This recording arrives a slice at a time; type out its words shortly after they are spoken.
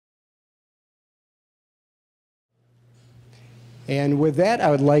And with that, I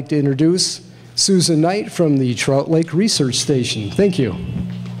would like to introduce Susan Knight from the Trout Lake Research Station. Thank you.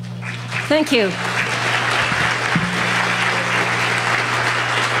 Thank you.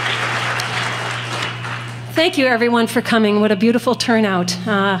 Thank you, everyone, for coming. What a beautiful turnout.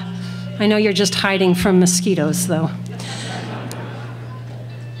 I know you're just hiding from mosquitoes, though.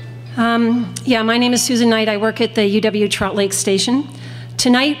 Yeah, my name is Susan Knight. I work at the UW Trout Lake Station.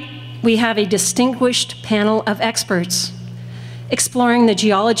 Tonight, we have a distinguished panel of experts exploring the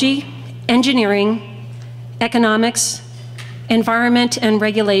geology, engineering, economics, environment, and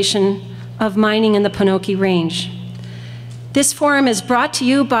regulation of mining in the Penokee Range. This forum is brought to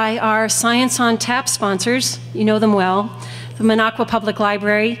you by our Science on Tap sponsors. You know them well: the Minocqua Public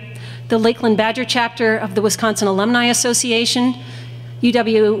Library, the Lakeland Badger Chapter of the Wisconsin Alumni Association,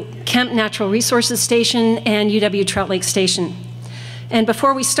 UW Kemp Natural Resources Station, and UW Trout Lake Station. And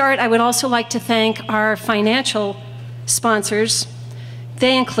before we start, I would also like to thank our financial sponsors.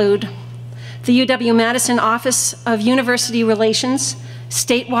 They include the UW-Madison Office of University Relations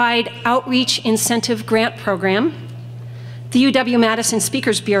Statewide Outreach Incentive Grant Program, the UW-Madison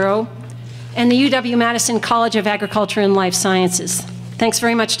Speakers Bureau, and the UW-Madison College of Agriculture and Life Sciences. Thanks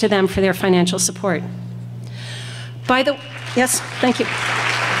very much to them for their financial support. Yes, thank you.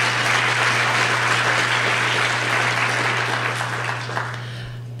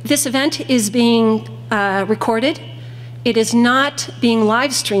 This event is being recorded. It is not being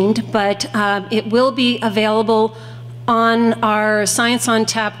live streamed, but it will be available on our Science on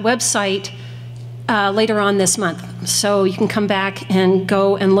Tap website later on this month. So you can come back and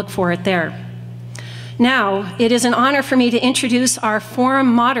go and look for it there. Now, it is an honor for me to introduce our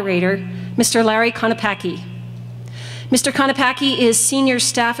forum moderator, Mr. Larry Konopacki. Mr. Konopacki is Senior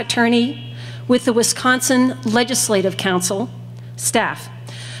Staff Attorney with the Wisconsin Legislative Council staff.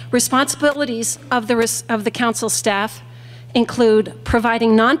 Responsibilities of the council staff include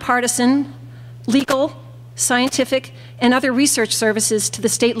providing nonpartisan, legal, scientific, and other research services to the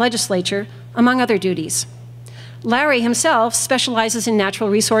state legislature, among other duties. Larry himself specializes in natural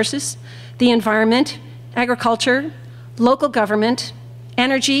resources, the environment, agriculture, local government,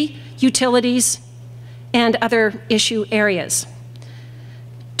 energy, utilities, and other issue areas.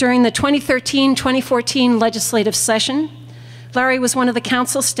 During the 2013-2014 legislative session, Larry was one of the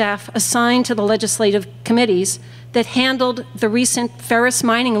council staff assigned to the legislative committees that handled the recent ferrous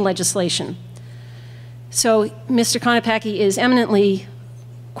mining legislation. So Mr. Konopacki is eminently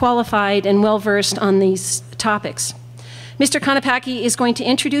qualified and well-versed on these topics. Mr. Konopacki is going to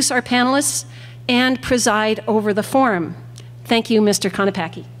introduce our panelists and preside over the forum. Thank you, Mr.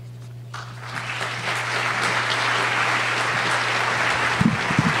 Konopacki.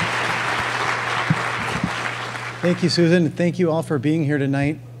 Thank you, Susan. Thank you all for being here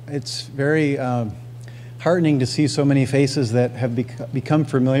tonight. It's very heartening to see so many faces that have become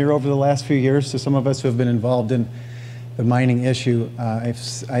familiar over the last few years to some of us who have been involved in the mining issue. I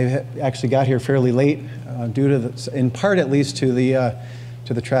actually got here fairly late due to, in part at least, to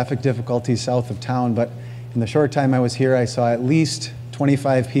the traffic difficulties south of town. But in the short time I was here, I saw at least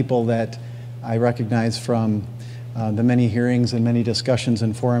 25 people that I recognize from the many hearings and many discussions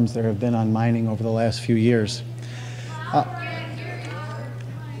and forums there have been on mining over the last few years.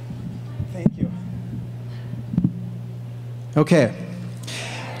 Thank you. Okay.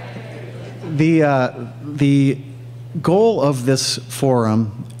 The goal of this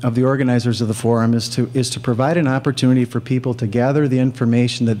forum, of the organizers of the forum, is to provide an opportunity for people to gather the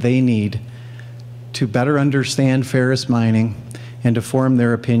information that they need to better understand ferrous mining and to form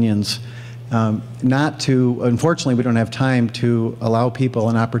their opinions. Unfortunately, we don't have time to allow people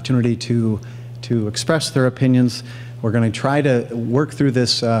an opportunity to express their opinions. We're going to try to work through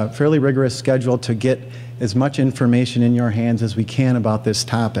this fairly rigorous schedule to get as much information in your hands as we can about this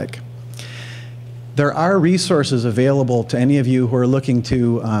topic. There are resources available to any of you who are looking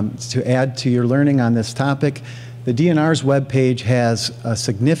to add to your learning on this topic. The DNR's webpage has a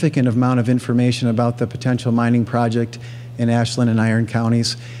significant amount of information about the potential mining project in Ashland and Iron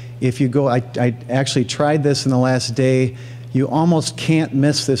counties. If you go, I actually tried this in the last day. You almost can't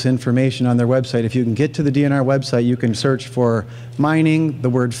miss this information on their website. If you can get to the DNR website, you can search for mining, the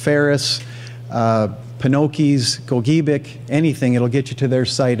word ferrous, Penokees, Gogebic, anything. It'll get you to their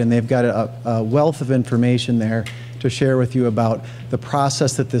site, and they've got a wealth of information there to share with you about the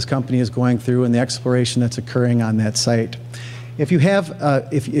process that this company is going through and the exploration that's occurring on that site. If you have,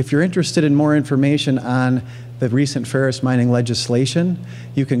 if you're interested in more information on the recent ferrous mining legislation,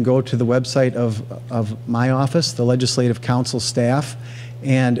 you can go to the website of my office, the Legislative Council staff,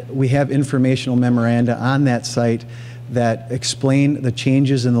 and we have informational memoranda on that site that explain the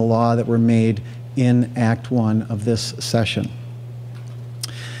changes in the law that were made in Act 1 of this session.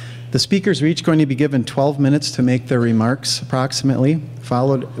 The speakers are each going to be given 12 minutes to make their remarks approximately.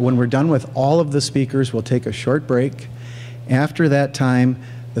 Followed, when we're done with all of the speakers, we'll take a short break. After that time,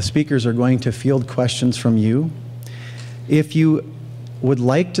 the speakers are going to field questions from you. If you would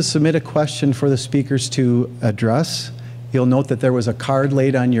like to submit a question for the speakers to address, you'll note that there was a card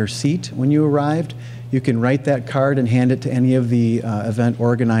laid on your seat when you arrived. You can write that card and hand it to any of the event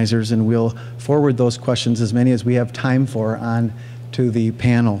organizers, and we'll forward those questions, as many as we have time for, on to the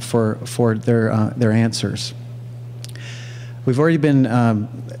panel for their answers. We've already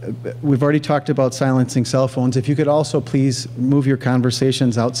talked about silencing cell phones. If you could also please move your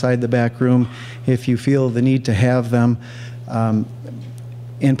conversations outside the back room if you feel the need to have them.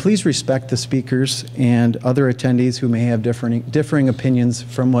 And please respect the speakers and other attendees who may have differing opinions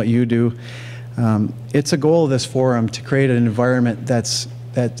from what you do. It's a goal of this forum to create an environment that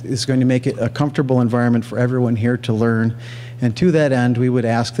is going to make it a comfortable environment for everyone here to learn. And to that end, we would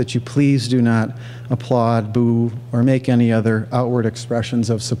ask that you please do not applaud, boo, or make any other outward expressions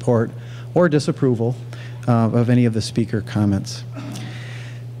of support or disapproval of any of the speaker comments.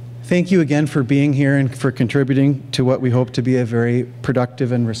 Thank you again for being here and for contributing to what we hope to be a very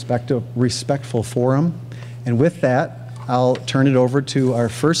productive and respectful forum. And with that, I'll turn it over to our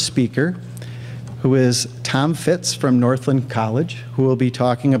first speaker, who is Tom Fitz from Northland College, who will be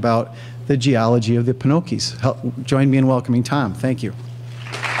talking about the geology of the Penokees. Join me in welcoming Tom. Thank you.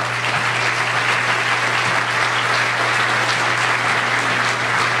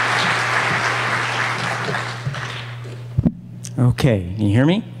 Okay, can you hear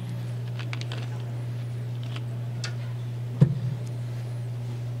me?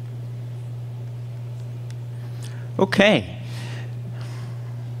 Okay.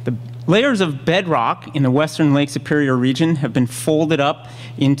 The layers of bedrock in the western Lake Superior region have been folded up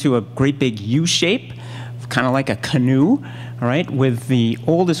into a great big U shape, kind of like a canoe, all right, with the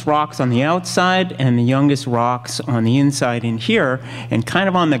oldest rocks on the outside and the youngest rocks on the inside in here. And kind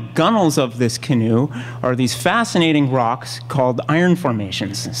of on the gunnels of this canoe are these fascinating rocks called iron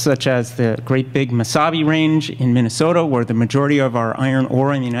formations, such as the great big Mesabi Range in Minnesota, where the majority of our iron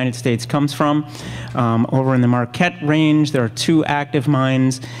ore in the United States comes from. Over in the Marquette Range, there are 2 active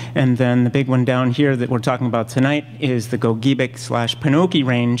mines. And then the big one down here that we're talking about tonight is the Gogebic/Penokee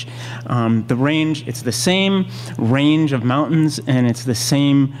Range. The range, it's the same range of mountains, and it's the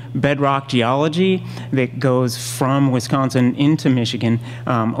same bedrock geology that goes from Wisconsin into Michigan.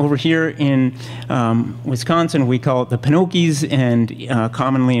 Over here in Wisconsin, we call it the Penokees, and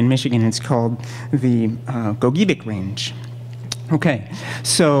commonly in Michigan, it's called the Gogebic Range. Okay,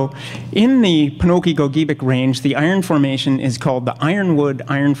 so in the Penokee-Gogebic Range, the iron formation is called the Ironwood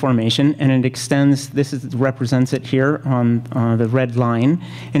Iron Formation, and it extends, represents it here on the red line,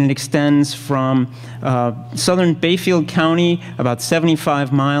 and it extends from southern Bayfield County, about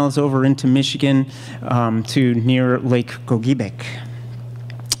 75 miles over into Michigan, to near Lake Gogebic.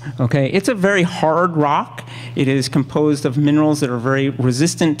 Okay, it's a very hard rock. It is composed of minerals that are very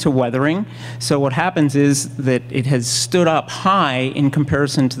resistant to weathering. So what happens is that it has stood up high in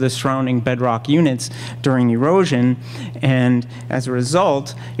comparison to the surrounding bedrock units during erosion, and as a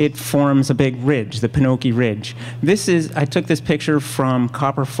result, it forms a big ridge, the Penokee Ridge. I took this picture from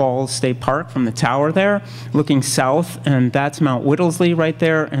Copper Falls State Park, from the tower there, looking south, and that's Mount Whittlesey right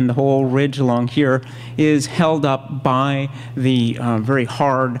there, and the whole ridge along here is held up by the very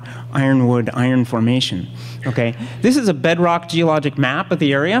hard Ironwood Iron Formation. Okay, this is a bedrock geologic map of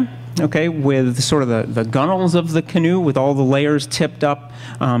the area, okay, with sort of the gunnels of the canoe with all the layers tipped up.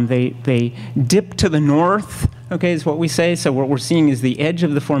 They dip to the north, okay, is what we say. So what we're seeing is the edge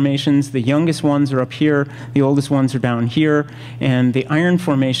of the formations. The youngest ones are up here, the oldest ones are down here, and the iron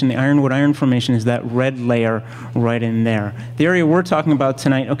formation, the Ironwood Iron Formation, is that red layer right in there. The area we're talking about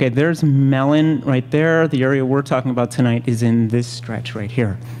tonight, okay, there's Mellon right there. The area we're talking about tonight is in this stretch right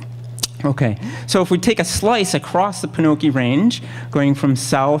here. Okay, so if we take a slice across the Penokee Range, going from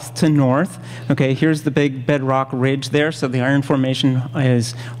south to north, okay, here's the big bedrock ridge there. So the iron formation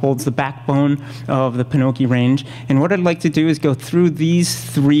holds the backbone of the Penokee Range. And what I'd like to do is go through these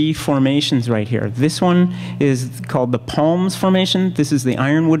 3 formations right here. This one is called the Palms Formation. This is the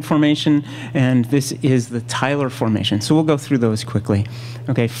Ironwood Formation. And this is the Tyler Formation. So we'll go through those quickly.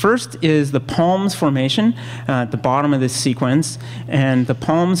 Okay, first is the Palms Formation at the bottom of this sequence. And the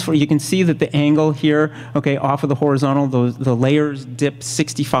Palms, you can see see that the angle here, okay, off of the horizontal, the layers dip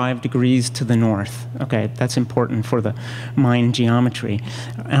 65 degrees to the north. Okay, that's important for the mine geometry.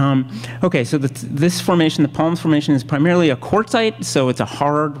 Okay, so this formation, the Palms Formation, is primarily a quartzite, so it's a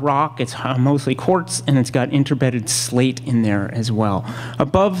hard rock. It's mostly quartz, and it's got interbedded slate in there as well.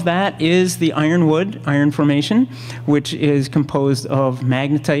 Above that is the Ironwood Iron Formation, which is composed of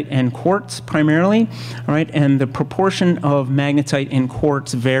magnetite and quartz primarily, all right, and the proportion of magnetite and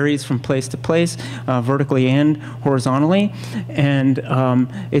quartz varies from place to place, vertically and horizontally, and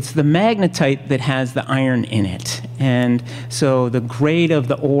it's the magnetite that has the iron in it, and so the grade of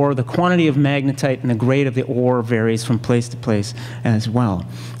the ore, the quantity of magnetite and the grade of the ore varies from place to place as well.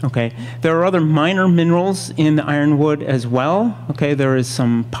 Okay, there are other minor minerals in the ironwood as well. Okay, there is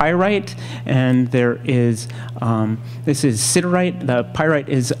some pyrite, and there is this is siderite. The pyrite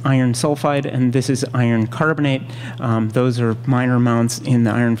is iron sulfide, and this is iron carbonate. Those are minor amounts in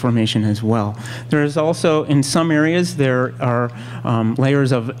the iron formation as well. There is also, in some areas, there are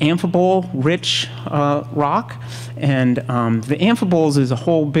layers of amphibole-rich rock, and the amphiboles is a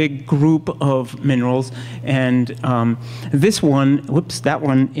whole big group of minerals, and this one, whoops, that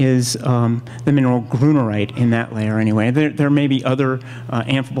one is the mineral grunerite in that layer anyway. There may be other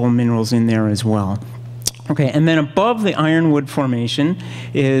amphibole minerals in there as well. Okay, and then above the Ironwood Formation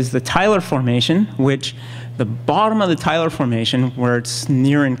is the Tyler Formation, which the bottom of the Tyler Formation, where it's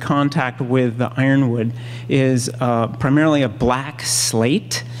near in contact with the ironwood, is primarily a black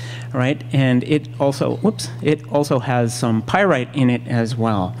slate, right? And it also, whoops, it also has some pyrite in it as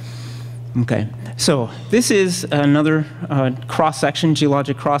well. Okay, so this is another cross-section,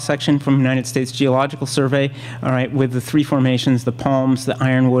 geologic cross-section from United States Geological Survey, all right, with the three formations, the Palms, the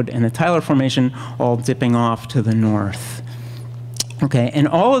Ironwood, and the Tyler Formation, all dipping off to the north. Okay, and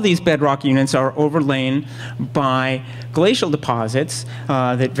all of these bedrock units are overlain by glacial deposits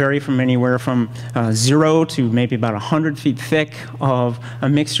that vary from anywhere from 0 to maybe about 100 feet thick of a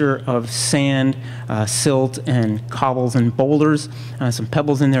mixture of sand, silt, and cobbles and boulders, some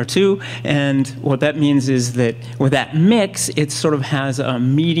pebbles in there too. And what that means is that with that mix, it sort of has a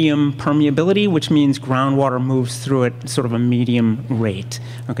medium permeability, which means groundwater moves through it sort of a medium rate,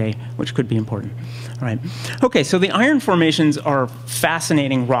 okay, which could be important. All right. Okay, so the iron formations are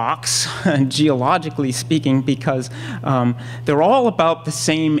fascinating rocks, geologically speaking, because they're all about the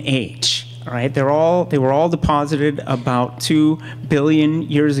same age. All right, they were all deposited about 2 billion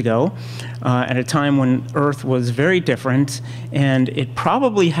years ago, at a time when Earth was very different, and it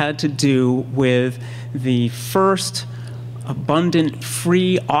probably had to do with the first abundant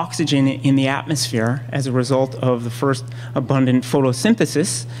free oxygen in the atmosphere as a result of the first abundant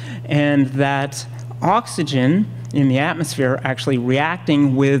photosynthesis, and that oxygen in the atmosphere actually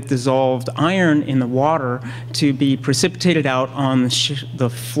reacting with dissolved iron in the water to be precipitated out on the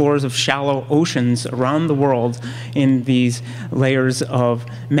floors of shallow oceans around the world in these layers of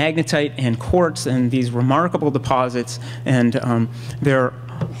magnetite and quartz and these remarkable deposits. And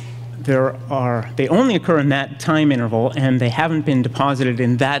they only occur in that time interval, and they haven't been deposited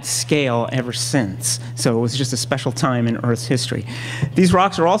in that scale ever since. So it was just a special time in Earth's history. These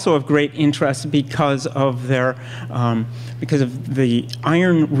rocks are also of great interest because of their the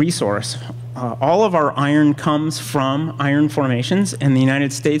iron resource. All of our iron comes from iron formations. In the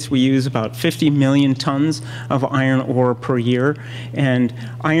United States, we use about 50 million tons of iron ore per year. And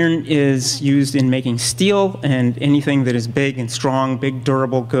iron is used in making steel, and anything that is big and strong, big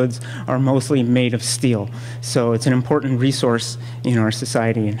durable goods are mostly made of steel. So it's an important resource in our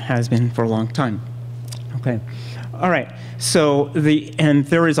society and has been for a long time. Okay. All right, so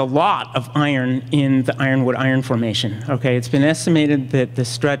there is a lot of iron in the Ironwood Iron Formation. Okay, it's been estimated that the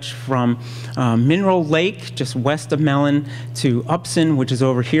stretch from Mineral Lake, just west of Mellon, to Upson, which is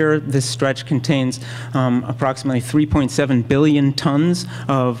over here, this stretch contains approximately 3.7 billion tons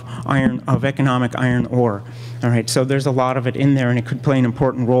of economic iron ore. All right, so there's a lot of it in there, and it could play an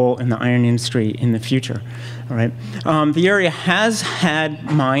important role in the iron industry in the future. All right, the area has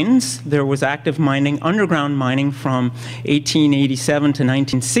had mines. There was active mining, underground mining from 1887 to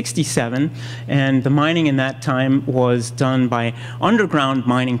 1967, and the mining in that time was done by underground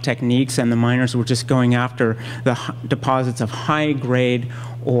mining techniques, and the miners were just going after the deposits of high-grade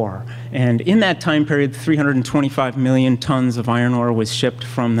ore. And in that time period, 325 million tons of iron ore was shipped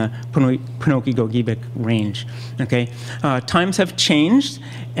from the Penokee range. Okay, times have changed,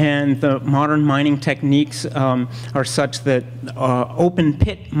 and the modern mining techniques are such that open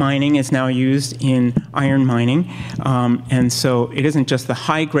pit mining is now used in iron mining, and so it isn't just the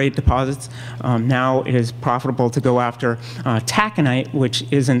high-grade deposits. Now it is profitable to go after taconite, which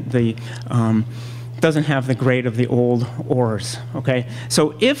isn't the doesn't have the grade of the old ores, okay?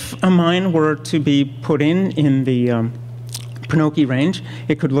 So if a mine were to be put in the Penokee range,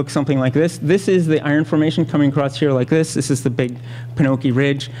 it could look something like this. This is the iron formation coming across here like this. This is the big Penokee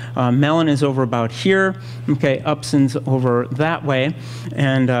Ridge. Mellon is over about here. Okay, Upson's over that way.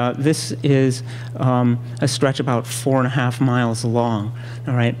 And this is a stretch about 4.5 miles long,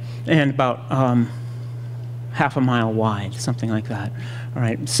 all right? And about half a mile wide, something like that, all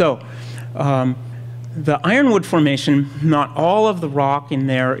right? So the Ironwood Formation, not all of the rock in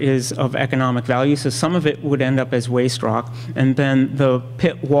there is of economic value, so some of it would end up as waste rock. And then the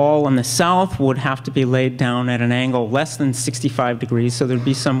pit wall on the south would have to be laid down at an angle less than 65 degrees, so there'd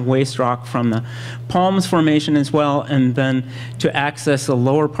be some waste rock from the Palms Formation as well. And then to access the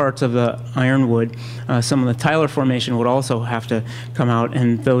lower parts of the Ironwood, some of the Tyler Formation would also have to come out,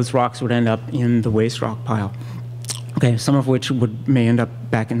 and those rocks would end up in the waste rock pile. Okay, some of which may end up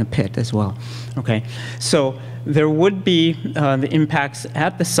back in the pit as well. Okay, so there would be the impacts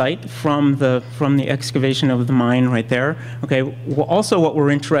at the site from the excavation of the mine right there. Okay, well, also what we're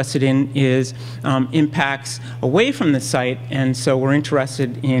interested in is impacts away from the site, and so we're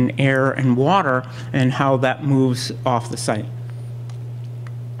interested in air and water and how that moves off the site.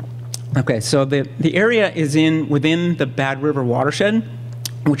 Okay, so the area is within the Bad River watershed,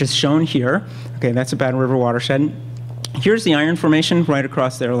 which is shown here. Okay, that's a Bad River watershed. Here's the iron formation right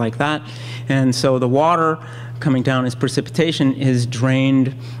across there like that. And so the water coming down as precipitation is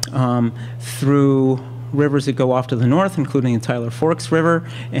drained through rivers that go off to the north, including the Tyler Forks River,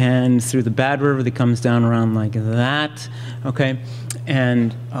 and through the Bad River that comes down around like that, okay,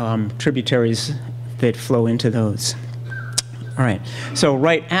 and tributaries that flow into those. All right, so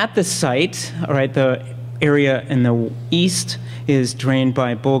right at the site, all right, the area in the east is drained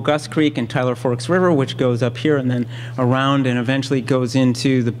by Bull Gus Creek and Tyler Forks River, which goes up here and then around and eventually goes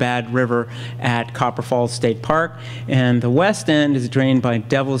into the Bad River at Copper Falls State Park. And the west end is drained by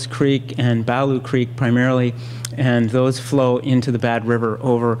Devil's Creek and Baloo Creek primarily, and those flow into the Bad River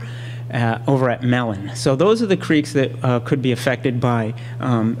over at Mellon. So those are the creeks that could be affected by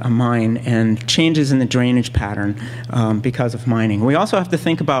a mine and changes in the drainage pattern because of mining. We also have to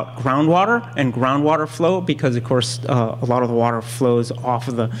think about groundwater and groundwater flow because, of course, a lot of the water flows off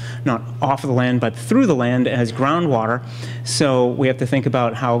of the, not off of the land, but through the land as groundwater. So we have to think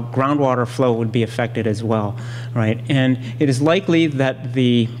about how groundwater flow would be affected as well, right? And it is likely that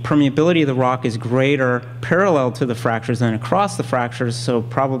the permeability of the rock is greater parallel to the fractures than across the fractures, so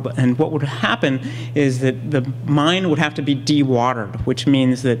probably, and what would happen is that the mine would have to be dewatered, which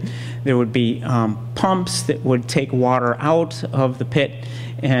means that there would be pumps that would take water out of the pit,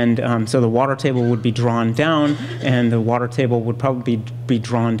 and so the water table would be drawn down, and the water table would probably be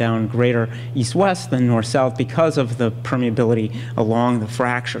drawn down greater east-west than north-south because of the permeability along the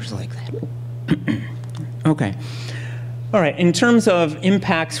fractures like that. Okay. All right, in terms of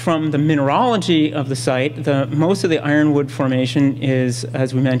impacts from the mineralogy of the site, most of the Ironwood Formation is,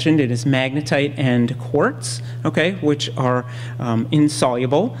 as we mentioned, it is magnetite and quartz, okay, which are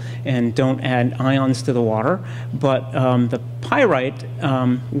insoluble and don't add ions to the water. But the pyrite,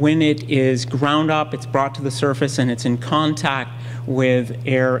 when it is ground up, it's brought to the surface and it's in contact with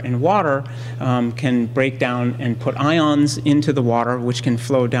air and water, can break down and put ions into the water, which can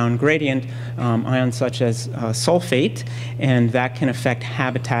flow down gradient, ions such as sulfate, and that can affect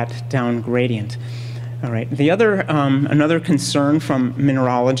habitat down gradient. All right. The other, another concern from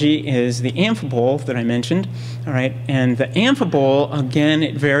mineralogy is the amphibole that I mentioned. All right. And the amphibole, again,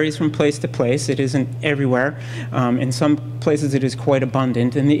 it varies from place to place. It isn't everywhere. In some places it is quite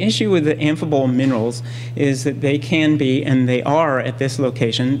abundant. And the issue with the amphibole minerals is that they can be, and they are at this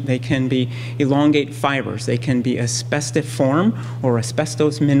location, they can be elongate fibers. They can be asbestiform or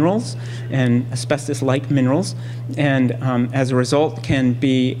asbestos minerals and asbestos-like minerals. And as a result can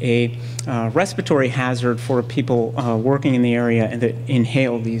be a respiratory hazard for people working in the area and that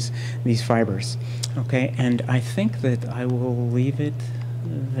inhale these fibers. Okay, and I think that I will leave it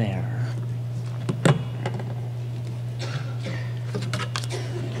there.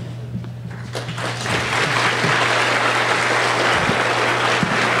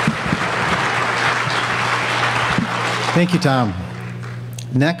 Thank you, Tom.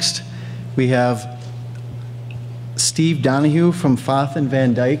 Next, we have Steve Donahue from Foth and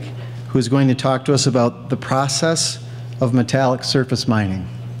Van Dyke, who is going to talk to us about the process of metallic surface mining.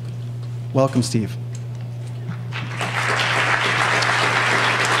 Welcome, Steve.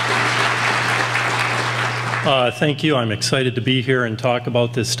 Thank you. I'm excited to be here and talk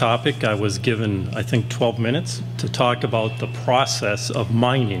about this topic. I was given, I think, 12 minutes to talk about the process of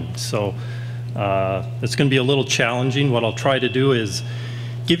mining. So it's going to be a little challenging. What I'll try to do is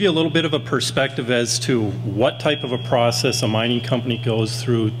give you a little bit of a perspective as to what type of a process a mining company goes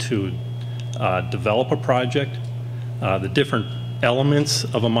through to develop a project, the different elements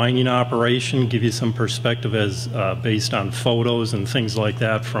of a mining operation, give you some perspective as based on photos and things like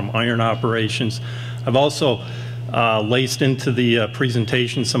that from iron operations. I've also laced into the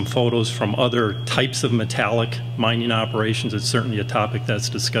presentation some photos from other types of metallic mining operations. It's certainly a topic that's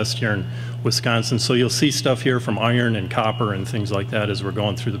discussed here in Wisconsin. So you'll see stuff here from iron and copper and things like that as we're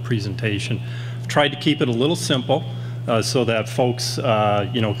going through the presentation. I've tried to keep it a little simple so that folks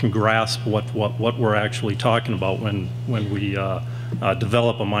can grasp what we're actually talking about when we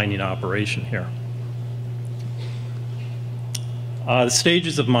develop a mining operation here. The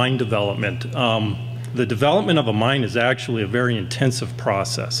stages of mine development. The development of a mine is actually a very intensive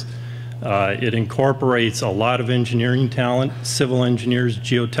process. It incorporates a lot of engineering talent, civil engineers,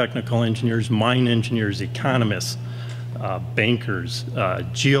 geotechnical engineers, mine engineers, economists, bankers,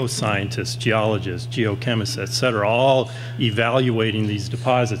 geoscientists, geologists, geochemists, et cetera, all evaluating these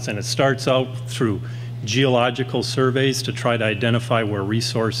deposits. And it starts out through geological surveys to try to identify where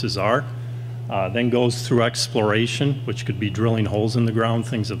resources are, then goes through exploration, which could be drilling holes in the ground,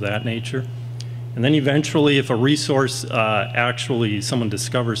 things of that nature. And then eventually, if a resource someone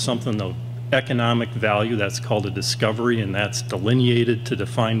discovers something of economic value, that's called a discovery, and that's delineated to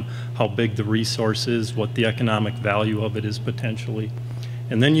define how big the resource is, what the economic value of it is potentially.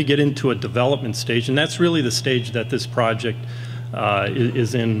 And then you get into a development stage, and that's really the stage that this project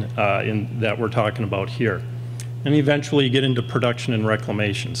is in that we're talking about here. And eventually you get into production and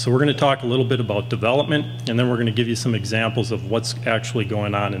reclamation. So we're going to talk a little bit about development, and then we're going to give you some examples of what's actually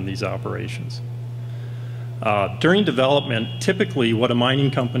going on in these operations. During development, typically what a mining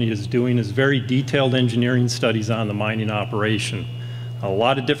company is doing is very detailed engineering studies on the mining operation. A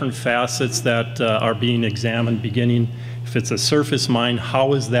lot of different facets that are being examined, beginning, if it's a surface mine,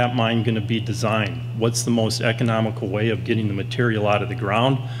 how is that mine going to be designed? What's the most economical way of getting the material out of the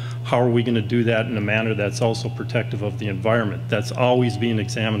ground? How are we going to do that in a manner that's also protective of the environment? That's always being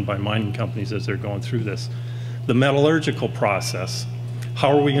examined by mining companies as they're going through this. The metallurgical process,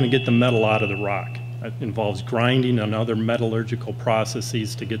 how are we going to get the metal out of the rock? It involves grinding and other metallurgical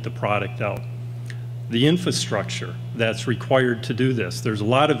processes to get the product out. The infrastructure that's required to do this. There's a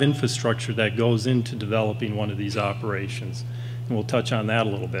lot of infrastructure that goes into developing one of these operations, and we'll touch on that a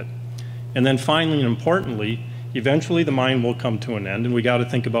little bit. And then finally and importantly, eventually the mine will come to an end, and we got to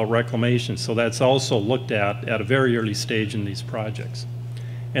think about reclamation. So that's also looked at a very early stage in these projects.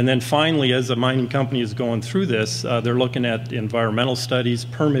 And then finally, as a mining company is going through this, they're looking at environmental studies,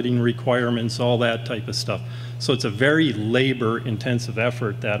 permitting requirements, all that type of stuff. So it's a very labor-intensive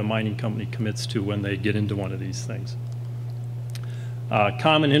effort that a mining company commits to when they get into one of these things.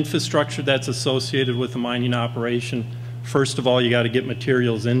 Common infrastructure that's associated with a mining operation. First of all, you got to get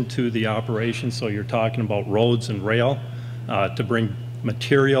materials into the operation, so you're talking about roads and rail to bring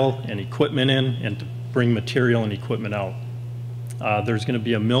material and equipment in and to bring material and equipment out. There's going to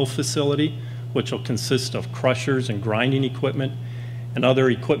be a mill facility, which will consist of crushers and grinding equipment and other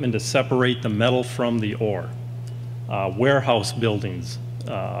equipment to separate the metal from the ore. Warehouse buildings,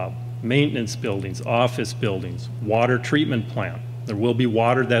 maintenance buildings, office buildings, water treatment plant. There will be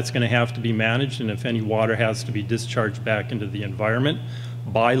water that's going to have to be managed, and if any water has to be discharged back into the environment,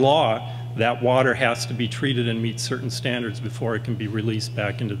 by law, that water has to be treated and meet certain standards before it can be released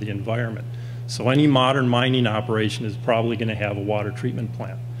back into the environment. So any modern mining operation is probably going to have a water treatment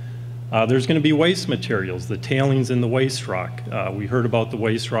plant. There's going to be waste materials, the tailings in the waste rock. We heard about the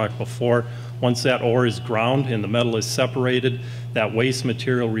waste rock before. Once that ore is ground and the metal is separated, that waste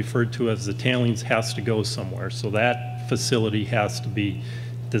material referred to as the tailings has to go somewhere. So that facility has to be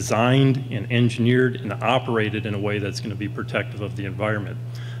designed and engineered and operated in a way that's going to be protective of the environment.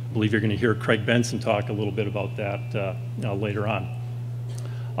 I believe you're going to hear Craig Benson talk a little bit about that later on.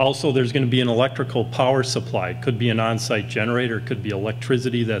 Also, there's going to be an electrical power supply. It could be an on-site generator. It could be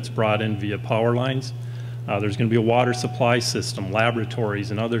electricity that's brought in via power lines. There's going to be a water supply system, laboratories,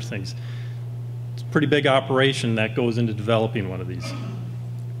 and other things. It's a pretty big operation that goes into developing one of these.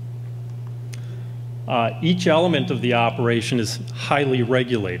 Each element of the operation is highly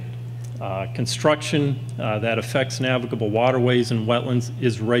regulated. Construction that affects navigable waterways and wetlands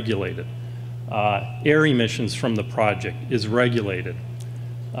is regulated. Air emissions from the project is regulated.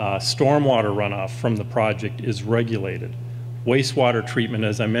 Stormwater runoff from the project is regulated. Wastewater treatment,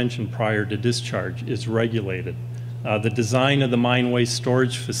 as I mentioned prior to discharge, is regulated. The design of the mine waste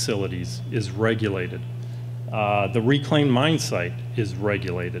storage facilities is regulated. The reclaimed mine site is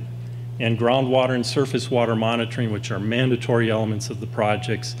regulated. And groundwater and surface water monitoring, which are mandatory elements of the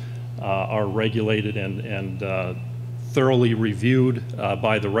projects, are regulated and thoroughly reviewed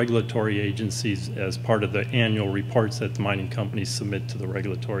by the regulatory agencies as part of the annual reports that the mining companies submit to the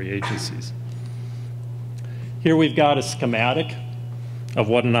regulatory agencies. Here we've got a schematic of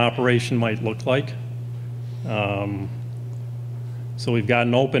what an operation might look like. So we've got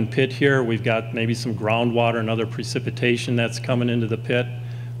an open pit here. We've got maybe some groundwater and other precipitation that's coming into the pit.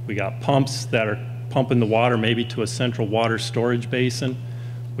 We got pumps that are pumping the water maybe to a central water storage basin.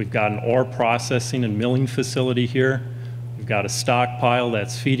 We've got an ore processing and milling facility here. We've got a stockpile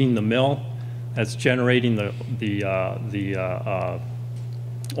that's feeding the mill, that's generating the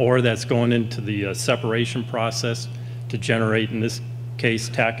ore that's going into the separation process to generate, in this case,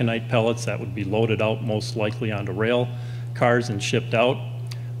 taconite pellets that would be loaded out most likely onto rail cars and shipped out.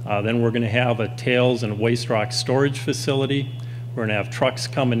 Then we're going to have a tails and waste rock storage facility. We're going to have trucks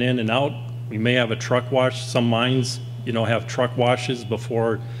coming in and out. We may have a truck wash. Some mines, you know, have truck washes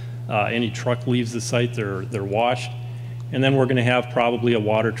before any truck leaves the site. They're washed. And then we're going to have probably a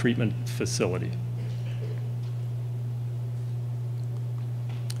water treatment facility.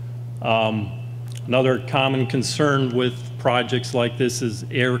 Another common concern with projects like this is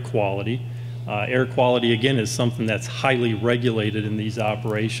air quality. Air quality, again, is something that's highly regulated in these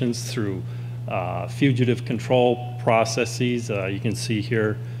operations through fugitive control processes. You can see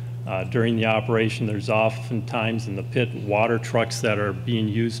here during the operation there's oftentimes in the pit water trucks that are being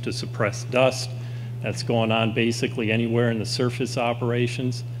used to suppress dust. That's going on basically anywhere in the surface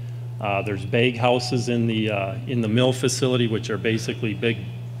operations. There's bag houses in the mill facility, which are basically big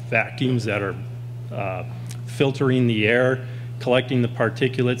vacuums that are filtering the air, collecting the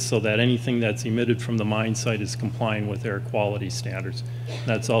particulates so that anything that's emitted from the mine site is complying with air quality standards.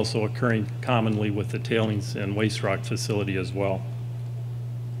 That's also occurring commonly with the tailings and waste rock facility as well.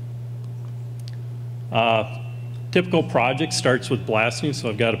 Typical project starts with blasting, so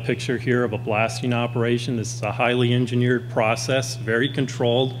I've got a picture here of a blasting operation. This is a highly engineered process, very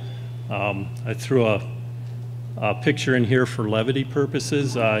controlled. I threw a picture in here for levity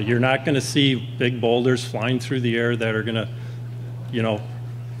purposes. You're not going to see big boulders flying through the air that are going to, you know,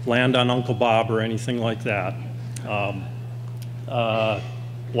 land on Uncle Bob or anything like that.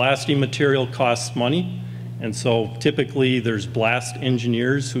 Blasting material costs money, and so typically there's blast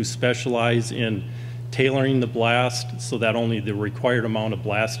engineers who specialize in tailoring the blast so that only the required amount of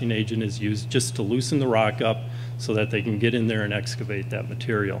blasting agent is used just to loosen the rock up so that they can get in there and excavate that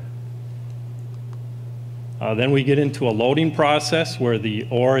material. Then we get into a loading process where the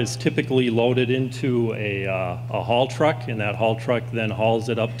ore is typically loaded into a haul truck, and that haul truck then hauls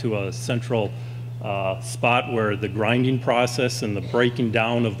it up to a central spot where the grinding process and the breaking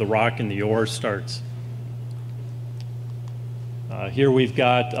down of the rock and the ore starts. Here we've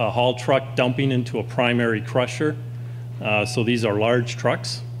got a haul truck dumping into a primary crusher. So these are large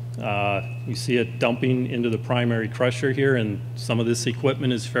trucks. You see it dumping into the primary crusher here, and some of this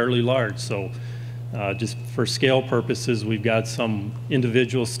equipment is fairly large. So just for scale purposes, we've got some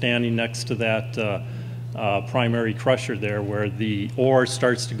individuals standing next to that primary crusher there where the ore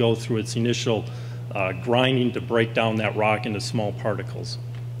starts to go through its initial grinding to break down that rock into small particles.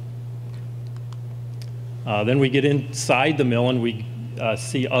 Then we get inside the mill and we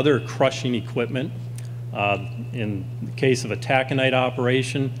see other crushing equipment. In the case of a taconite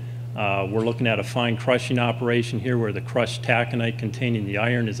operation, we're looking at a fine crushing operation here where the crushed taconite containing the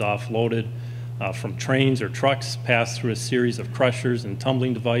iron is offloaded from trains or trucks, passed through a series of crushers and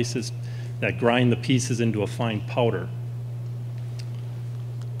tumbling devices that grind the pieces into a fine powder.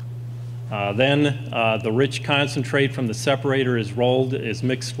 Then the rich concentrate from the separator is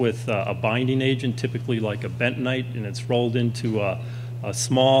mixed with a binding agent, typically like a bentonite, and it's rolled into a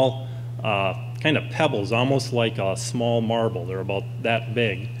small kind of pebbles, almost like a small marble. They're about that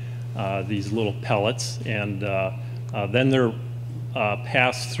big, these little pellets, and then they're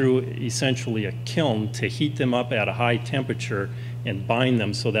passed through essentially a kiln to heat them up at a high temperature and bind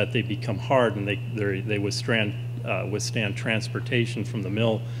them so that they become hard and they withstand transportation from the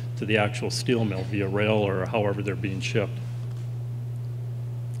mill to the actual steel mill via rail or however they're being shipped.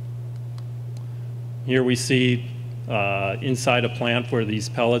 Here we see inside a plant where these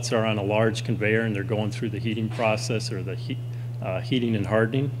pellets are on a large conveyor and they're going through the heating process or the heating and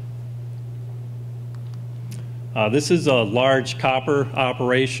hardening. This is a large copper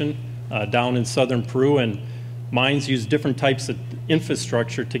operation down in southern Peru, and mines use different types of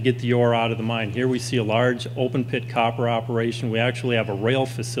infrastructure to get the ore out of the mine. Here we see a large open pit copper operation. We actually have a rail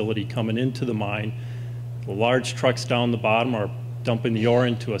facility coming into the mine. The large trucks down the bottom are dumping the ore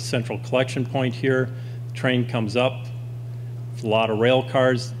into a central collection point here. The train comes up, a lot of rail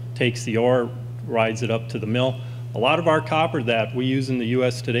cars, takes the ore, rides it up to the mill. A lot of our copper that we use in the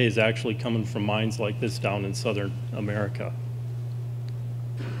U.S. today is actually coming from mines like this down in Southern America.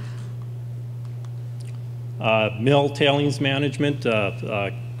 Mill tailings management.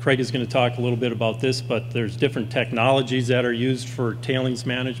 Craig is going to talk a little bit about this, but there's different technologies that are used for tailings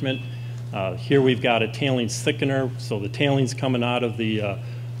management. Here we've got a tailings thickener, so the tailings coming out of the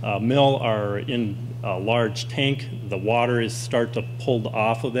mill are in a large tank. The water start to pulled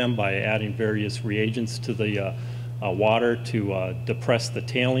off of them by adding various reagents to the water to depress the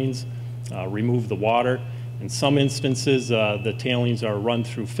tailings, remove the water. In some instances, the tailings are run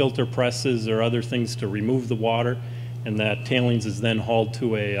through filter presses or other things to remove the water, and that tailings is then hauled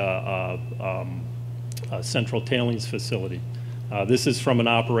to a central tailings facility. This is from an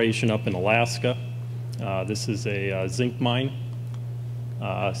operation up in Alaska. This is a zinc mine.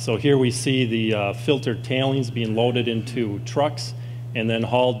 So here we see the filtered tailings being loaded into trucks and then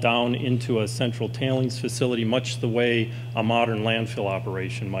hauled down into a central tailings facility, much the way a modern landfill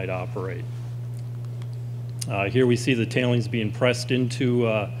operation might operate. Here we see the tailings being pressed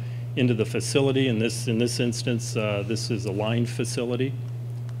into the facility. In this instance, this is a lined facility.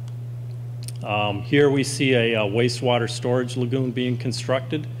 Here we see a wastewater storage lagoon being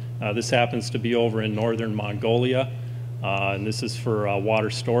constructed. This happens to be over in northern Mongolia. And this is for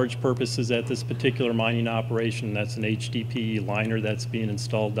water storage purposes at this particular mining operation. That's an HDPE liner that's being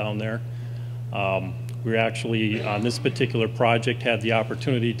installed down there. We actually, on this particular project, had the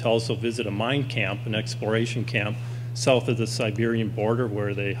opportunity to also visit a mine camp, an exploration camp, south of the Siberian border,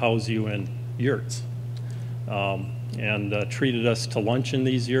 where they house you in yurts. And treated us to lunch in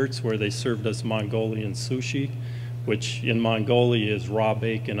these yurts, where they served us Mongolian sushi, which in Mongolia is raw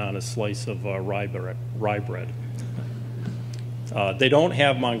bacon on a slice of rye bread. They don't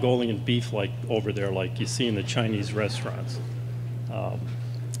have Mongolian beef like over there like you see in the Chinese restaurants.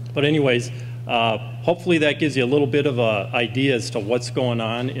 But anyways, hopefully that gives you a little bit of an idea as to what's going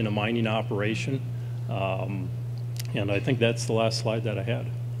on in a mining operation. And I think that's the last slide that I had.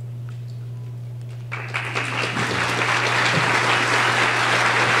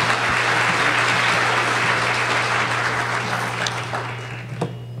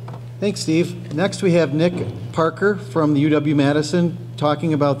 Thanks, Steve. Next, we have Nick Parker from the UW-Madison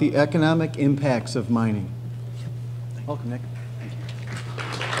talking about the economic impacts of mining. Welcome, Nick.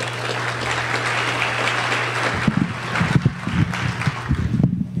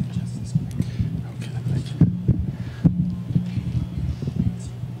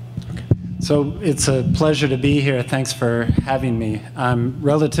 So it's a pleasure to be here. Thanks for having me. I'm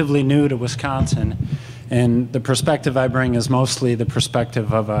relatively new to Wisconsin, and the perspective I bring is mostly the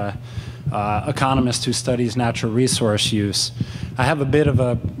perspective of an economist who studies natural resource use. I have a bit of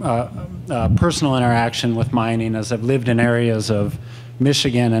a personal interaction with mining, as I've lived in areas of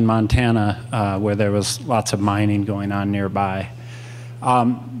Michigan and Montana where there was lots of mining going on nearby.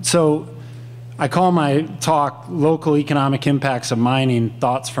 So I call my talk Local Economic Impacts of Mining,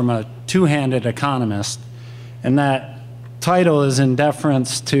 Thoughts from a Two-Handed Economist. And that title is in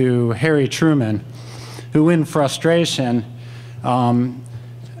deference to Harry Truman, who in frustration,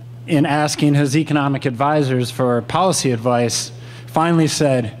 in asking his economic advisors for policy advice, finally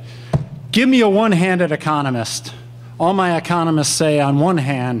said, "Give me a one-handed economist. All my economists say on one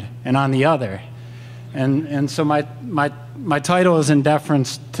hand and on the other." And so my title is in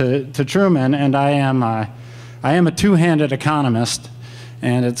deference to Truman, and I am a two-handed economist,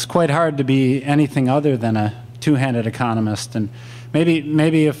 and it's quite hard to be anything other than a two-handed economist. And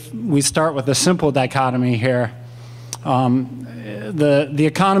maybe if we start with a simple dichotomy here, the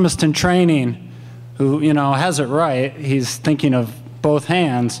economist in training, who has it right, he's thinking of both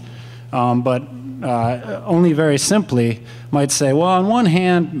hands, but only very simply might say, well, on one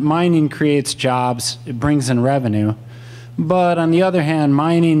hand, mining creates jobs, it brings in revenue, but on the other hand,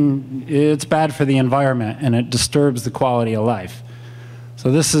 mining, it's bad for the environment and it disturbs the quality of life.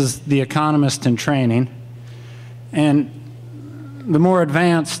 So this is the economist in training. And the more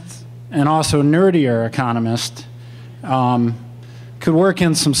advanced and also nerdier economist could work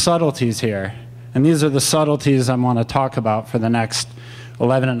in some subtleties here. And these are the subtleties I want to talk about for the next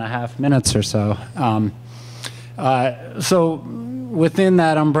 11 and a half minutes or so. So within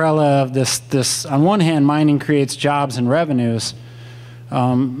that umbrella of this, on one hand, mining creates jobs and revenues.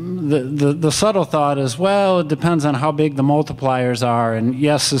 The subtle thought is, well, it depends on how big the multipliers are. And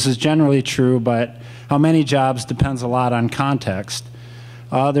yes, this is generally true, but how many jobs depends a lot on context.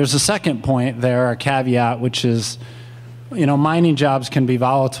 There's a second point there, a caveat, which is, mining jobs can be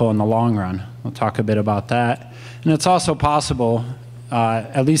volatile in the long run. We'll talk a bit about that. And it's also possible,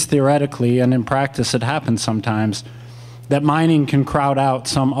 at least theoretically and in practice it happens sometimes, that mining can crowd out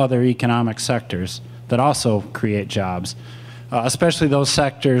some other economic sectors. that also create jobs, especially those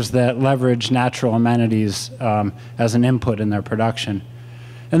sectors that leverage natural amenities as an input in their production.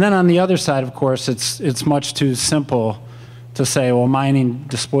 And then on the other side, of course, it's much too simple to say, well, mining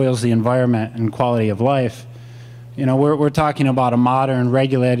despoils the environment and quality of life. You know, we're talking about a modern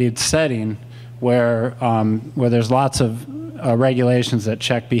regulated setting where there's lots of regulations that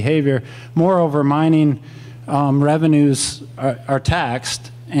check behavior. Moreover, mining revenues are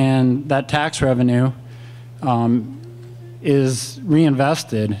taxed, and that tax revenue is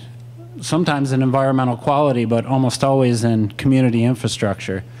reinvested, sometimes in environmental quality, but almost always in community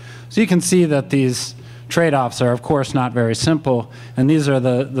infrastructure. So you can see that these trade-offs are, of course, not very simple, and these are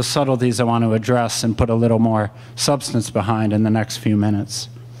the subtleties I want to address and put a little more substance behind in the next few minutes.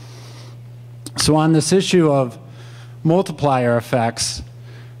 So on this issue of multiplier effects,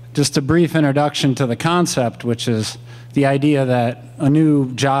 just a brief introduction to the concept, which is the idea that a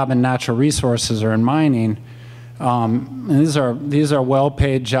new job in natural resources or in mining, and these are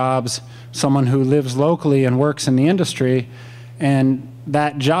well-paid jobs, someone who lives locally and works in the industry, and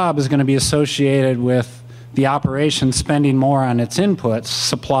that job is going to be associated with the operation spending more on its inputs,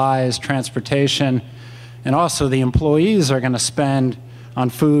 supplies, transportation, and also the employees are going to spend on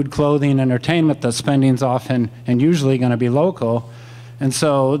food, clothing, entertainment. The spending's often and usually going to be local. And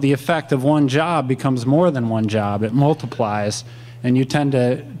so the effect of one job becomes more than one job. It multiplies, and you tend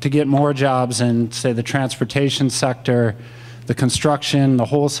to get more jobs in, say, the transportation sector, the construction, the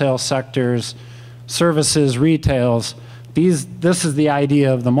wholesale sectors, services, retails. This is the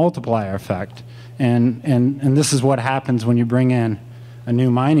idea of the multiplier effect. And this is what happens when you bring in a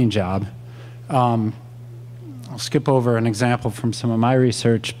new mining job. I'll skip over an example from some of my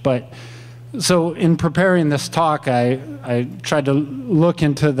research. But so in preparing this talk, I tried to look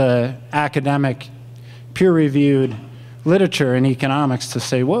into the academic, peer-reviewed literature in economics to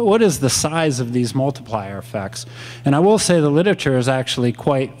say, what is the size of these multiplier effects? And I will say the literature is actually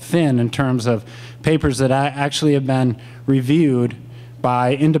quite thin in terms of papers that actually have been reviewed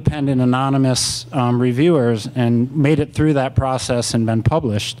by independent anonymous reviewers and made it through that process and been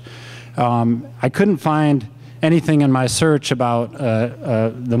published. I couldn't find anything in my search about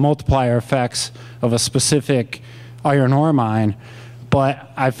the multiplier effects of a specific iron ore mine,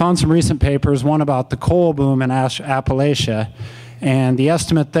 but I found some recent papers, one about the coal boom in Appalachia, and the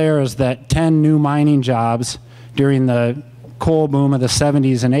estimate there is that 10 new mining jobs during the coal boom of the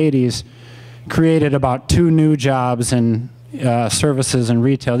 70s and 80s created about 2 new jobs in services and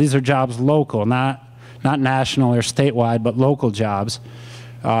retail. These are jobs local, not national or statewide, but local jobs.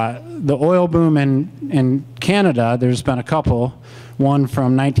 The oil boom in Canada, there's been a couple, one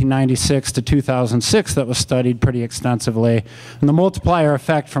from 1996 to 2006 that was studied pretty extensively. And the multiplier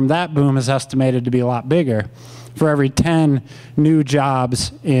effect from that boom is estimated to be a lot bigger. For every 10 new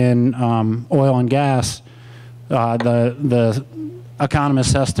jobs in oil and gas, the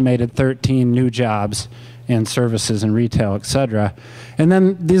economists estimated 13 new jobs in services and retail, et cetera. And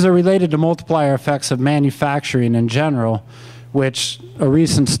then these are related to multiplier effects of manufacturing in general, which a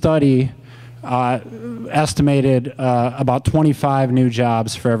recent study estimated about 25 new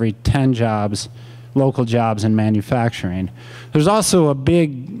jobs for every 10 jobs, local jobs in manufacturing. There's also a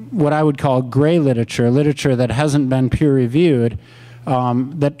big, what I would call gray literature that hasn't been peer-reviewed,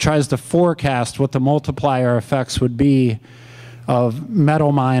 that tries to forecast what the multiplier effects would be of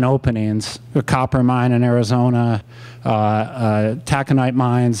metal mine openings, a copper mine in Arizona, taconite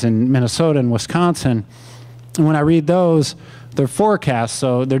mines in Minnesota and Wisconsin. And when I read those, they're forecasts,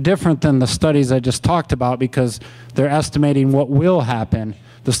 so they're different than the studies I just talked about because they're estimating what will happen.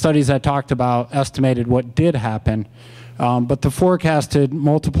 The studies I talked about estimated what did happen, but the forecasted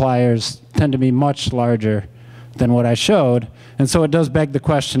multipliers tend to be much larger than what I showed, and so it does beg the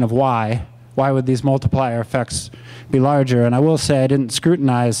question of why. Why would these multiplier effects be larger? And I will say I didn't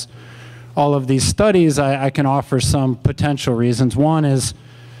scrutinize all of these studies. I can offer some potential reasons. One is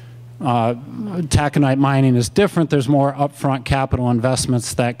taconite mining is different. There's more upfront capital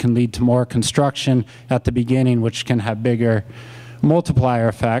investments that can lead to more construction at the beginning, which can have bigger multiplier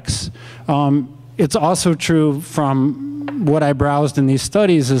effects. It's also true from what I browsed in these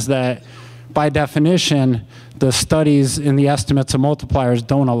studies is that by definition, the studies in the estimates of multipliers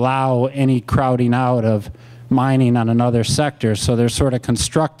don't allow any crowding out of mining on another sector, so they're sort of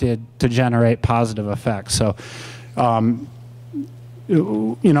constructed to generate positive effects. So,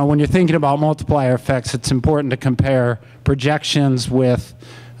 you know, when you're thinking about multiplier effects, it's important to compare projections with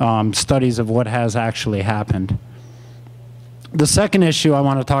studies of what has actually happened. The second issue I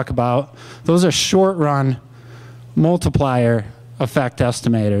want to talk about, those are short-run multiplier effect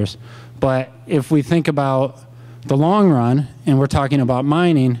estimators. But if we think about the long run, and we're talking about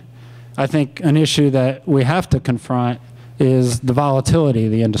mining, I think an issue that we have to confront is the volatility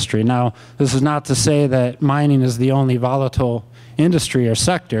of the industry. Now, this is not to say that mining is the only volatile industry or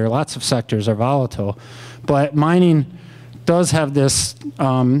sector. Lots of sectors are volatile. But mining does have this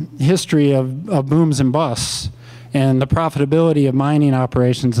history of booms and busts. And the profitability of mining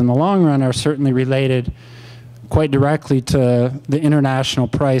operations in the long run are certainly related quite directly to the international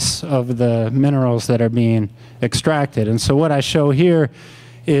price of the minerals that are being extracted. And so what I show here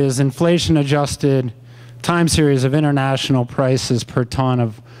is inflation-adjusted time series of international prices per ton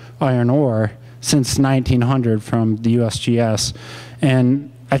of iron ore since 1900 from the USGS.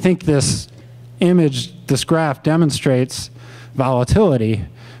 And I think this image, this graph demonstrates volatility.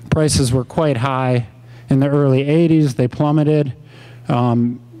 Prices were quite high in the early 80s. They plummeted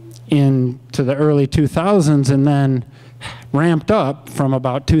into the early 2000s and then ramped up from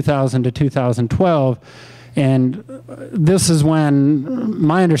about 2000 to 2012. And this is when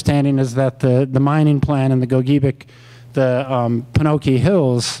my understanding is that the mining plan in the Gogebic, the Penokee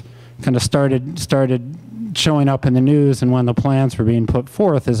Hills kind of started showing up in the news, and when the plans were being put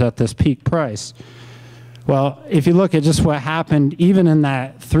forth is at this peak price. Well, if you look at just what happened even in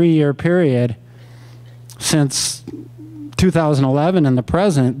that 3-year period since 2011 and the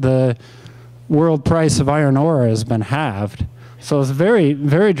present, the world price of iron ore has been halved. So it's a very,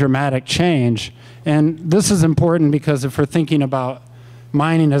 very dramatic change. And this is important because if we're thinking about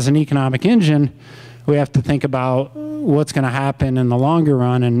mining as an economic engine, we have to think about what's going to happen in the longer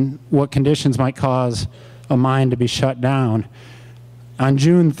run and what conditions might cause a mine to be shut down. On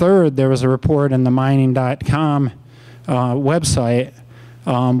June 3rd, there was a report in the mining.com website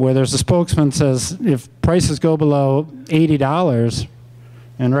where there's a spokesman says if prices go below $80,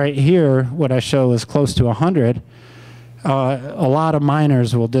 and right here what I show is close to 100, a lot of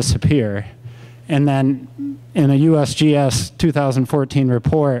miners will disappear. And then in a USGS 2014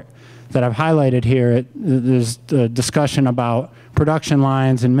 report that I've highlighted here, there's a discussion about production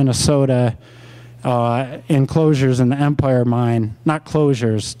lines in Minnesota and closures in the Empire mine, not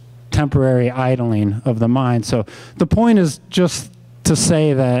closures, temporary idling of the mine. So the point is just to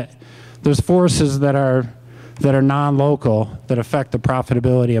say that there's forces that are non-local that affect the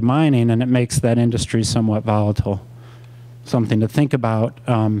profitability of mining, and it makes that industry somewhat volatile. Something to think about.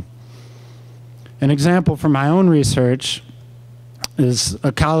 An example from my own research is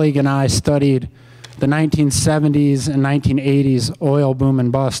a colleague and I studied the 1970s and 1980s oil boom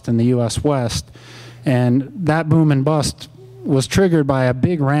and bust in the US West. And that boom and bust was triggered by a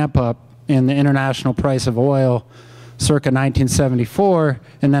big ramp up in the international price of oil circa 1974,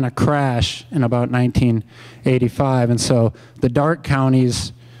 and then a crash in about 1985. And so the dark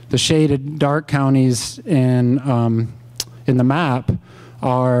counties, the shaded dark counties in the map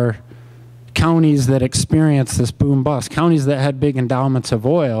are counties that experienced this boom bust, counties that had big endowments of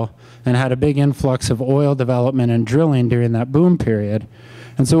oil and had a big influx of oil development and drilling during that boom period.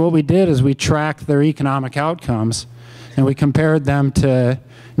 And so what we did is we tracked their economic outcomes and we compared them to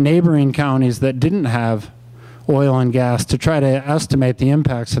neighboring counties that didn't have oil and gas to try to estimate the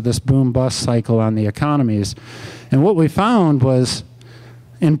impacts of this boom bust cycle on the economies. And what we found was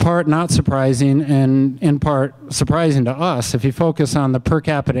in part not surprising and in part surprising to us. If you focus on the per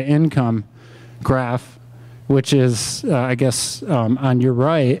capita income graph, which is, I guess, on your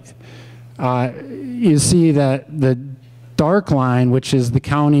right, you see that the dark line, which is the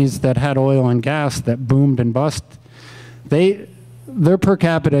counties that had oil and gas that boomed and bust, their per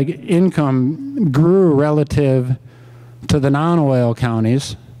capita income grew relative to the non-oil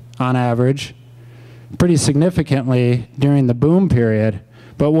counties on average pretty significantly during the boom period.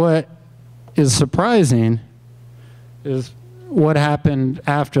 But what is surprising is what happened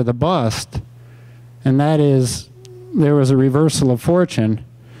after the bust, and that is there was a reversal of fortune.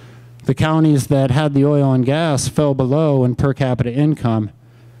 The counties that had the oil and gas fell below in per capita income,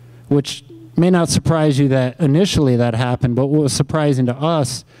 which may not surprise you that initially that happened, but what was surprising to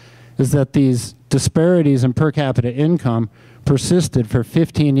us is that these disparities in per capita income persisted for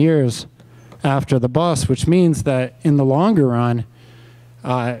 15 years after the bust, which means that in the longer run,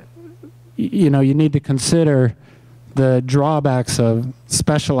 you need to consider the drawbacks of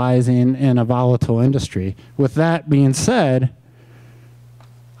specializing in a volatile industry. With that being said,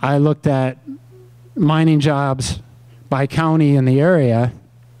 I looked at mining jobs by county in the area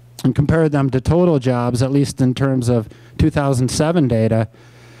and compared them to total jobs, at least in terms of 2007 data.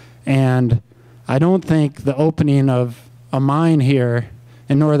 And I don't think the opening of a mine here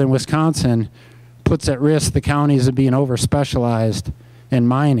in northern Wisconsin puts at risk the counties of being over-specialized in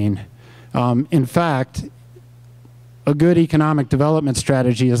mining. In fact, a good economic development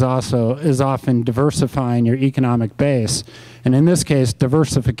strategy is often diversifying your economic base. And in this case,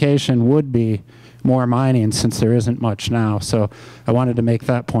 diversification would be more mining since there isn't much now. So I wanted to make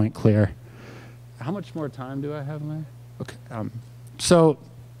that point clear. How much more time do I have left? Okay. So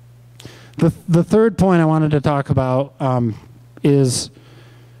the third point I wanted to talk about is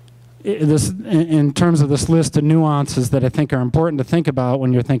this, in terms of this list of nuances that I think are important to think about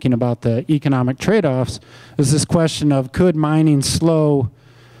when you're thinking about the economic trade-offs, is this question of could mining slow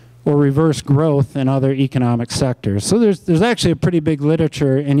or reverse growth in other economic sectors. So there's actually a pretty big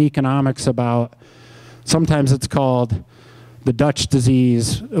literature in economics about, sometimes it's called the Dutch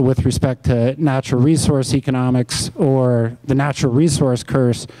disease with respect to natural resource economics, or the natural resource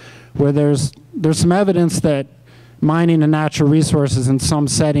curse, where there's some evidence that mining and natural resources in some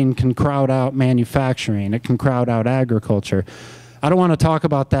setting can crowd out manufacturing. It can crowd out agriculture. I don't want to talk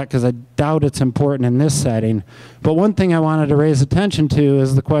about that because I doubt it's important in this setting. But one thing I wanted to raise attention to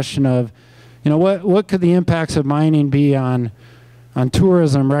is the question of, what could the impacts of mining be on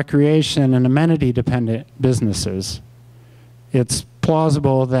tourism, recreation, and amenity-dependent businesses? It's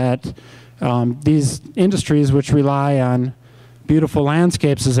plausible that these industries, which rely on beautiful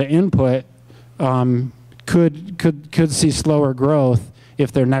landscapes as an input, could see slower growth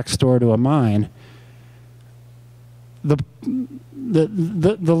if they're next door to a mine. The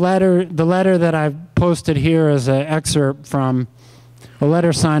letter that I've posted here is an excerpt from a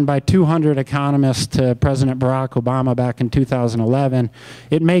letter signed by 200 economists to President Barack Obama back in 2011.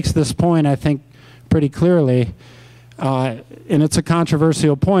 It makes this point, I think, pretty clearly, and it's a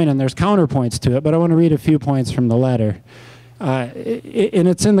controversial point, and there's counterpoints to it, but I want to read a few points from the letter. And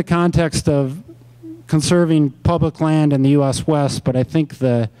it's in the context of conserving public land in the U.S. West, but I think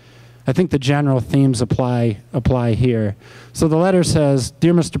the general themes apply here. So the letter says,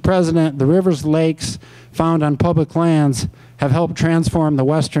 "Dear Mr. President, the rivers, lakes found on public lands have helped transform the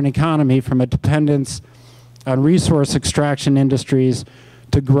Western economy from a dependence on resource extraction industries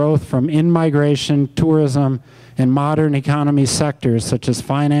to growth from in-migration, tourism, and modern economy sectors such as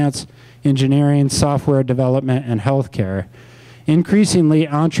finance, engineering, software development, and healthcare. Increasingly,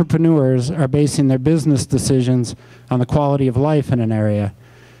 entrepreneurs are basing their business decisions on the quality of life in an area.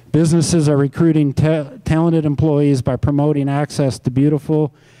 Businesses are recruiting talented employees by promoting access to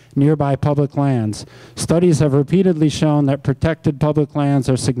beautiful, nearby public lands. Studies have repeatedly shown that protected public lands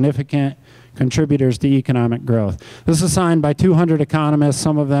are significant contributors to economic growth." This is signed by 200 economists,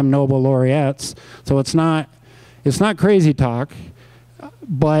 some of them Nobel laureates. So it's not crazy talk,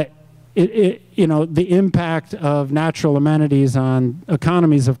 but the impact of natural amenities on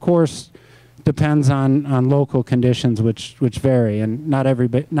economies, of course, depends on local conditions, which vary, and not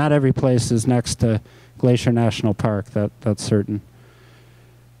every place is next to Glacier National Park. That's certain.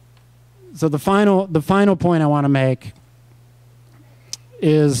 So the final point I want to make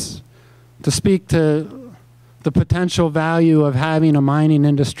is to speak to the potential value of having a mining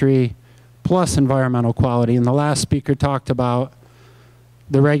industry plus environmental quality. And the last speaker talked about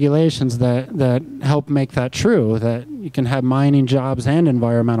the regulations that help make that true, that you can have mining jobs and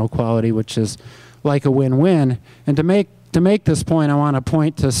environmental quality, which is like a win-win. And to make this point, I want to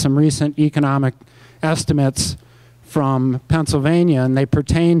point to some recent economic estimates from Pennsylvania, and they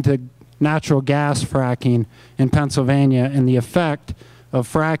pertain to natural gas fracking in Pennsylvania and the effect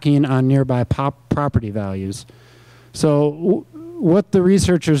of fracking on nearby property values. So what the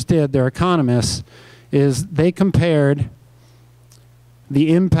researchers did, they're economists, is they compared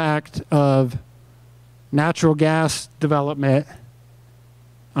the impact of natural gas development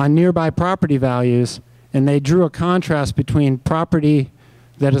on nearby property values, and they drew a contrast between property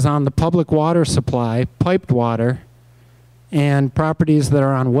that is on the public water supply, piped water, and properties that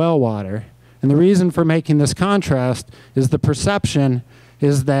are on well water. And the reason for making this contrast is the perception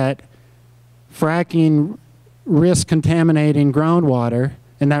is that fracking risks contaminating groundwater,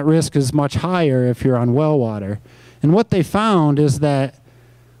 and that risk is much higher if you're on well water. And what they found is that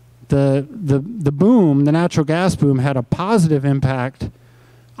the boom, the natural gas boom, had a positive impact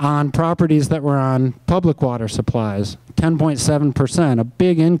on properties that were on public water supplies, 10.7%, a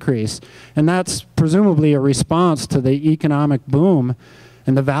big increase. And that's presumably a response to the economic boom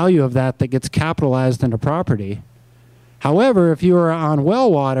and the value of that gets capitalized into property. However, if you were on well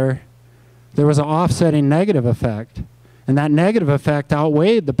water, there was an offsetting negative effect. And that negative effect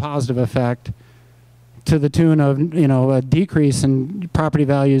outweighed the positive effect to the tune of, a decrease in property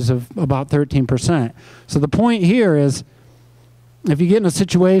values of about 13%. So the point here is, if you get in a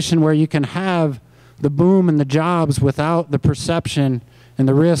situation where you can have the boom and the jobs without the perception and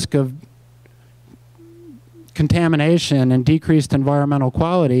the risk of contamination and decreased environmental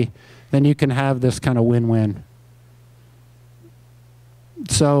quality, then you can have this kind of win-win.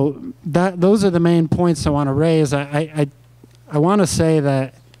 So those are the main points I want to raise. I want to say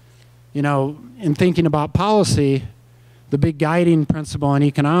that, you know, in thinking about policy, the big guiding principle in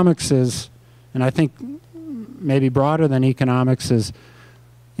economics is, and I think maybe broader than economics is,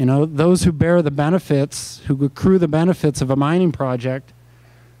 you know, those who bear the benefits, who accrue the benefits of a mining project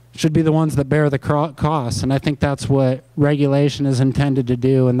should be the ones that bear the costs. And I think that's what regulation is intended to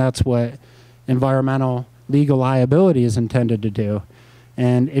do, and that's what environmental legal liability is intended to do.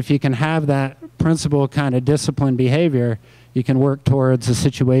 And if you can have that principle kind of disciplined behavior, you can work towards a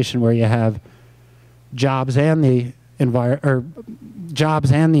situation where you have jobs and the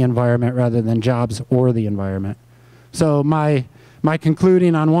environment rather than jobs or the environment. So my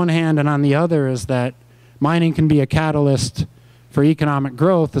concluding on one hand and on the other is that mining can be a catalyst for economic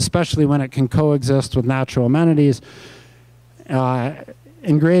growth, especially when it can coexist with natural amenities.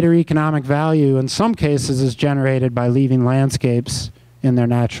 And greater economic value in some cases is generated by leaving landscapes in their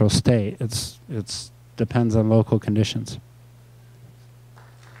natural state. It depends on local conditions.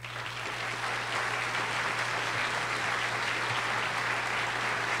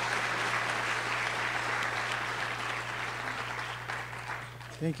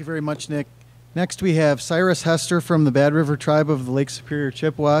 Thank you very much, Nick. Next, we have Cyrus Hester from the Bad River Tribe of the Lake Superior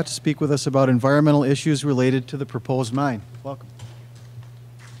Chippewa to speak with us about environmental issues related to the proposed mine. Welcome.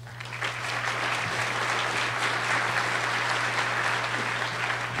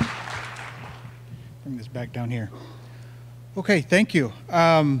 Bring this back down here. Okay, thank you.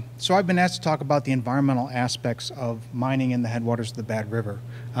 So I've been asked to talk about the environmental aspects of mining in the headwaters of the Bad River.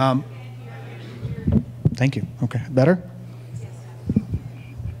 Thank you. Okay, better?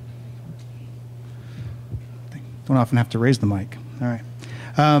 Don't often have to raise the mic. All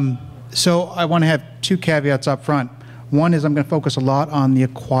right. So I want to have two caveats up front. One is I'm going to focus a lot on the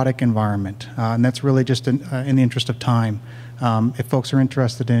aquatic environment, and that's really just in the interest of time. If folks are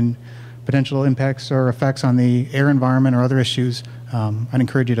interested in potential impacts or effects on the air environment or other issues, I'd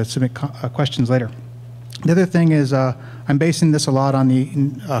encourage you to submit questions later. The other thing is I'm basing this a lot on the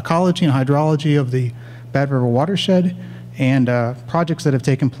ecology and hydrology of the Bad River watershed and projects that have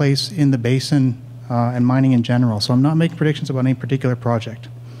taken place in the basin and mining in general. So I'm not making predictions about any particular project.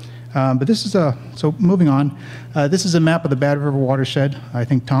 But this is so moving on, this is a map of the Bad River watershed. I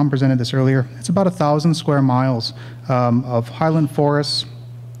think Tom presented this earlier. It's about 1,000 square miles of highland forests,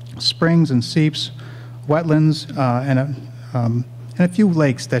 springs and seeps, wetlands, and a few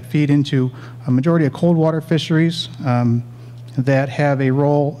lakes that feed into a majority of cold water fisheries that have a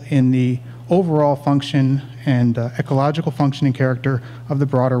role in the overall function and ecological functioning character of the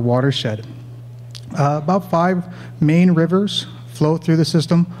broader watershed. About 5 main rivers flow through the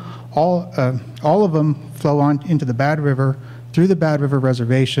system. All of them flow on into the Bad River, through the Bad River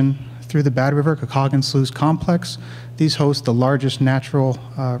Reservation, through the Bad River Kakagan Sluice Complex. These host the largest natural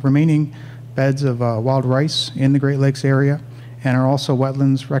remaining beds of wild rice in the Great Lakes area and are also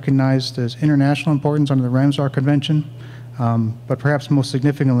wetlands recognized as international importance under the Ramsar Convention. But perhaps most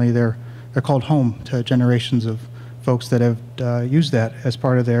significantly, they're called home to generations of folks that have used that as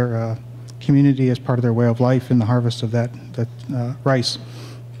part of their community, as part of their way of life in the harvest of that rice.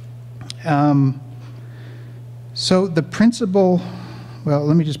 So the principal, well,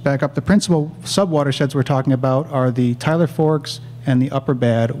 let me just back up. The principal sub-watersheds we're talking about are the Tyler Forks and the Upper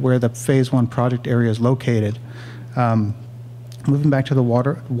Bad, where the Phase 1 project area is located. Moving back to the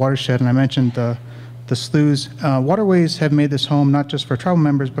watershed, and I mentioned the sloughs. Waterways have made this home not just for tribal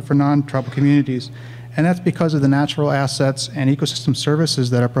members, but for non-tribal communities. And that's because of the natural assets and ecosystem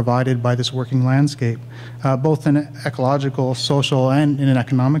services that are provided by this working landscape, both in an ecological, social, and in an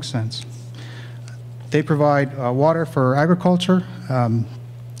economic sense. They provide water for agriculture,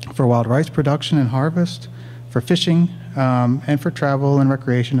 for wild rice production and harvest, for fishing, and for travel and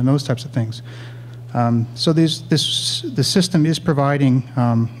recreation and those types of things. So the system is providing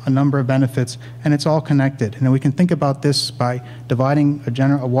a number of benefits, and it's all connected. And we can think about this by dividing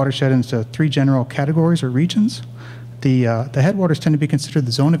a watershed into 3 general categories or regions. The headwaters tend to be considered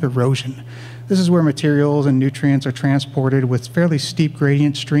the zone of erosion. This is where materials and nutrients are transported with fairly steep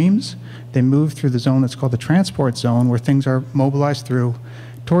gradient streams. They move through the zone that's called the transport zone, where things are mobilized through,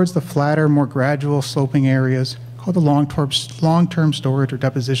 towards the flatter, more gradual sloping areas called the long-term storage or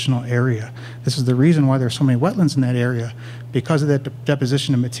depositional area. This is the reason why there's so many wetlands in that area, because of that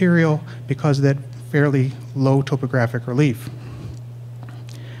deposition of material, because of that fairly low topographic relief.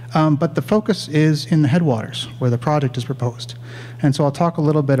 But the focus is in the headwaters, where the project is proposed. And so I'll talk a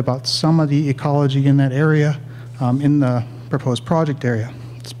little bit about some of the ecology in that area, in the proposed project area.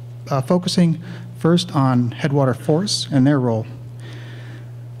 Focusing first on headwater forests and their role.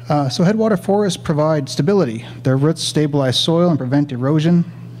 So headwater forests provide stability. Their roots stabilize soil and prevent erosion.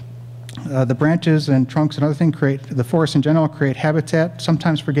 The branches and trunks and other things the forests in general create habitat,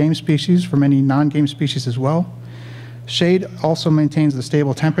 sometimes for game species, for many non-game species as well. Shade also maintains the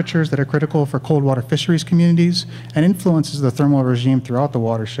stable temperatures that are critical for cold water fisheries communities and influences the thermal regime throughout the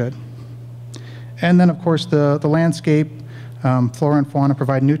watershed. And then, of course, the landscape, flora and fauna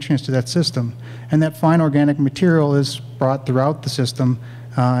provide nutrients to that system. And that fine organic material is brought throughout the system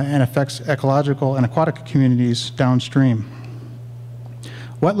and affects ecological and aquatic communities downstream.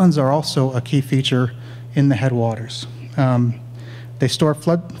 Wetlands are also a key feature in the headwaters. They store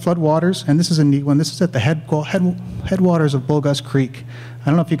flood waters, and this is a neat one. This is at the headwaters of Bulgus Creek. I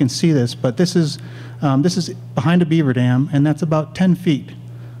don't know if you can see this, but this is behind a beaver dam, and that's about 10 feet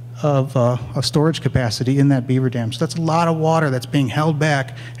of storage capacity in that beaver dam. So that's a lot of water that's being held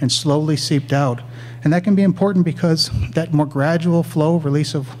back and slowly seeped out. And that can be important because that more gradual flow,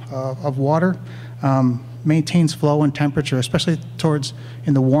 release of water, maintains flow and temperature, especially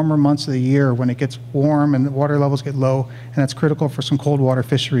in the warmer months of the year when it gets warm and the water levels get low, and that's critical for some cold water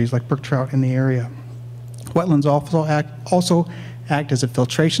fisheries like brook trout in the area. Wetlands also act as a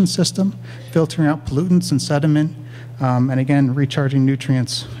filtration system, filtering out pollutants and sediment, and again, recharging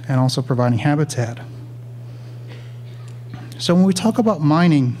nutrients and also providing habitat. So when we talk about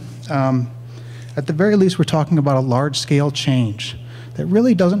mining, at the very least, we're talking about a large-scale change that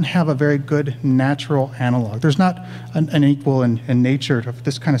really doesn't have a very good natural analog. There's not an equal in nature of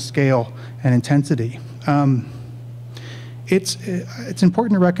this kind of scale and intensity. It's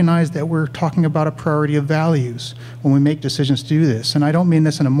important to recognize that we're talking about a priority of values when we make decisions to do this. And I don't mean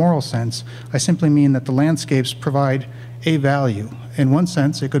this in a moral sense. I simply mean that the landscapes provide a value. In one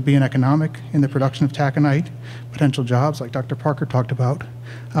sense, it could be an economic in the production of taconite, potential jobs like Dr. Parker talked about.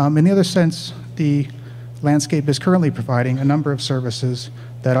 In the other sense, the landscape is currently providing a number of services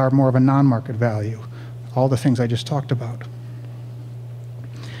that are more of a non-market value, all the things I just talked about.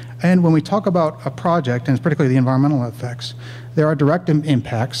 And when we talk about a project, and particularly the environmental effects, there are direct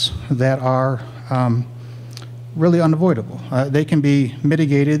impacts that are really unavoidable. They can be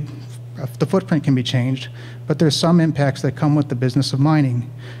mitigated, the footprint can be changed, but there's some impacts that come with the business of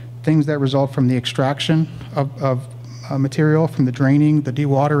mining. Things that result from the extraction of material, from the draining, the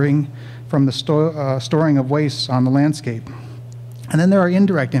dewatering, from the storing of wastes on the landscape. And then there are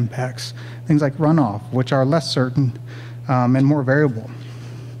indirect impacts, things like runoff, which are less certain and more variable.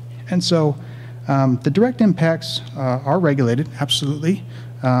 And so the direct impacts are regulated, absolutely,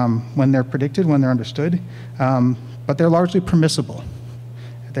 when they're predicted, when they're understood, but they're largely permissible.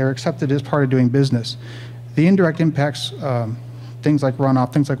 They're accepted as part of doing business. The indirect impacts, things like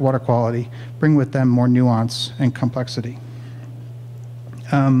runoff, things like water quality, bring with them more nuance and complexity.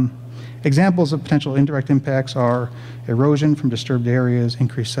 Examples of potential indirect impacts are erosion from disturbed areas,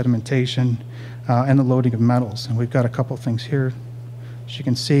 increased sedimentation, and the loading of metals. And we've got a couple things here, as you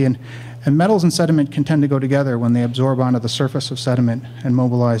can see. And metals and sediment can tend to go together when they absorb onto the surface of sediment and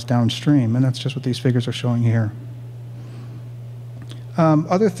mobilize downstream. And that's just what these figures are showing here.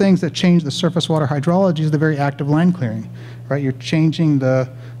 Other things that change the surface water hydrology is the very act of land clearing, right? You're changing the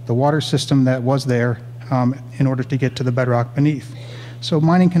water system that was there in order to get to the bedrock beneath. So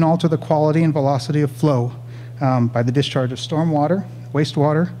mining can alter the quality and velocity of flow by the discharge of stormwater,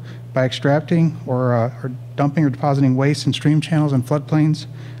 wastewater, by extracting or dumping or depositing waste in stream channels and floodplains,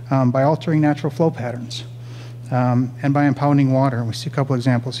 by altering natural flow patterns, and by impounding water. And we see a couple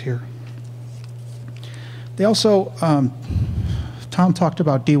examples here. They also, Tom talked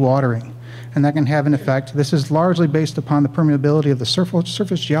about dewatering, and that can have an effect. This is largely based upon the permeability of the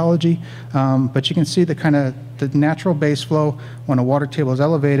surface geology, but you can see the natural base flow when a water table is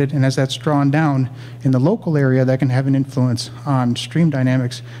elevated, and as that's drawn down in the local area, that can have an influence on stream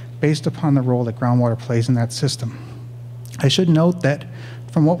dynamics based upon the role that groundwater plays in that system. I should note that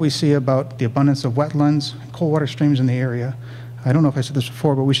from what we see about the abundance of wetlands, cold water streams in the area, I don't know if I said this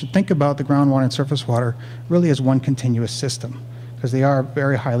before, but we should think about the groundwater and surface water really as one continuous system, because they are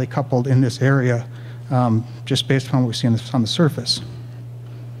very highly coupled in this area, just based upon what we see on the surface.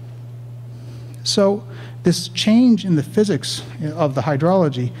 So this change in the physics of the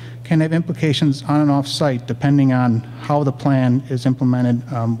hydrology can have implications on and off site depending on how the plan is implemented,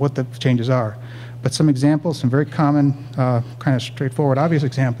 what the changes are. But some examples, some very common, kind of straightforward, obvious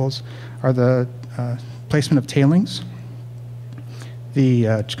examples are the placement of tailings,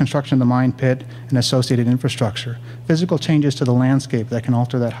 the construction of the mine pit, and associated infrastructure. Physical changes to the landscape that can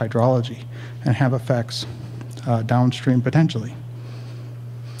alter that hydrology and have effects downstream potentially.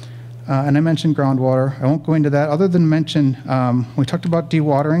 And I mentioned groundwater. I won't go into that other than mention, we talked about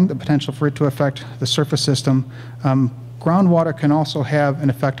dewatering, the potential for it to affect the surface system. groundwater can also have an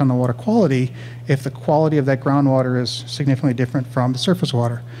effect on the water quality if the quality of that groundwater is significantly different from the surface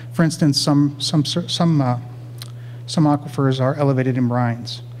water. For instance, some aquifers are elevated in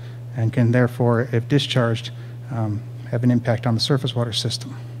brines and can therefore, if discharged, have an impact on the surface water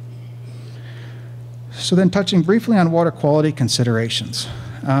system. So then touching briefly on water quality considerations.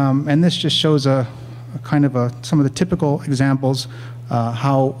 And this just shows some of the typical examples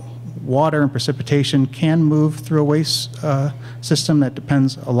how water and precipitation can move through a waste system. That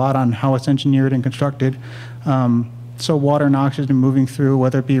depends a lot on how it's engineered and constructed. So water and oxygen moving through,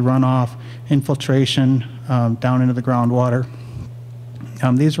 whether it be runoff, infiltration, down into the groundwater.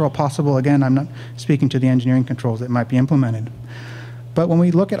 These are all possible. Again, I'm not speaking to the engineering controls that might be implemented. But when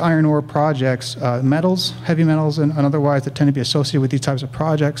we look at iron ore projects, metals, heavy metals, and otherwise that tend to be associated with these types of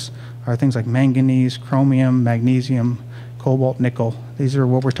projects are things like manganese, chromium, magnesium, cobalt, nickel. These are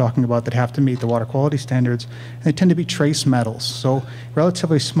what we're talking about that have to meet the water quality standards. And they tend to be trace metals, so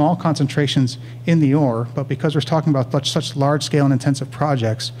relatively small concentrations in the ore, but because we're talking about such large-scale and intensive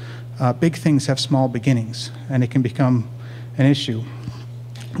projects, big things have small beginnings, and it can become an issue.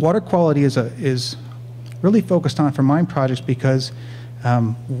 Water quality is really focused on for mine projects because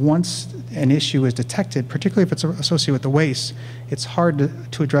once an issue is detected, particularly if it's associated with the waste, it's hard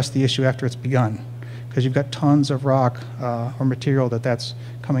to address the issue after it's begun because you've got tons of rock or material that's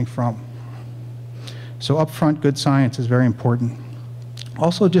coming from. So upfront, good science is very important.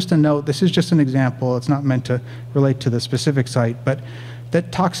 Also, just a note, this is just an example. It's not meant to relate to the specific site, but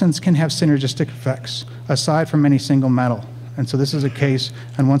that toxins can have synergistic effects aside from any single metal. And so this is a case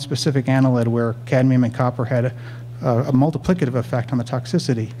on one specific annelid where cadmium and copper had a multiplicative effect on the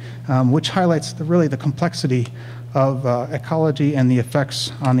toxicity, which highlights really the complexity of ecology and the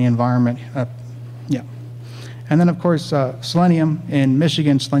effects on the environment. And then, of course, selenium. In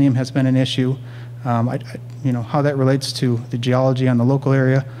Michigan, selenium has been an issue. How that relates to the geology on the local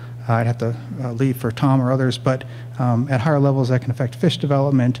area, I'd have to leave for Tom or others, but at higher levels that can affect fish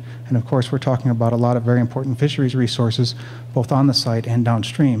development, and of course we're talking about a lot of very important fisheries resources both on the site and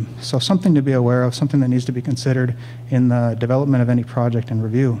downstream. So something to be aware of, something that needs to be considered in the development of any project and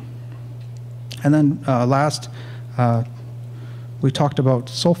review. And then last, we talked about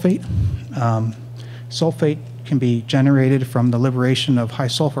sulfate. Sulfate can be generated from the liberation of high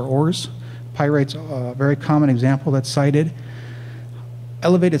sulfur ores. Pyrite's a very common example that's cited.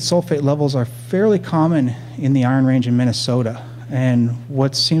 Elevated sulfate levels are fairly common in the Iron Range in Minnesota, and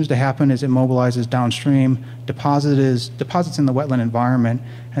what seems to happen is it mobilizes downstream, deposits in the wetland environment,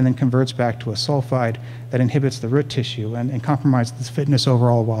 and then converts back to a sulfide that inhibits the root tissue and compromises the fitness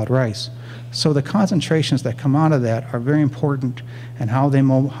overall of wild rice. So the concentrations that come out of that are very important, and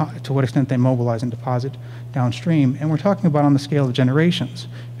to what extent they mobilize and deposit downstream. And we're talking about on the scale of generations,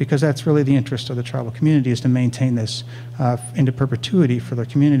 because that's really the interest of the tribal community, is to maintain this into perpetuity for the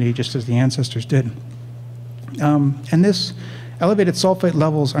community, just as the ancestors did. And this elevated sulfate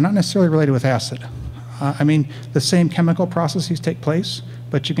levels are not necessarily related with acid. The same chemical processes take place,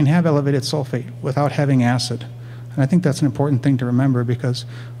 but you can have elevated sulfate without having acid. And I think that's an important thing to remember, because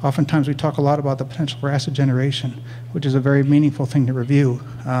oftentimes we talk a lot about the potential for acid generation, which is a very meaningful thing to review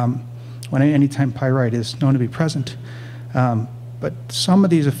when anytime pyrite is known to be present. But some of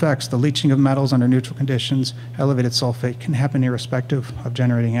these effects, the leaching of metals under neutral conditions, elevated sulfate, can happen irrespective of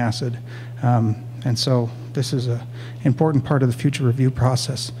generating acid. And so this is an important part of the future review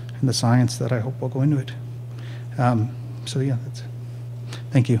process and the science that I hope will go into it. So yeah, that's it.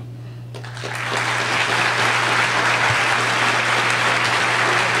 Thank you.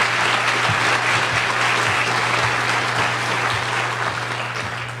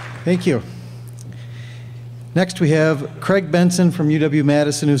 Thank you. Next, we have Craig Benson from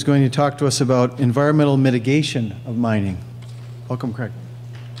UW-Madison, who's going to talk to us about environmental mitigation of mining. Welcome, Craig.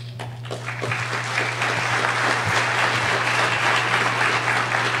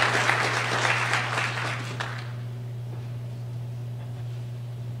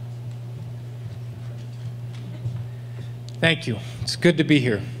 Thank you. It's good to be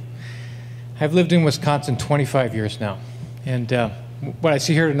here. I've lived in Wisconsin 25 years now, and what I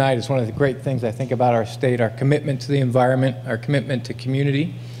see here tonight is one of the great things I think about our state, our commitment to the environment, our commitment to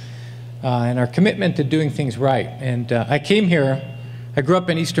community, and our commitment to doing things right. And I came here, I grew up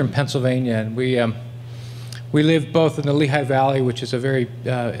in eastern Pennsylvania, and we lived both in the Lehigh Valley, which is a very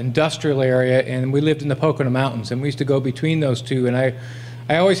industrial area, and we lived in the Pocono Mountains, and we used to go between those two. And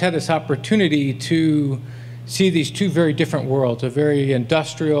I always had this opportunity to see these two very different worlds, a very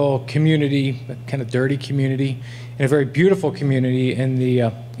industrial community, a kind of dirty community, and a very beautiful community in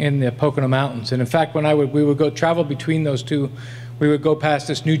the Pocono Mountains. And in fact, when we would go travel between those two, we would go past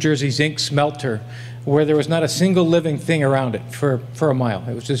this New Jersey zinc smelter where there was not a single living thing around it for a mile.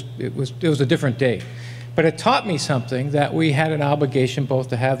 It was a different day. But it taught me something, that we had an obligation both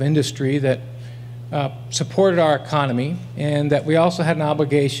to have industry that supported our economy, and that we also had an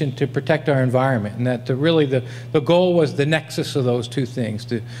obligation to protect our environment, and that really the goal was the nexus of those two things,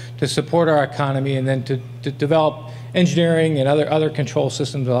 to support our economy and then to develop engineering and other control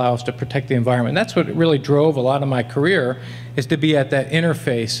systems that allow us to protect the environment. And that's what really drove a lot of my career, is to be at that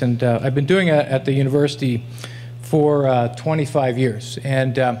interface. And I've been doing it at the university for 25 years.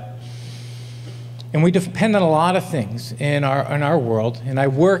 And we depend on a lot of things in our world. And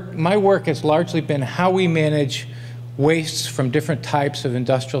my work has largely been how we manage wastes from different types of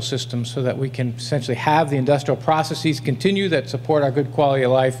industrial systems so that we can essentially have the industrial processes continue that support our good quality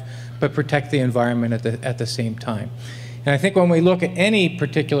of life, but protect the environment at the same time. And I think when we look at any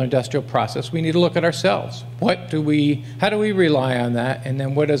particular industrial process, we need to look at ourselves. How do we rely on that? And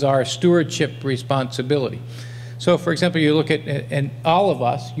then what is our stewardship responsibility? So, for example, you look at, and all of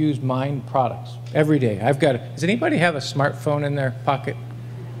us use mined products every day. Does anybody have a smartphone in their pocket?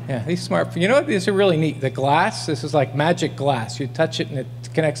 Yeah, these smartphones, you know what, these are really neat. The glass, this is like magic glass. You touch it and it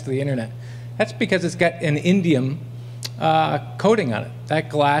connects to the internet. That's because it's got an indium coating on it. That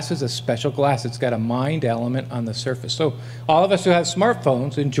glass is a special glass. It's got a mined element on the surface. So all of us who have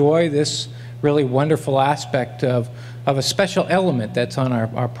smartphones enjoy this really wonderful aspect of a special element that's on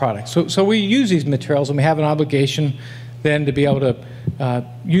our products. So we use these materials, and we have an obligation then to be able to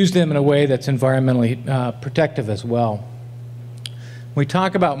use them in a way that's environmentally protective as well. When we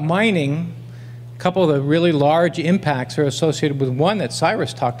talk about mining, a couple of the really large impacts are associated with one that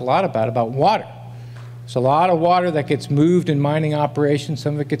Cyrus talked a lot about water. There's a lot of water that gets moved in mining operations.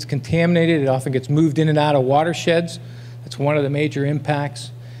 Some of it gets contaminated. It often gets moved in and out of watersheds. That's one of the major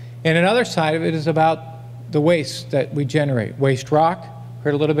impacts. And another side of it is about the waste that we generate. Waste rock,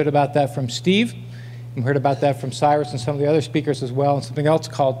 heard a little bit about that from Steve. We heard about that from Cyrus and some of the other speakers as well, and something else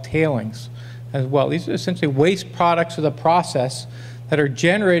called tailings as well. These are essentially waste products of the process that are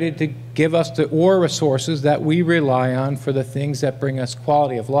generated to give us the ore resources that we rely on for the things that bring us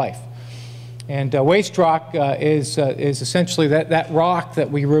quality of life. And waste rock is essentially that rock that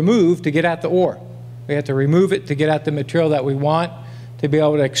we remove to get at the ore. We have to remove it to get at the material that we want, to be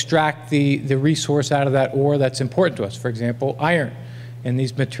able to extract the resource out of that ore that's important to us. For example, iron. And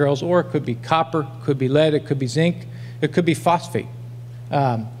these materials, ore could be copper, could be lead, it could be zinc, it could be phosphate.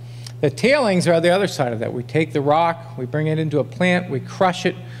 The tailings are the other side of that. We take the rock, we bring it into a plant, we crush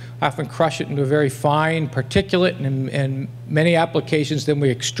it, often crush it into a very fine particulate, and in many applications then we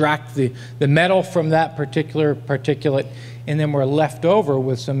extract the metal from that particular particulate, and then we're left over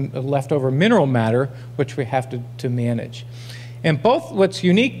with some leftover mineral matter, which we have to manage. And what's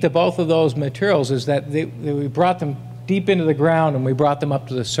unique to both of those materials is that we brought them deep into the ground and we brought them up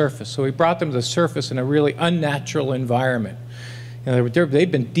to the surface. So we brought them to the surface in a really unnatural environment. You know,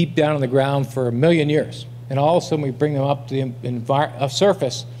 they've been deep down on the ground for 1 million years. And all of a sudden we bring them up to the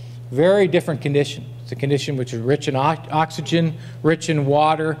surface, very different condition. It's a condition which is rich in oxygen, rich in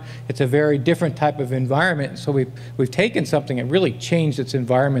water. It's a very different type of environment. So we've taken something and really changed its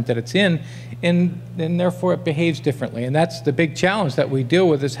environment that it's in, and therefore it behaves differently. And that's the big challenge that we deal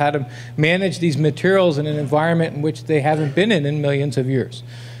with, is how to manage these materials in an environment in which they haven't been in millions of years.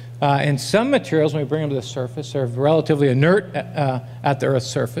 And some materials, when we bring them to the surface, are relatively inert at the Earth's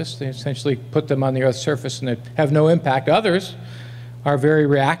surface. They essentially put them on the Earth's surface and they have no impact. Others are very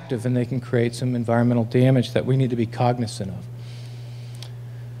reactive, and they can create some environmental damage that we need to be cognizant of.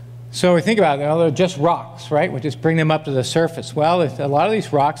 So we think about it, they're just rocks, right? We just bring them up to the surface. Well, a lot of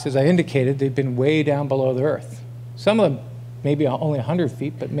these rocks, as I indicated, they've been way down below the Earth. Some of them maybe only 100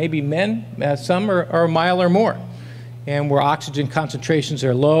 feet, but maybe some are a mile or more. And where oxygen concentrations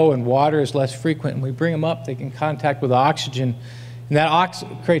are low and water is less frequent, and we bring them up, they can contact with oxygen. And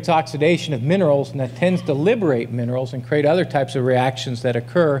that creates oxidation of minerals, and that tends to liberate minerals and create other types of reactions that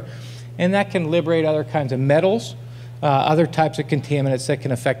occur. And that can liberate other kinds of metals, other types of contaminants that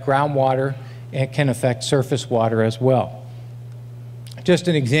can affect groundwater and can affect surface water as well. Just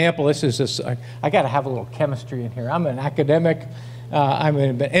an example, I got to have a little chemistry in here. I'm an academic. I'm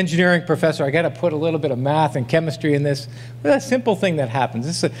an engineering professor. I got to put a little bit of math and chemistry in this. But a simple thing that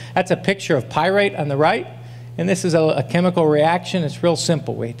happens. That's a picture of pyrite on the right. And this is a chemical reaction. It's real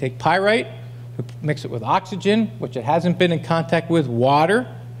simple. We take pyrite, we mix it with oxygen, which it hasn't been in contact with, water,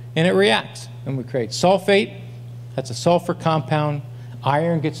 and it reacts. And we create sulfate. That's a sulfur compound.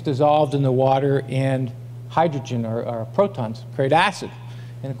 Iron gets dissolved in the water, and hydrogen or protons create acid.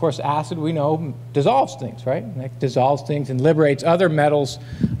 And of course, acid, we know, dissolves things, right? And it dissolves things and liberates other metals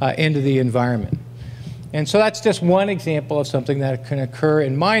into the environment. And so that's just one example of something that can occur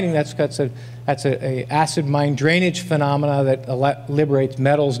in mining. That's a acid mine drainage phenomena that liberates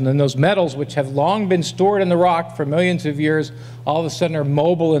metals, and then those metals, which have long been stored in the rock for millions of years, all of a sudden are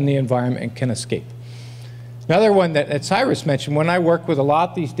mobile in the environment and can escape. Another one that Cyrus mentioned, one I work with a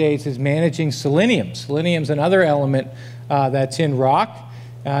lot these days, is managing selenium. Selenium is another element that's in rock.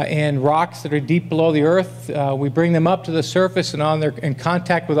 And rocks that are deep below the earth, we bring them up to the surface, and in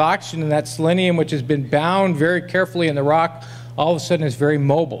contact with oxygen, and that selenium, which has been bound very carefully in the rock, all of a sudden is very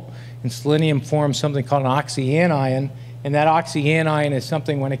mobile. And selenium forms something called an oxyanion, and that oxyanion is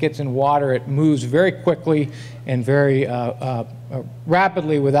something, when it gets in water, it moves very quickly and very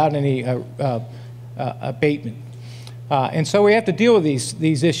rapidly without any abatement. And so we have to deal with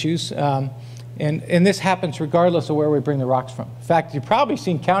these issues. And this happens regardless of where we bring the rocks from. In fact, you've probably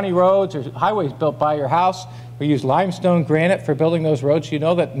seen county roads or highways built by your house. We use limestone granite for building those roads. You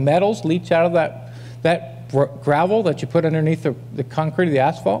know that metals leach out of that gravel that you put underneath the concrete of the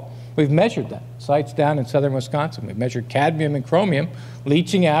asphalt? We've measured that. Sites down in southern Wisconsin. We've measured cadmium and chromium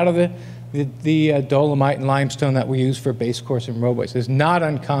leaching out of the dolomite and limestone that we use for base course and roadways. It's not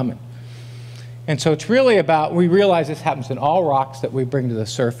uncommon. And so it's really about, we realize this happens in all rocks that we bring to the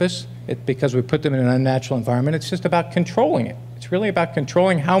surface because we put them in an unnatural environment. It's just about controlling it. It's really about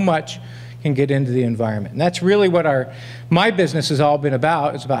controlling how much can get into the environment. And that's really what my business has all been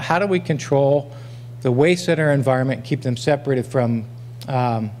about. It's about how do we control the waste in our environment and keep them separated from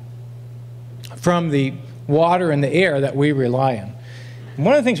the water and the air that we rely on. And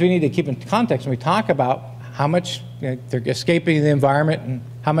one of the things we need to keep in context when we talk about how much they're escaping the environment and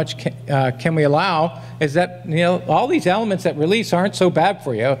how much can we allow is that all these elements that release aren't so bad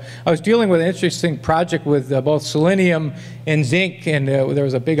for you. I was dealing with an interesting project with both selenium and zinc, and there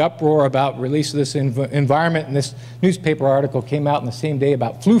was a big uproar about release of this environment, and this newspaper article came out in the same day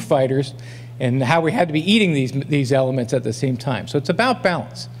about flu fighters and how we had to be eating these elements at the same time. So it's about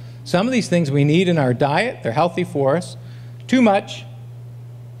balance. Some of these things we need in our diet, they're healthy for us. Too much,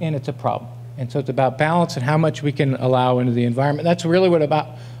 and it's a problem. And so it's about balance and how much we can allow into the environment. That's really what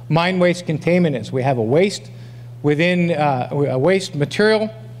about mine waste containment is. We have a waste within a waste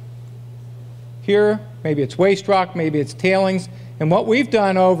material here. Maybe it's waste rock, maybe it's tailings. And what we've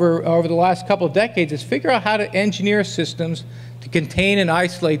done over the last couple of decades is figure out how to engineer systems to contain and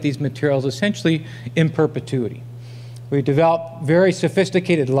isolate these materials essentially in perpetuity. We developed very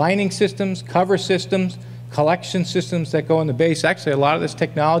sophisticated lining systems, cover systems, collection systems that go in the base. Actually, a lot of this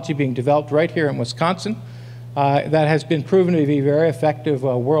technology being developed right here in Wisconsin that has been proven to be very effective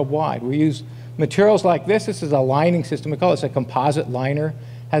worldwide. We use materials like this. This is a lining system. We call this a composite liner.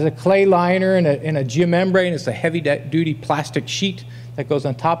 Has a clay liner and a geomembrane. It's a heavy-duty plastic sheet that goes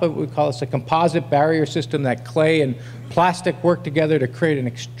on top of it. We call this a composite barrier system. That clay and plastic work together to create an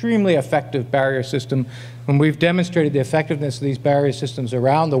extremely effective barrier system. And we've demonstrated the effectiveness of these barrier systems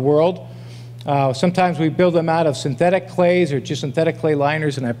around the world. Sometimes we build them out of synthetic clays or just synthetic clay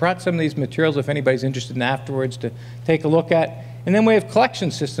liners, and I brought some of these materials if anybody's interested in afterwards to take a look at. And then we have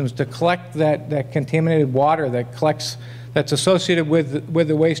collection systems to collect that contaminated water that's associated with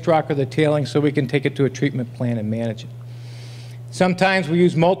the waste rock or the tailings, so we can take it to a treatment plant and manage it. Sometimes we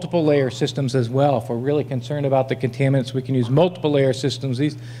use multiple layer systems as well. If we're really concerned about the contaminants, we can use multiple layer systems.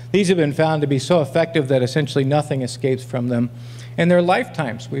 These have been found to be so effective that essentially nothing escapes from them. And their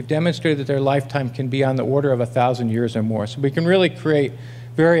lifetimes, we've demonstrated that their lifetime can be on the order of 1,000 years or more. So we can really create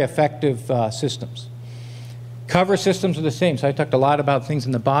very effective systems. Cover systems are the same. So I talked a lot about things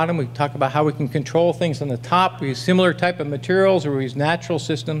in the bottom. We talk about how we can control things on the top. We use similar type of materials, or we use natural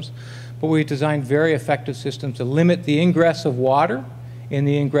systems. But we designed very effective systems to limit the ingress of water and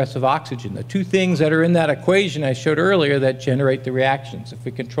the ingress of oxygen. The two things that are in that equation I showed earlier that generate the reactions. If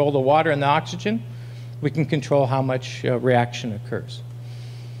we control the water and the oxygen, we can control how much reaction occurs.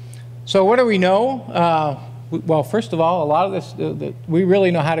 So what do we know? Well, first of all, a lot of this, we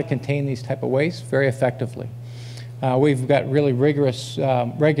really know how to contain these type of wastes very effectively. We've got really rigorous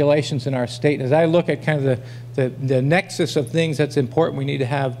regulations in our state. As I look at kind of the nexus of things that's important, we need to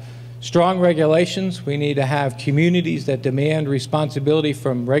have strong regulations. We need to have communities that demand responsibility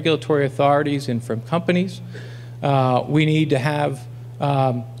from regulatory authorities and from companies. We need to have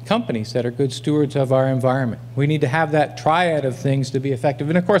companies that are good stewards of our environment. We need to have that triad of things to be effective.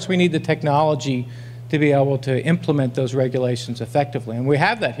 And of course, we need the technology to be able to implement those regulations effectively. And we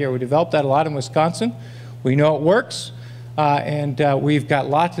have that here. We developed that a lot in Wisconsin. We know it works. And we've got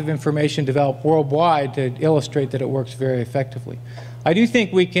lots of information developed worldwide to illustrate that it works very effectively. I do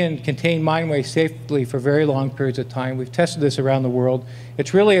think we can contain mine waste safely for very long periods of time. We've tested this around the world.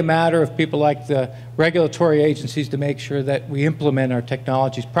 It's really a matter of people like the regulatory agencies to make sure that we implement our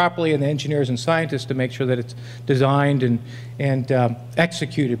technologies properly, and the engineers and scientists to make sure that it's designed and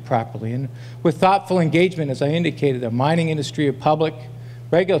executed properly. And with thoughtful engagement, as I indicated, the mining industry, a public,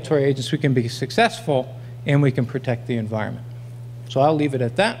 regulatory agencies, we can be successful and we can protect the environment. So I'll leave it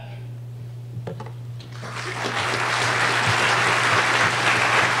at that.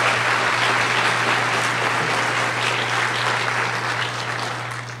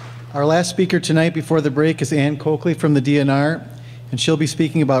 Our last speaker tonight before the break is Ann Coakley from the DNR, and she'll be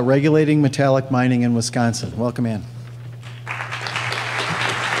speaking about regulating metallic mining in Wisconsin. Welcome, Ann.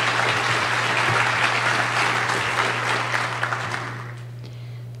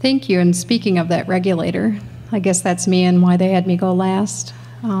 Thank you. And speaking of that regulator, I guess that's me and why they had me go last.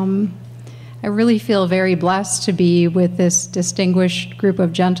 I really feel very blessed to be with this distinguished group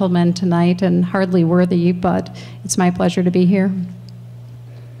of gentlemen tonight, and hardly worthy, but it's my pleasure to be here.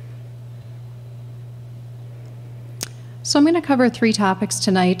 So I'm going to cover 3 topics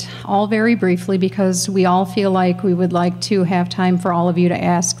tonight, all very briefly, because we all feel like we would like to have time for all of you to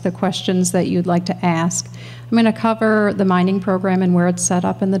ask the questions that you'd like to ask. I'm going to cover the mining program and where it's set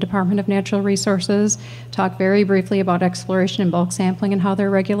up in the Department of Natural Resources, talk very briefly about exploration and bulk sampling and how they're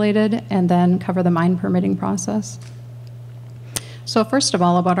regulated, and then cover the mine permitting process. So first of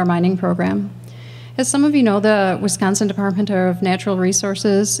all, about our mining program. As some of you know, the Wisconsin Department of Natural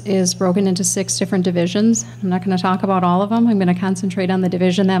Resources is broken into 6 different divisions. I'm not going to talk about all of them. I'm going to concentrate on the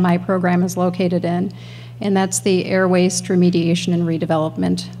division that my program is located in, and that's the Air Waste Remediation and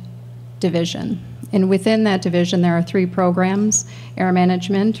Redevelopment Division. And within that division, there are 3 programs: air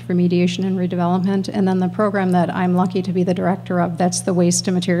management, remediation and redevelopment, and then the program that I'm lucky to be the director of, that's the waste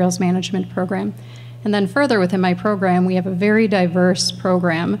and materials management program. And then further within my program, we have a very diverse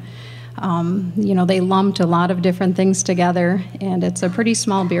program. You know, they lumped a lot of different things together, and it's a pretty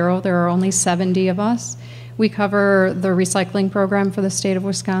small bureau. There are only 70 of us. We cover the recycling program for the state of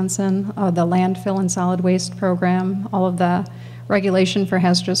Wisconsin, the landfill and solid waste program, all of the regulation for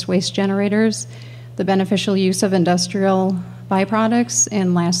hazardous waste generators, the beneficial use of industrial byproducts,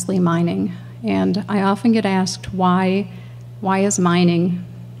 and lastly, mining. And I often get asked, why is mining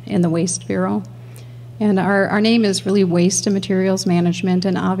in the Waste Bureau? And our name is really Waste and Materials Management,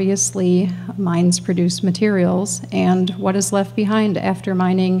 and obviously mines produce materials, and what is left behind after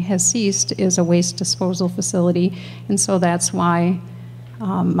mining has ceased is a waste disposal facility, and so that's why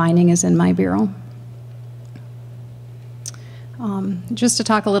mining is in my bureau. Just to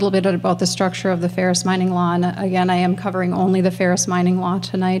talk a little bit about the structure of the ferrous mining law, and again, I am covering only the ferrous mining law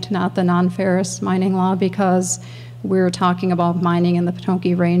tonight, not the non-ferrous mining law, because we're talking about mining in the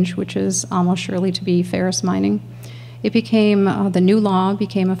Penokee Range, which is almost surely to be ferrous mining. It became, the new law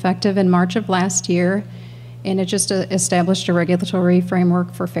became effective in March of last year, and it just established a regulatory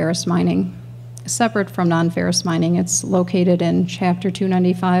framework for ferrous mining. Separate from non-ferrous mining, it's located in Chapter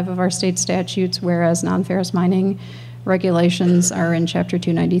 295 of our state statutes, whereas non-ferrous mining regulations are in Chapter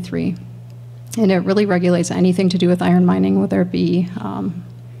 293. And it really regulates anything to do with iron mining, whether it be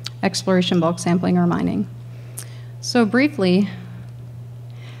exploration, bulk sampling, or mining. So briefly,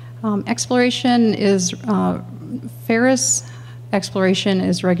 exploration is, ferrous exploration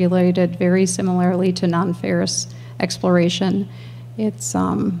is regulated very similarly to non-ferrous exploration. It's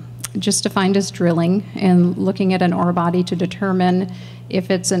just defined as drilling and looking at an ore body to determine if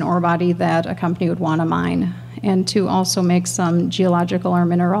it's an ore body that a company would want to mine, and to also make some geological or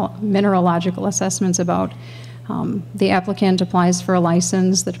mineralogical assessments about. The applicant applies for a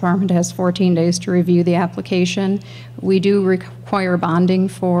license. The department has 14 days to review the application. We do require bonding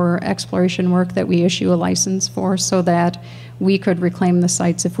for exploration work that we issue a license for, so that we could reclaim the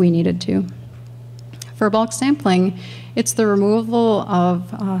sites if we needed to. For bulk sampling, it's the removal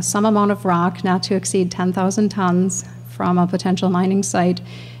of some amount of rock not to exceed 10,000 tons from a potential mining site,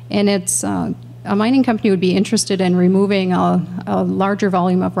 and it's a mining company would be interested in removing a larger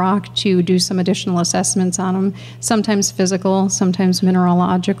volume of rock to do some additional assessments on them, sometimes physical, sometimes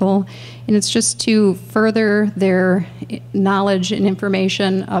mineralogical, and it's just to further their knowledge and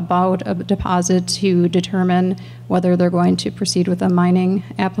information about a deposit to determine whether they're going to proceed with a mining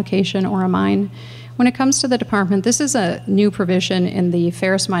application or a mine. When it comes to the department, this is a new provision in the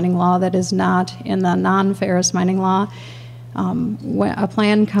ferrous mining law that is not in the non-ferrous mining law. When a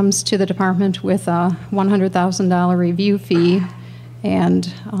plan comes to the department with a $100,000 review fee,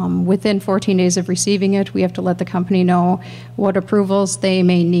 And within 14 days of receiving it, we have to let the company know what approvals they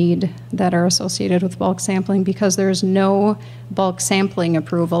may need that are associated with bulk sampling, because there's no bulk sampling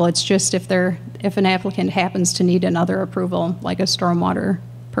approval. It's just if an applicant happens to need another approval, like a stormwater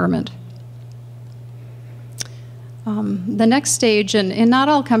permit. The next stage, and not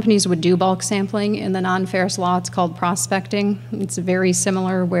all companies would do bulk sampling. In the non-ferrous law, it's called prospecting. It's very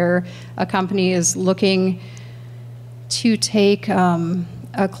similar, where a company is looking to take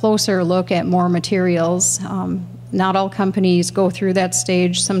a closer look at more materials. Not all companies go through that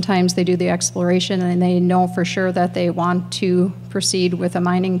stage. Sometimes they do the exploration and they know for sure that they want to proceed with a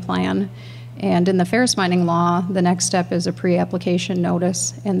mining plan. And in the ferrous mining law, the next step is a pre-application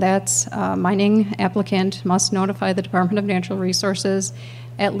notice, and that's mining applicant must notify the Department of Natural Resources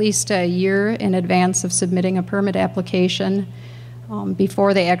at least a year in advance of submitting a permit application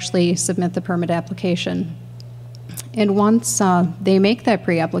before they actually submit the permit application. And once they make that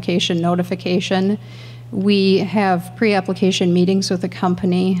pre-application notification, we have pre-application meetings with the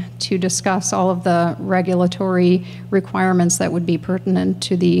company to discuss all of the regulatory requirements that would be pertinent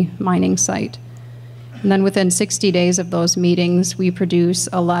to the mining site. And then within 60 days of those meetings, we produce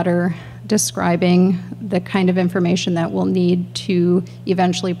a letter describing the kind of information that we'll need to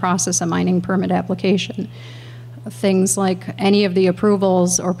eventually process a mining permit application. Things like any of the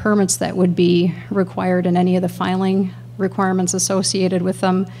approvals or permits that would be required and any of the filing requirements associated with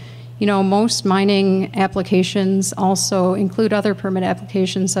them. You know, most mining applications also include other permit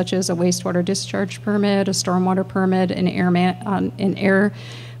applications, such as a wastewater discharge permit, a stormwater permit, an air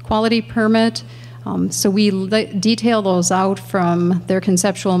quality permit. So we detail those out from their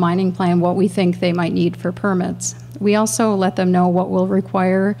conceptual mining plan, what we think they might need for permits. We also let them know what we'll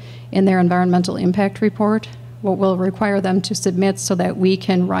require in their environmental impact report, what we'll require them to submit so that we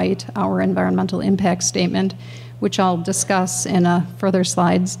can write our environmental impact statement, which I'll discuss in further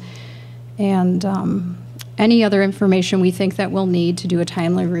slides. And any other information we think that we'll need to do a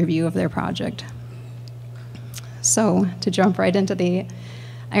timely review of their project. So to jump right into the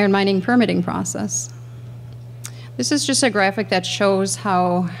iron mining permitting process. This is just a graphic that shows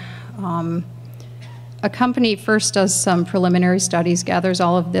how a company first does some preliminary studies, gathers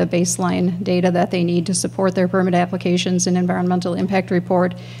all of the baseline data that they need to support their permit applications and environmental impact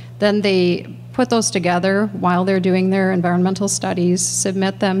report. Then they put those together while they're doing their environmental studies,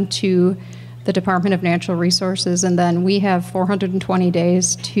 submit them to the Department of Natural Resources, and then we have 420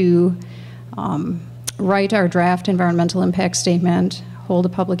 days to write our draft environmental impact statement, hold a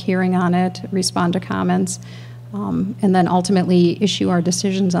public hearing on it, respond to comments, and then ultimately issue our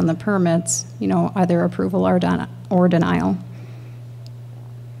decisions on the permits, you know, either approval or denial.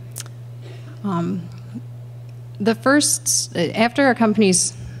 After a company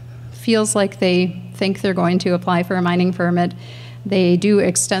feels like they think they're going to apply for a mining permit, they do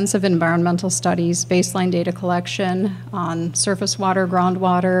extensive environmental studies, baseline data collection on surface water,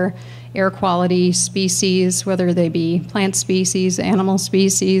 groundwater, air quality, species, whether they be plant species, animal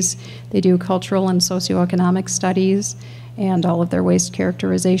species. They do cultural and socioeconomic studies and all of their waste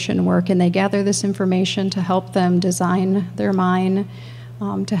characterization work, and they gather this information to help them design their mine,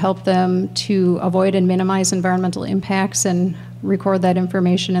 to help them to avoid and minimize environmental impacts and record that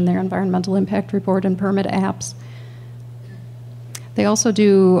information in their environmental impact report and permit apps. They also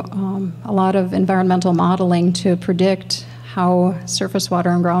do a lot of environmental modeling to predict how surface water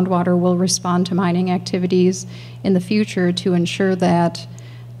and groundwater will respond to mining activities in the future to ensure that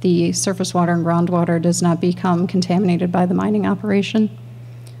the surface water and groundwater does not become contaminated by the mining operation.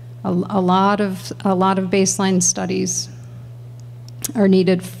 A lot of baseline studies are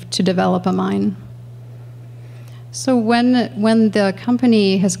needed to develop a mine. So when the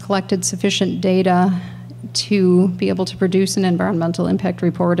company has collected sufficient data to be able to produce an environmental impact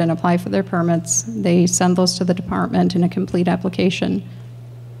report and apply for their permits, they send those to the department in a complete application.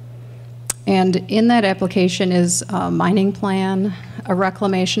 And in that application is a mining plan, a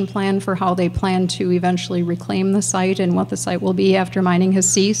reclamation plan for how they plan to eventually reclaim the site and what the site will be after mining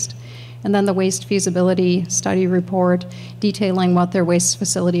has ceased, and then the waste feasibility study report detailing what their waste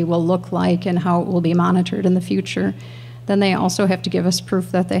facility will look like and how it will be monitored in the future. Then they also have to give us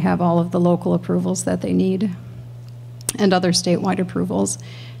proof that they have all of the local approvals that they need and other statewide approvals.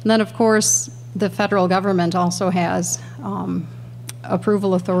 And then, of course, the federal government also has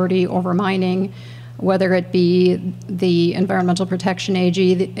approval authority over mining, whether it be the Environmental Protection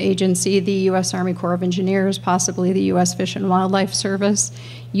Agency, the U.S. Army Corps of Engineers, possibly the U.S. Fish and Wildlife Service.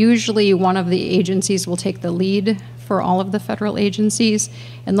 Usually one of the agencies will take the lead for all of the federal agencies,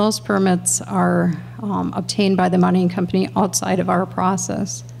 and those permits are obtained by the mining company outside of our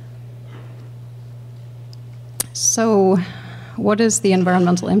process. So what is the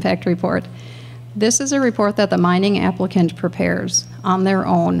environmental impact report? This is a report that the mining applicant prepares on their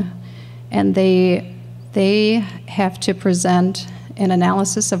own, and they have to present an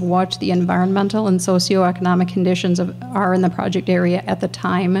analysis of what the environmental and socioeconomic conditions are in the project area at the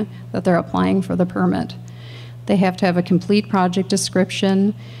time that they're applying for the permit. They have to have a complete project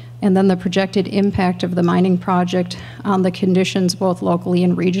description, and then the projected impact of the mining project on the conditions both locally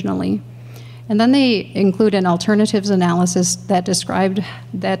and regionally. And then they include an alternatives analysis that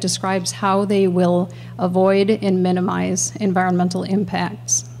describes how they will avoid and minimize environmental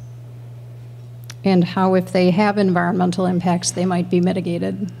impacts, and how, if they have environmental impacts, they might be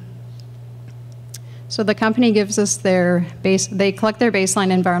mitigated. So the company gives us they collect their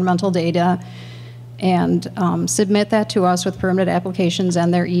baseline environmental data and submit that to us with permit applications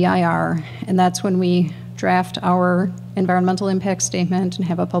and their EIR, and that's when we draft our environmental impact statement and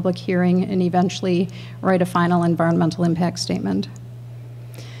have a public hearing and eventually write a final environmental impact statement.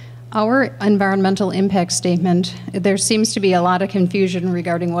 Our environmental impact statement, there seems to be a lot of confusion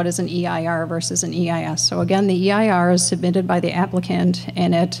regarding what is an EIR versus an EIS. So again, the EIR is submitted by the applicant,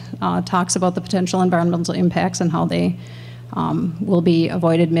 and it talks about the potential environmental impacts and how they will be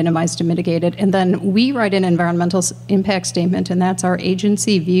avoided, minimized, and mitigated. And then we write an environmental impact statement, and that's our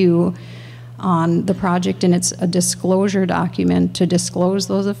agency view on the project, and it's a disclosure document to disclose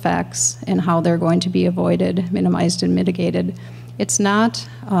those effects and how they're going to be avoided, minimized, and mitigated. It's not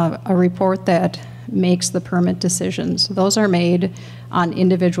a report that makes the permit decisions. Those are made on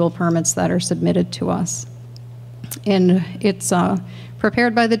individual permits that are submitted to us. And it's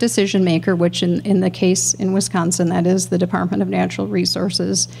prepared by the decision maker, which in the case in Wisconsin, that is the Department of Natural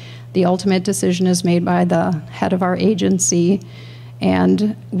Resources. The ultimate decision is made by the head of our agency,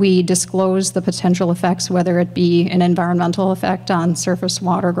 and we disclose the potential effects, whether it be an environmental effect on surface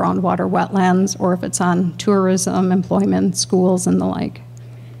water, groundwater, wetlands, or if it's on tourism, employment, schools, and the like.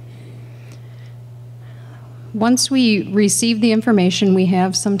 Once we receive the information, we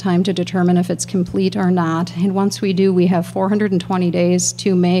have some time to determine if it's complete or not, and once we do, we have 420 days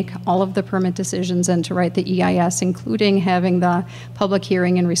to make all of the permit decisions and to write the EIS, including having the public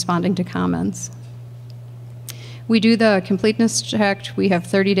hearing and responding to comments. We do the completeness check. We have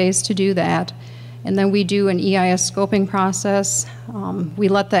 30 days to do that. And then we do an EIS scoping process. We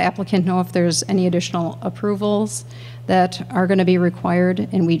let the applicant know if there's any additional approvals that are going to be required,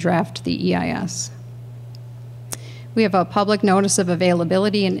 and we draft the EIS. We have a public notice of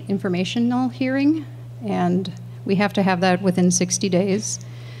availability and informational hearing, and we have to have that within 60 days.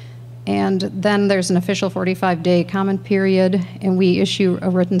 And then there's an official 45-day comment period, and we issue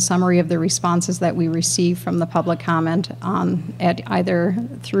a written summary of the responses that we receive from the public comment at either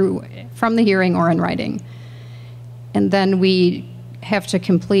from the hearing or in writing. And then we have to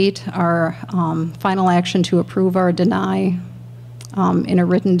complete our final action to approve or deny in a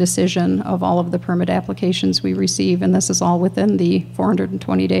written decision of all of the permit applications we receive, and this is all within the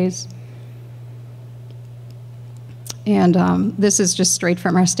 420 days. And this is just straight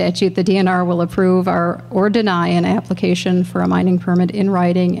from our statute. The DNR will approve or deny an application for a mining permit in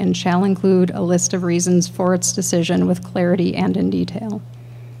writing and shall include a list of reasons for its decision with clarity and in detail.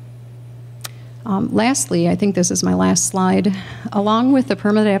 Lastly, I think this is my last slide. Along with the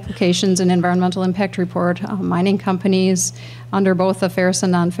permit applications and environmental impact report, mining companies under both the ferrous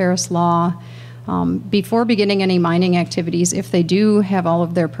and non-ferrous law, before beginning any mining activities, if they do have all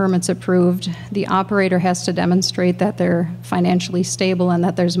of their permits approved, the operator has to demonstrate that they're financially stable and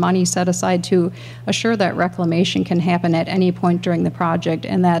that there's money set aside to assure that reclamation can happen at any point during the project,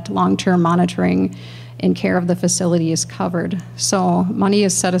 and that long-term monitoring and care of the facility is covered. So money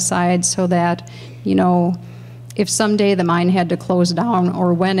is set aside so that, you know, if someday the mine had to close down,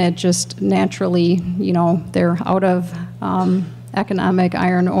 or when it just naturally, you know, they're out of economic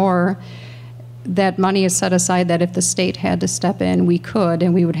iron ore, that money is set aside that if the state had to step in, we could,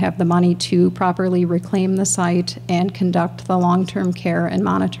 and we would have the money to properly reclaim the site and conduct the long-term care and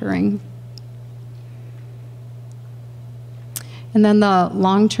monitoring. And then the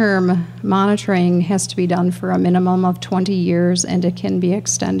long-term monitoring has to be done for a minimum of 20 years, and it can be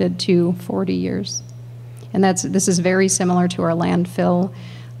extended to 40 years. And this is very similar to our landfill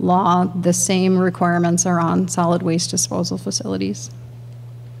law. The same requirements are on solid waste disposal facilities.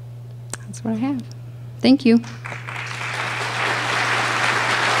 That's what I have. Thank you.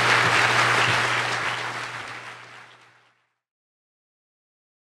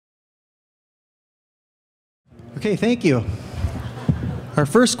 Okay, thank you. Our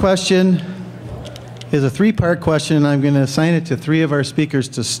first question is a three-part question, and I'm going to assign it to three of our speakers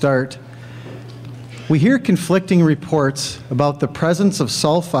to start. We hear conflicting reports about the presence of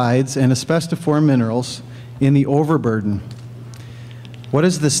sulfides and asbestiform minerals in the overburden. What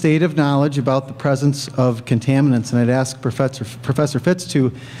is the state of knowledge about the presence of contaminants? And I'd ask Professor Fitz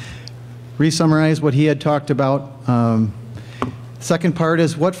to re-summarize what he had talked about. Second part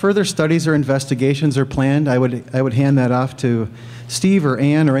is, what further studies or investigations are planned? I would hand that off to Steve or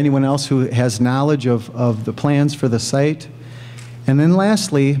Ann or anyone else who has knowledge of the plans for the site. And then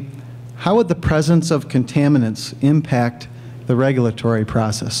lastly, how would the presence of contaminants impact the regulatory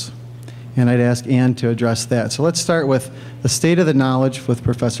process? And I'd ask Ann to address that. So let's start with the state of the knowledge with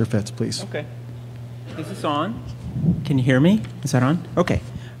Professor Fitz, please. Okay. Is this on? Can you hear me? Is that on? Okay.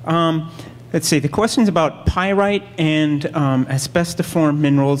 Let's see. The question's about pyrite and asbestiform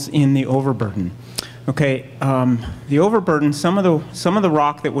minerals in the overburden. Okay. The overburden, some of the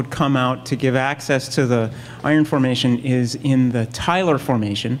rock that would come out to give access to the iron formation is in the Tyler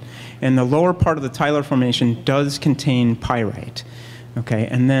Formation, and the lower part of the Tyler Formation does contain pyrite. Okay.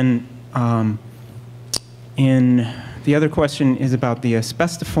 And then the other question is about the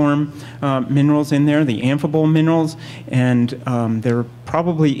asbestiform minerals in there, the amphibole minerals, and there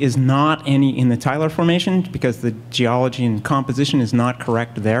probably is not any in the Tyler Formation because the geology and composition is not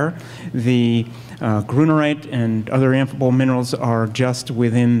correct there. The grunerite and other amphibole minerals are just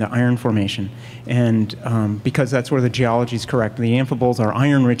within the iron formation, and because that's where the geology is correct. The amphiboles are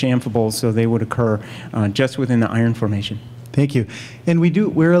iron-rich amphiboles, so they would occur just within the iron formation. Thank you. And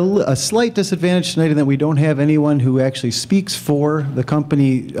we're a slight disadvantage tonight in that we don't have anyone who actually speaks for the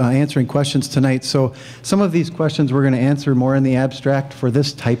company answering questions tonight. So some of these questions we're going to answer more in the abstract for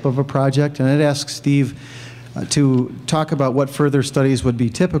this type of a project. And I'd ask Steve to talk about what further studies would be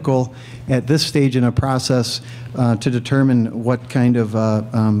typical at this stage in a process to determine what kind of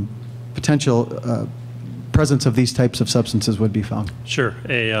potential presence of these types of substances would be found. Sure.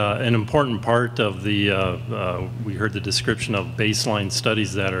 An important part of the, we heard the description of baseline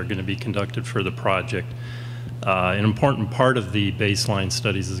studies that are going to be conducted for the project. An important part of the baseline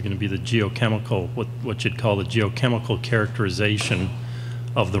studies is going to be the geochemical, what you'd call the geochemical characterization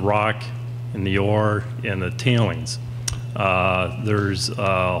of the rock and the ore and the tailings. There's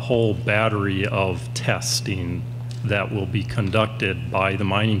a whole battery of testing that will be conducted by the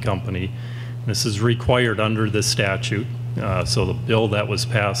mining company. This is required under the statute. So the bill that was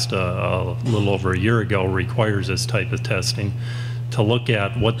passed a little over a year ago requires this type of testing to look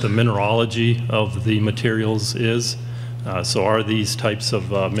at what the mineralogy of the materials is. So are these types of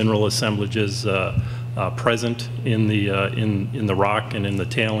mineral assemblages present in the rock and in the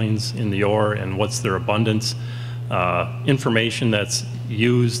tailings, in the ore, and what's their abundance? Information that's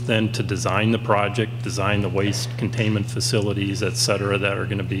used then to design the project, design the waste containment facilities, et cetera, that are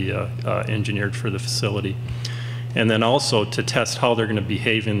going to be engineered for the facility. And then also to test how they're going to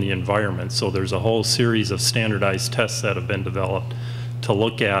behave in the environment. So there's a whole series of standardized tests that have been developed to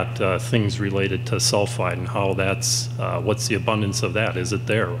look at things related to sulfide and how that's, what's the abundance of that? Is it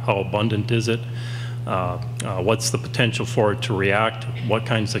there? How abundant is it? What's the potential for it to react? What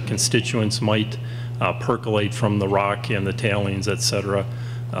kinds of constituents might percolate from the rock and the tailings, et cetera.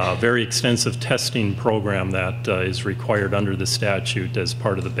 Very extensive testing program that is required under the statute as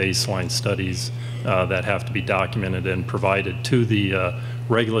part of the baseline studies that have to be documented and provided to the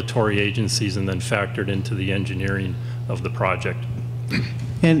regulatory agencies and then factored into the engineering of the project.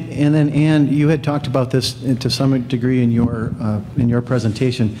 And then, Ann, you had talked about this to some degree in your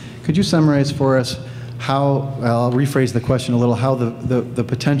presentation. Could you summarize for us how, I'll rephrase the question a little, how the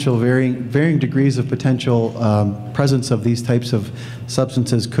potential varying degrees of potential presence of these types of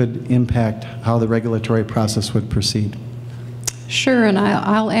substances could impact how the regulatory process would proceed? Sure, and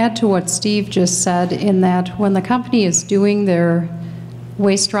I'll add to what Steve just said in that when the company is doing their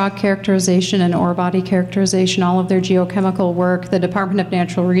waste rock characterization and ore body characterization, all of their geochemical work, the Department of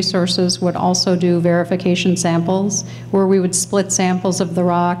Natural Resources would also do verification samples where we would split samples of the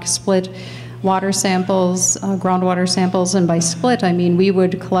rock, split water samples, groundwater samples, and by split I mean we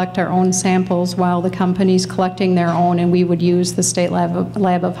would collect our own samples while the company's collecting their own, and we would use the State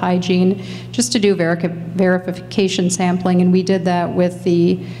Lab of Hygiene just to do verification sampling, and we did that with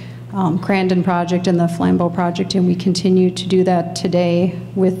the Crandon project and the Flambeau project, and we continue to do that today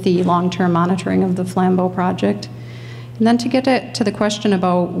with the long-term monitoring of the Flambeau project. And then to get to the question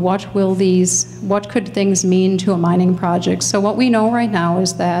about what could things mean to a mining project. So what we know right now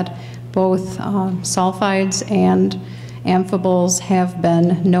is that both sulfides and amphiboles have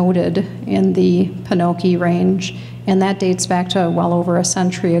been noted in the Penokee range, and that dates back to well over a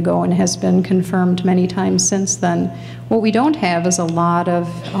century ago and has been confirmed many times since then. What we don't have is a lot of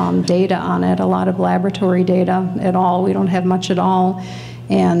data on it, a lot of laboratory data at all. We don't have much at all.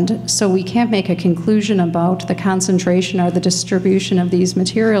 And so we can't make a conclusion about the concentration or the distribution of these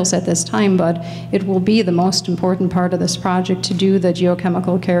materials at this time, but it will be the most important part of this project to do the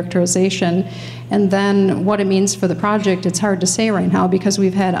geochemical characterization. And then what it means for the project, it's hard to say right now because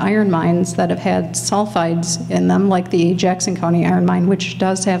we've had iron mines that have had sulfides in them, like the Jackson County iron mine, which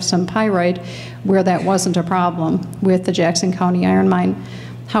does have some pyrite, where that wasn't a problem with the Jackson County iron mine.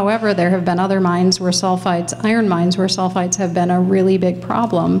 However, there have been other mines where sulfides, iron mines where sulfides have been a really big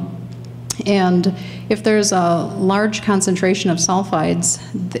problem. And if there's a large concentration of sulfides,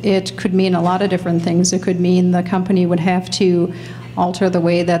 it could mean a lot of different things. It could mean the company would have to alter the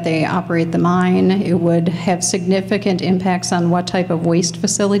way that they operate the mine. It would have significant impacts on what type of waste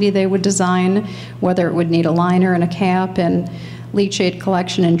facility they would design, whether it would need a liner and a cap, and leachate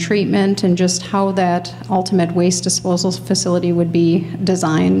collection and treatment, and just how that ultimate waste disposal facility would be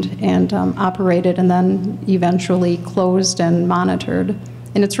designed and operated, and then eventually closed and monitored.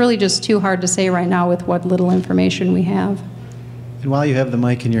 And it's really just too hard to say right now with what little information we have. And while you have the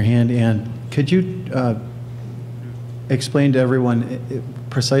mic in your hand, Ann, could you explain to everyone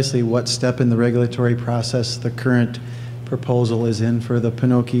precisely what step in the regulatory process the current proposal is in for the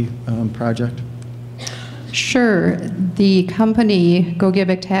Penokee project? Sure. The company,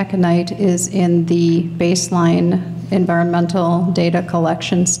 Gogebic Taconite, is in the baseline environmental data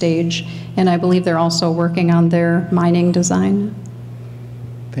collection stage, and I believe they're also working on their mining design.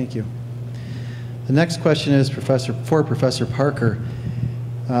 Thank you. The next question is for Professor Parker,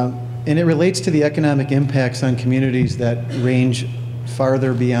 and it relates to the economic impacts on communities that range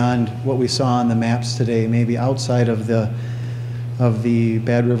farther beyond what we saw on the maps today, maybe outside of the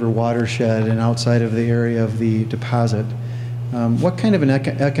Bad River watershed and outside of the area of the deposit. What kind of an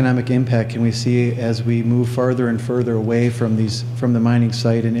economic impact can we see as we move farther and further away from the mining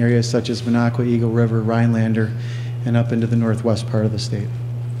site in areas such as Minocqua, Eagle River, Rhinelander, and up into the northwest part of the state?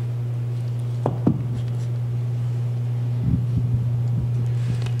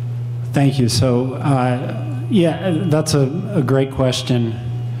 Thank you. So, yeah, that's a great question.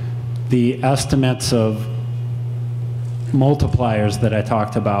 The estimates of multipliers that I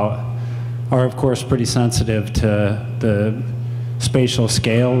talked about are, of course, pretty sensitive to the spatial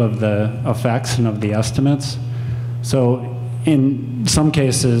scale of the effects and of the estimates. So in some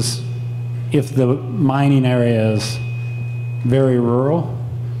cases, if the mining area is very rural,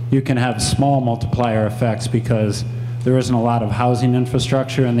 you can have small multiplier effects because there isn't a lot of housing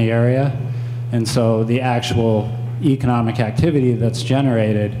infrastructure in the area, and so the actual economic activity that's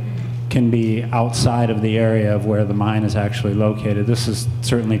generated can be outside of the area of where the mine is actually located. This is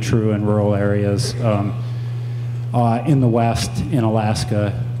certainly true in rural areas in the West, in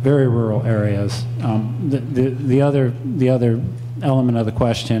Alaska, very rural areas. The other element of the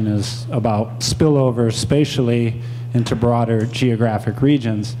question is about spillover spatially into broader geographic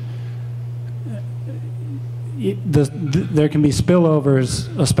regions. There can be spillovers,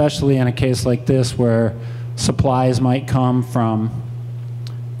 especially in a case like this where supplies might come from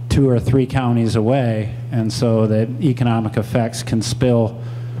 2 or 3 counties away, and so that economic effects can spill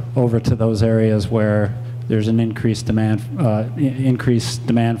over to those areas where there's an increased demand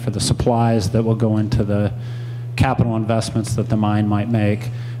for the supplies that will go into the capital investments that the mine might make.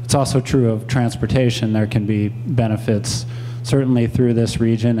 It's also true of transportation. There can be benefits certainly through this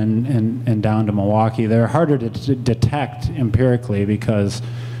region and down to Milwaukee. They're harder to detect empirically because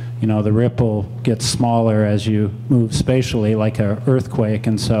the ripple gets smaller as you move spatially, like an earthquake,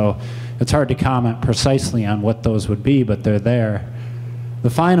 and so it's hard to comment precisely on what those would be, but they're there. The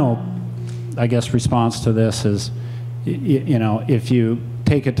final, I guess, response to this is, if you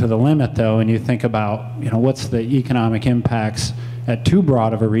take it to the limit, though, and you think about, what's the economic impacts at too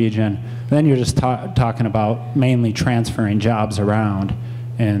broad of a region, then you're just talking about mainly transferring jobs around,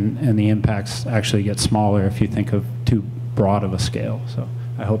 and the impacts actually get smaller if you think of too broad of a scale. So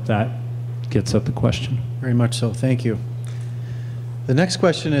I hope that gets at the question. Very much so. Thank you. The next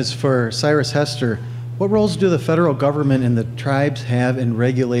question is for Cyrus Hester. What roles do the federal government and the tribes have in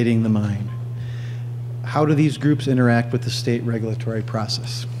regulating the mine? How do these groups interact with the state regulatory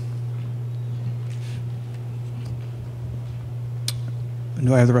process?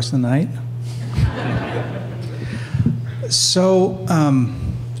 Do I have the rest of the night? So,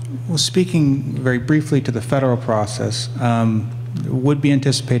 well, speaking very briefly to the federal process, it would be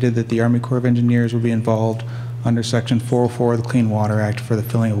anticipated that the Army Corps of Engineers would be involved under Section 404 of the Clean Water Act for the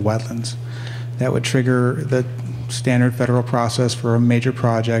filling of wetlands. That would trigger the standard federal process for a major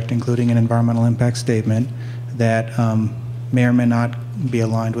project, including an environmental impact statement that may or may not be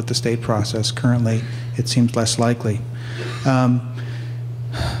aligned with the state process. Currently, it seems less likely.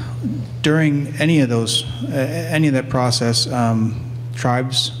 During any of that process,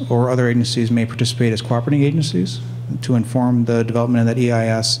 Tribes or other agencies may participate as cooperating agencies to inform the development of that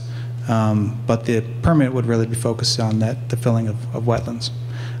EIS, but the permit would really be focused on the filling of wetlands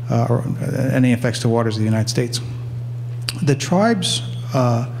or any effects to waters of the United States. The tribes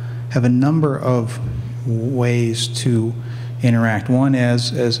have a number of ways to interact. One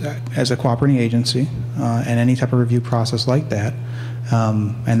as a cooperating agency and any type of review process like that,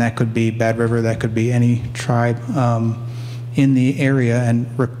 and that could be Bad River, that could be any tribe in the area. And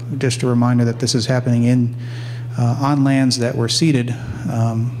just a reminder that this is happening on lands that were ceded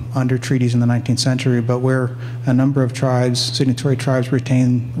under treaties in the 19th century, but where a number of tribes, signatory tribes,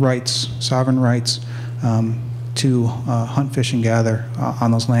 retain rights, sovereign rights, to hunt, fish, and gather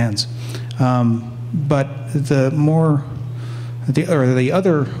on those lands. But the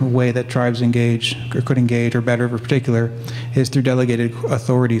other way that tribes engage, or could engage, or Bad River in particular, is through delegated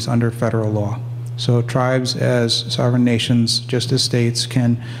authorities under federal law. So tribes as sovereign nations, just as states,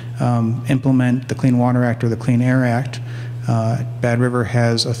 can implement the Clean Water Act or the Clean Air Act. Bad River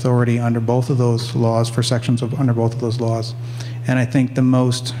has authority under both of those laws, for sections under both of those laws. And I think the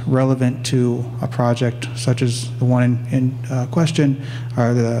most relevant to a project such as the one in question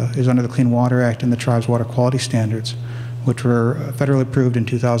is under the Clean Water Act and the tribe's water quality standards, which were federally approved in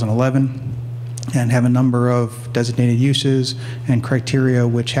 2011 and have a number of designated uses and criteria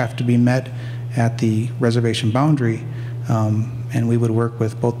which have to be met at the reservation boundary. And we would work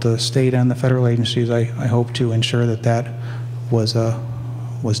with both the state and the federal agencies, I hope, to ensure that that was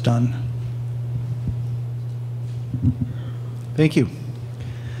done. Thank you.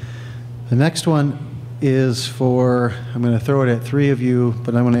 The next one is for, I'm going to throw it at three of you,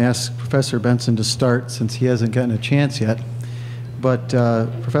 but I'm going to ask Professor Benson to start since he hasn't gotten a chance yet. But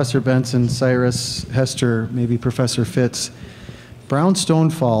Professor Benson, Cyrus, Hester, maybe Professor Fitz, Brownstone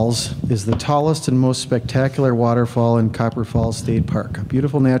Falls is the tallest and most spectacular waterfall in Copper Falls State Park, a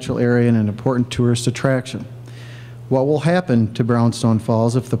beautiful natural area and an important tourist attraction. What will happen to Brownstone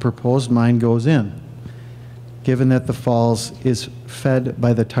Falls if the proposed mine goes in, given that the falls is fed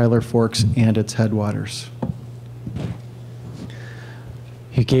by the Tyler Forks and its headwaters?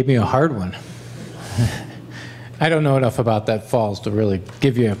 You gave me a hard one. I don't know enough about that falls to really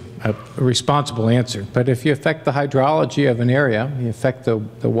give you a responsible answer. But if you affect the hydrology of an area, you affect the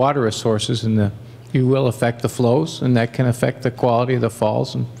water resources, and you will affect the flows, and that can affect the quality of the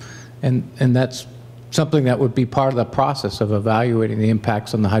falls, and that's something that would be part of the process of evaluating the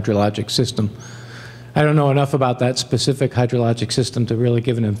impacts on the hydrologic system. I don't know enough about that specific hydrologic system to really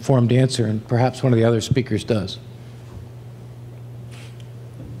give an informed answer, and perhaps one of the other speakers does.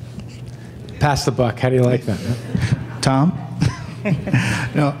 Pass the buck. How do you like that? Tom?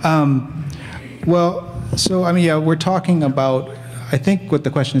 No. Well, so I mean, yeah, we're talking about, I think what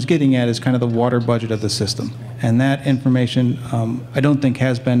the question is getting at is kind of the water budget of the system. And that information, I don't think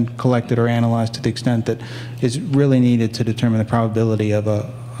has been collected or analyzed to the extent that is really needed to determine the probability of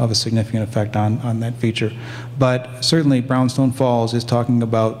a significant effect on that feature. But certainly Brownstone Falls is talking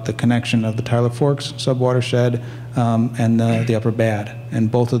about the connection of the Tyler Forks subwatershed and the Upper Bad.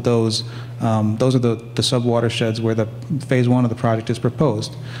 And both of those are the subwatersheds where the phase one of the project is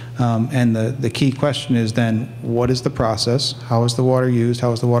proposed. And the key question is then, what is the process? How is the water used?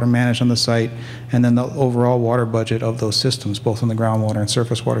 How is the water managed on the site? And then the overall water budget of those systems, both in the groundwater and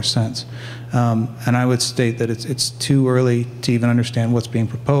surface water sense. And I would state that it's too early to even understand what's being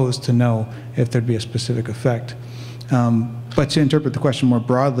proposed to know if there'd be a specific effect. But to interpret the question more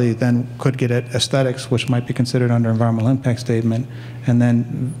broadly, then could get at aesthetics, which might be considered under environmental impact statement, and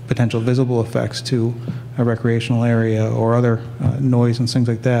then potential visible effects to a recreational area or other noise and things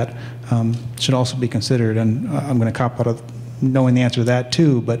like that should also be considered. And I'm going to cop out of knowing the answer to that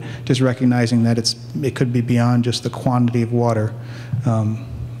too, but just recognizing that it could be beyond just the quantity of water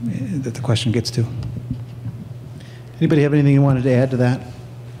that the question gets to. Anybody have anything you wanted to add to that?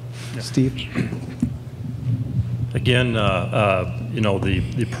 Yeah. Steve? Again, you know,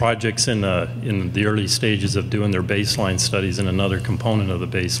 the projects in the early stages of doing their baseline studies, and another component of the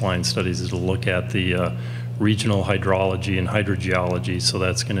baseline studies is to look at the regional hydrology and hydrogeology. So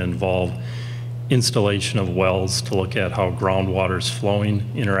that's going to involve installation of wells to look at how groundwater is flowing,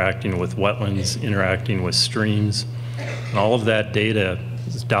 interacting with wetlands, interacting with streams. And all of that data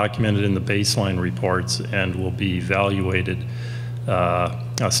is documented in the baseline reports and will be evaluated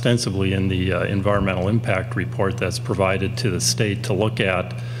ostensibly in the environmental impact report that's provided to the state to look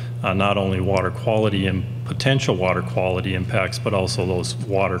at not only water quality and potential water quality impacts, but also those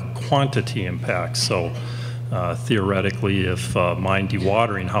water quantity impacts. So theoretically, if mine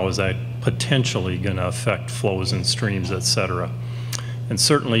dewatering, how is that potentially going to affect flows in streams, et cetera? And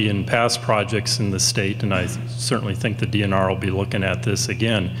certainly in past projects in the state, and I certainly think the DNR will be looking at this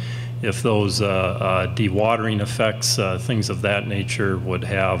again, if those dewatering effects, things of that nature would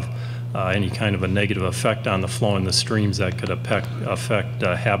have any kind of a negative effect on the flow in the streams that could affect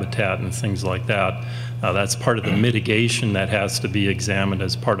habitat and things like that. That's part of the mitigation that has to be examined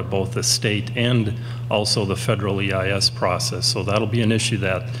as part of both the state and also the federal EIS process. So that'll be an issue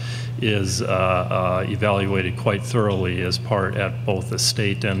that is evaluated quite thoroughly as part at both the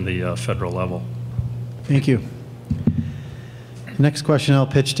state and the federal level. Thank you. Next question I'll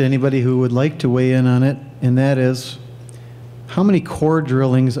pitch to anybody who would like to weigh in on it, and that is, how many core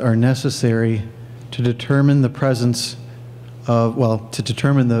drillings are necessary to determine the presence of, well, to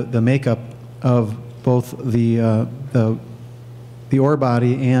determine the makeup of both the ore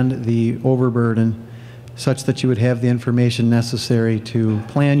body and the overburden, such that you would have the information necessary to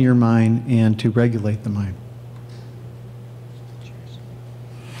plan your mine and to regulate the mine?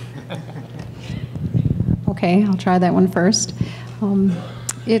 Okay, I'll try that one first.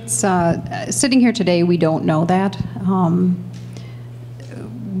 It's sitting here today, we don't know that.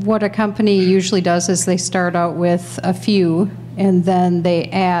 What a company usually does is they start out with a few, and then they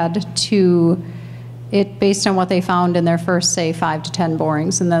add to it based on what they found in their first, say, 5 to 10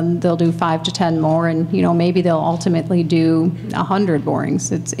 borings, and then they'll do 5 to 10 more, and maybe they'll ultimately do 100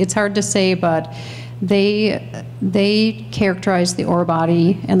 borings. It's hard to say, but they characterize the ore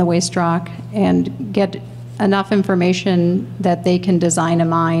body and the waste rock and get enough information that they can design a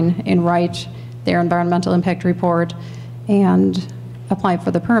mine and write their environmental impact report and apply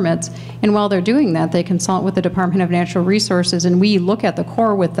for the permits. And while they're doing that, they consult with the Department of Natural Resources, and we look at the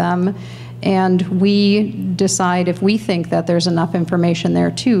core with them, and we decide if we think that there's enough information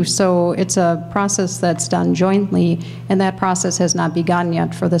there too. So it's a process that's done jointly, and that process has not begun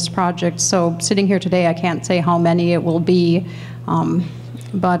yet for this project. So sitting here today, I can't say how many it will be,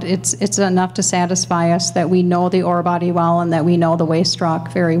 but it's enough to satisfy us that we know the ore body well and that we know the waste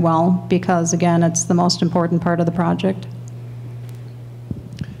rock very well, because again, it's the most important part of the project.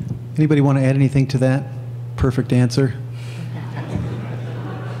 Anybody want to add anything to that? Perfect answer.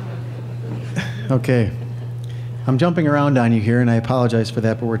 Okay. I'm jumping around on you here, and I apologize for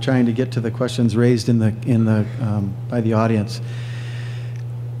that, but we're trying to get to the questions raised by the audience.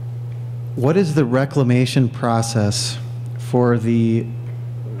 What is the reclamation process for the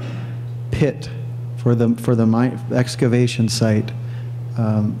pit, for the mine excavation site?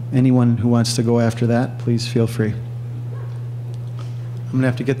 Anyone who wants to go after that, please feel free. I'm going to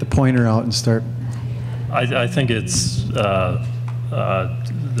have to get the pointer out and start. I think it's,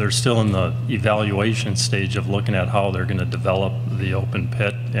 they're still in the evaluation stage of looking at how they're going to develop the open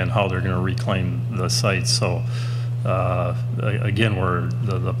pit and how they're going to reclaim the site. So again,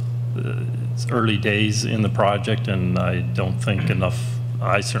 it's early days in the project, and I don't think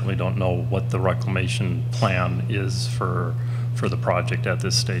I certainly don't know what the reclamation plan is for the project at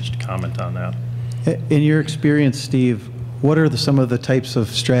this stage to comment on that. In your experience, Steve, what are some of the types of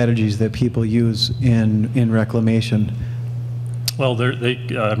strategies that people use in reclamation? Well,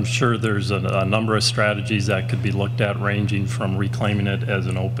 I'm sure there's a number of strategies that could be looked at, ranging from reclaiming it as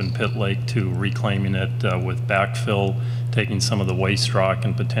an open pit lake to reclaiming it with backfill, taking some of the waste rock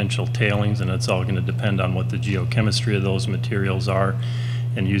and potential tailings, and it's all going to depend on what the geochemistry of those materials are,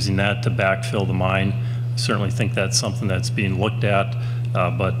 and using that to backfill the mine. I certainly think that's something that's being looked at.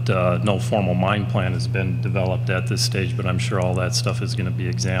 But no formal mine plan has been developed at this stage, but I'm sure all that stuff is going to be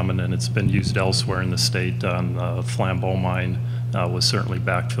examined, and it's been used elsewhere in the state. On the Flambeau mine was certainly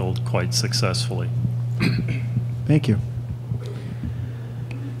backfilled quite successfully. Thank you.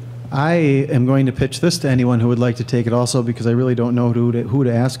 I am going to pitch this to anyone who would like to take it also, because I really don't know who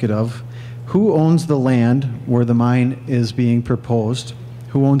to ask it of. Who owns the land where the mine is being proposed?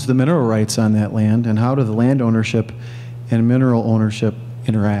 Who owns the mineral rights on that land, and how do the land ownership and mineral ownership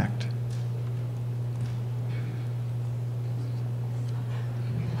interact?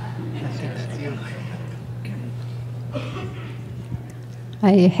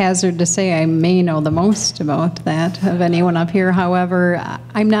 I hazard to say I may know the most about that of anyone up here. However,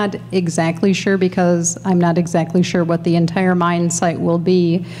 I'm not exactly sure, because I'm not exactly sure what the entire mine site will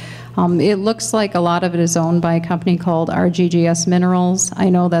be. It looks like a lot of it is owned by a company called RGGS Minerals. I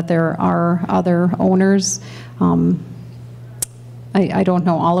know that there are other owners. I don't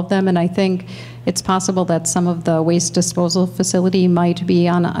know all of them, and I think it's possible that some of the waste disposal facility might be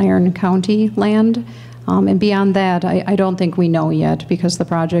on Iron County land. And beyond that, I don't think we know yet, because the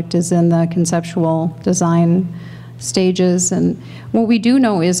project is in the conceptual design stages. And what we do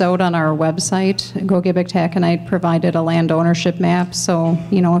know is out on our website, Gogebic Taconite provided a land ownership map. So,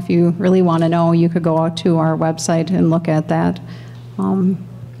 if you really want to know, you could go out to our website and look at that.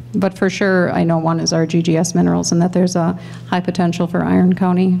 But for sure, I know one is our GGS minerals and that there's a high potential for Iron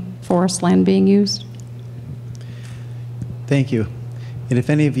County forest land being used. Thank you. And if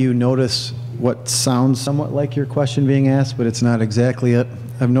any of you notice what sounds somewhat like your question being asked, but it's not exactly it,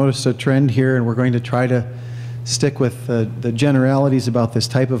 I've noticed a trend here, and we're going to try to stick with the generalities about this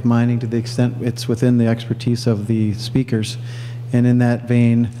type of mining to the extent it's within the expertise of the speakers. And in that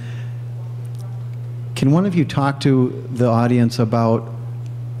vein, can one of you talk to the audience about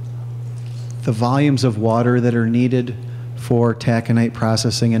the volumes of water that are needed for taconite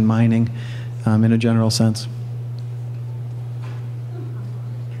processing and mining in a general sense?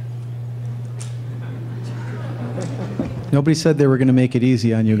 Nobody said they were going to make it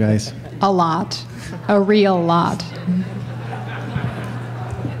easy on you guys. A lot, a real lot.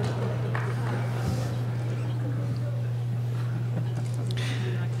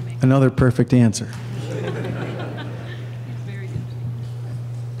 Another perfect answer.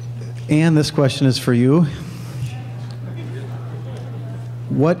 Anne, this question is for you.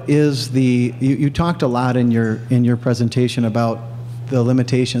 What is the, you talked a lot in your presentation about the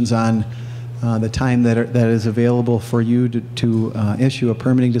limitations on the time that is available for you to issue a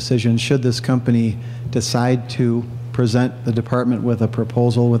permitting decision should this company decide to present the department with a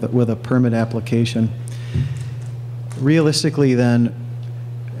proposal, with a permit application. Realistically then,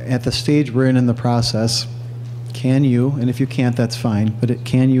 at the stage we're in the process, can you, and if you can't, that's fine, but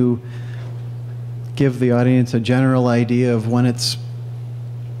can you give the audience a general idea of when it's,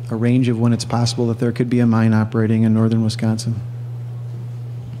 a range of when it's possible that there could be a mine operating in northern Wisconsin?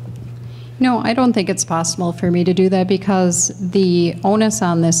 No, I don't think it's possible for me to do that because the onus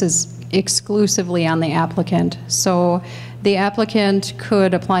on this is exclusively on the applicant. So the applicant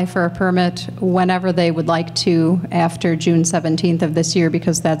could apply for a permit whenever they would like to after June 17th of this year,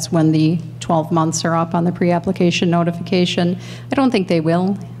 because that's when the 12 months are up on the pre-application notification. I don't think they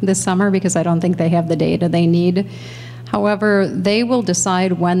will this summer because I don't think they have the data they need. However, they will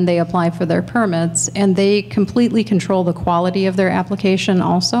decide when they apply for their permits, and they completely control the quality of their application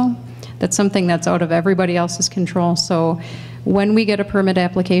also. That's something that's out of everybody else's control. So when we get a permit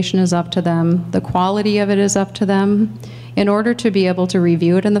application is up to them. The quality of it is up to them. In order to be able to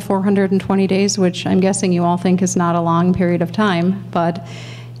review it in the 420 days, which I'm guessing you all think is not a long period of time, but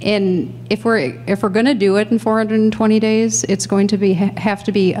if we're going to do it in 420 days, it's going to be have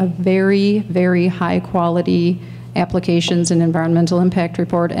to be a very, very high quality applications and environmental impact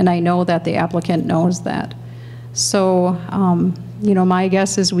report, and I know that the applicant knows that. So, you know, my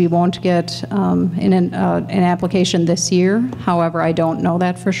guess is we won't get an application this year. However, I don't know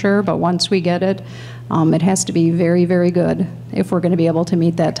that for sure, but once we get it, it has to be very, very good if we're going to be able to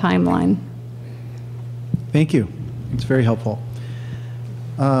meet that timeline. Thank you. It's very helpful.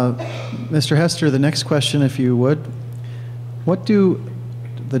 Mr. Hester, the next question, if you would. What do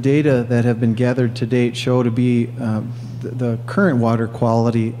the data that have been gathered to date show to be the current water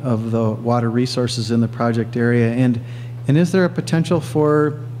quality of the water resources in the project area? And is there a potential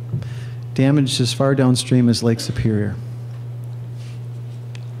for damage as far downstream as Lake Superior?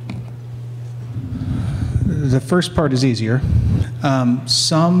 The first part is easier.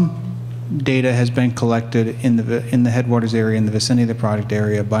 Some data has been collected in the headwaters area, in the vicinity of the project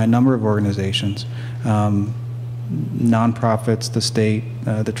area, by a number of organizations, nonprofits, the state,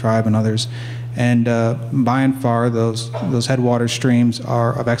 the tribe, and others. And by and far, those headwater streams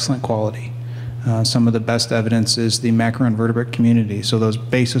are of excellent quality. Some of the best evidence is the macroinvertebrate community. So those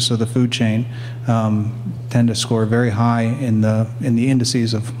bases of the food chain tend to score very high in the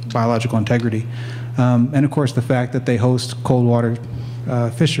indices of biological integrity. And of course, the fact that they host cold water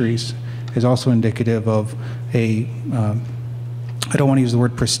fisheries is also indicative of a, I don't want to use the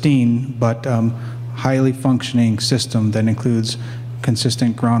word pristine, but highly functioning system that includes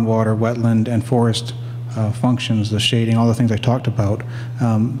consistent groundwater, wetland, and forest functions, the shading, all the things I talked about.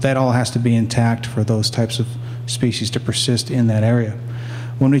 That all has to be intact for those types of species to persist in that area.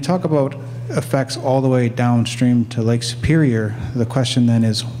 When we talk about effects all the way downstream to Lake Superior, the question then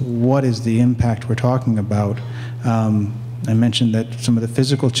is, what is the impact we're talking about? I mentioned that some of the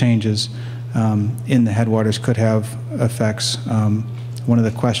physical changes in the headwaters could have effects. One of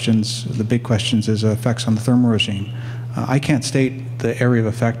the questions, the big questions, is effects on the thermal regime. I can't state the area of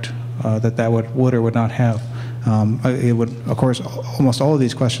effect that would or would not have. It would, of course, almost all of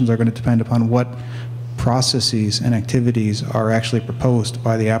these questions are going to depend upon what processes and activities are actually proposed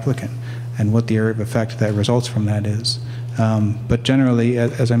by the applicant and what the area of effect that results from that is. But generally,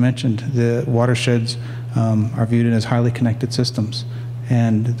 as I mentioned, the watersheds are viewed as highly connected systems,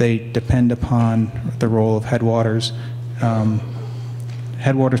 and they depend upon the role of headwaters.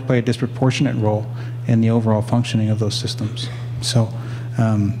 Headwaters play a disproportionate role in the overall functioning of those systems. So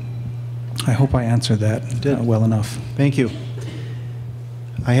I hope I answered that well enough. Thank you.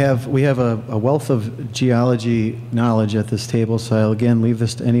 We have a wealth of geology knowledge at this table, so I'll again leave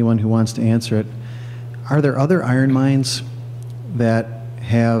this to anyone who wants to answer it. Are there other iron mines that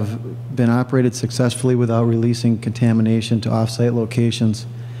have been operated successfully without releasing contamination to off-site locations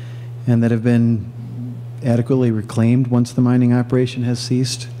and that have been adequately reclaimed once the mining operation has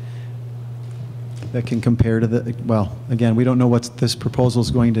ceased? That can compare to the, well, again, we don't know what this proposal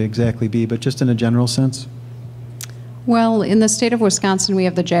is going to exactly be, but just in a general sense? Well, in the state of Wisconsin, we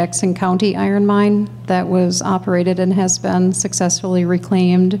have the Jackson County iron mine that was operated and has been successfully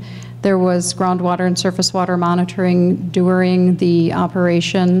reclaimed. There was groundwater and surface water monitoring during the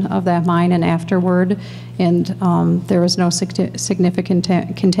operation of that mine and afterward, and there was no significant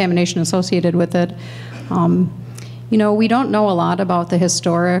contamination associated with it. You know, we don't know a lot about the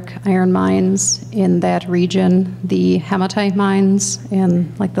historic iron mines in that region, the hematite mines,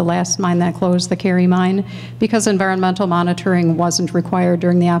 and like the last mine that closed, the Cary mine, because environmental monitoring wasn't required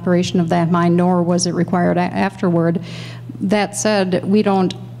during the operation of that mine, nor was it required afterward. That said,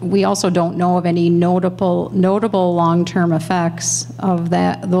 we also don't know of any notable long-term effects of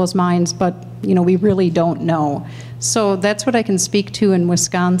those mines, but you know, we really don't know. So that's what I can speak to in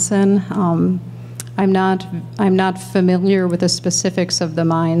Wisconsin. I'm not familiar with the specifics of the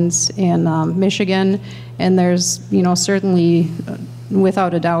mines in Michigan, and there's, you know, certainly,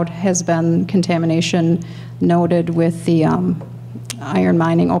 without a doubt, has been contamination noted with the iron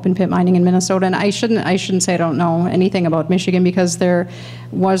mining, open pit mining in Minnesota. And I shouldn't say I don't know anything about Michigan, because there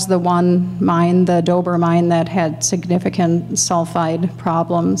was the one mine, the Dober mine, that had significant sulfide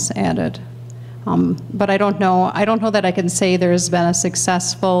problems added. But I don't know that I can say there's been a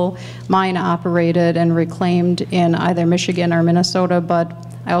successful mine operated and reclaimed in either Michigan or Minnesota, but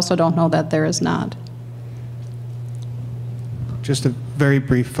I also don't know that there is not. Just a very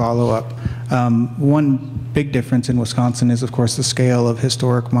brief follow-up. One big difference in Wisconsin is, of course, the scale of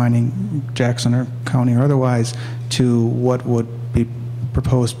historic mining, Jackson or county or otherwise, to what would be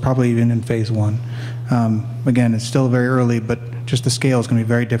proposed probably even in phase one. Again, it's still very early, but just the scale is going to be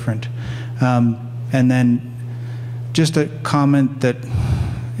very different. And then just a comment that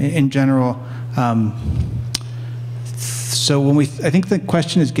in general, so when I think the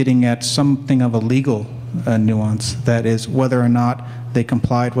question is getting at something of a legal nuance, that is whether or not they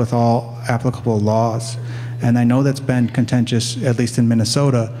complied with all applicable laws. And I know that's been contentious, at least in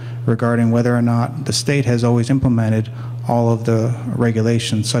Minnesota, regarding whether or not the state has always implemented all of the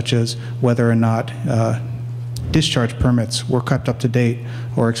regulations, such as whether or not discharge permits were kept up to date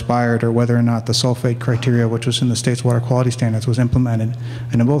or expired, or whether or not the sulfate criteria, which was in the state's water quality standards, was implemented.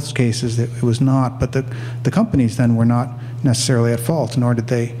 And in both cases, it was not. But the companies then were not necessarily at fault, nor did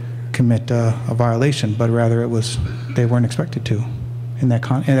they commit a violation, but rather it was they weren't expected to in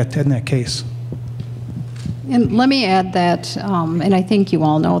that case. And let me add that, and I think you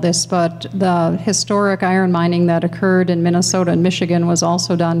all know this, but the historic iron mining that occurred in Minnesota and Michigan was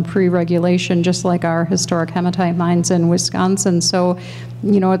also done pre-regulation, just like our historic hematite mines in Wisconsin. So,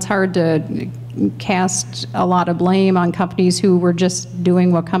 you know, it's hard to cast a lot of blame on companies who were just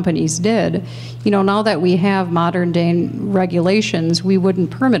doing what companies did. You know, now that we have modern day regulations, we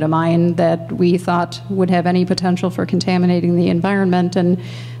wouldn't permit a mine that we thought would have any potential for contaminating the environment. And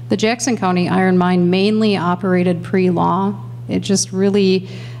the Jackson County iron mine mainly operated pre-law. It just really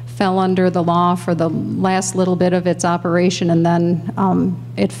fell under the law for the last little bit of its operation, and then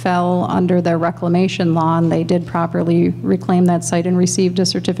it fell under the reclamation law, and they did properly reclaim that site and received a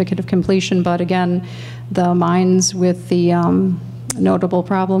certificate of completion. But again, the mines with the notable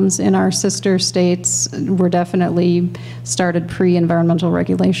problems in our sister states were definitely started pre-environmental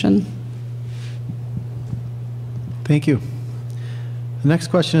regulation. Thank you. The next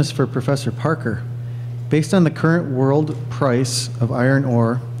question is for Professor Parker. Based on the current world price of iron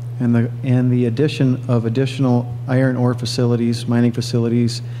ore and the addition of additional iron ore facilities, mining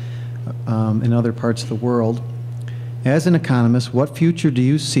facilities in other parts of the world, as an economist, what future do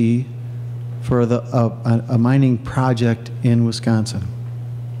you see for a mining project in Wisconsin?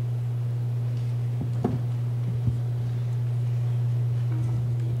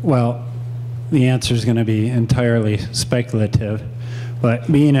 Well, the answer is going to be entirely speculative.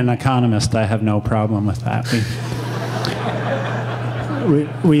 But being an economist, I have no problem with that.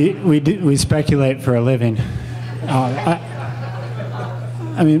 We speculate for a living. I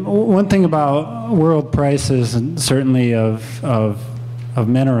mean, one thing about world prices, and certainly of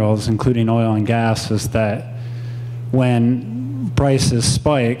minerals, including oil and gas, is that when prices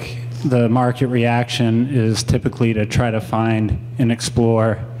spike, the market reaction is typically to try to find and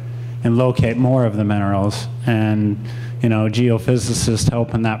explore and locate more of the minerals. And geophysicists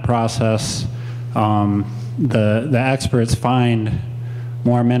help in that process. The experts find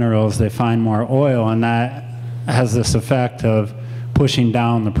more minerals, they find more oil, and that has this effect of pushing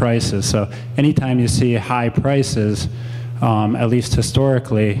down the prices. So anytime you see high prices, at least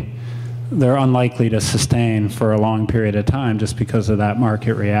historically, they're unlikely to sustain for a long period of time just because of that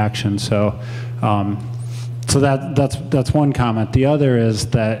market reaction. So, that's one comment. The other is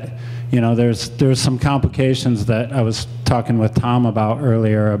that there's some complications that I was talking with Tom about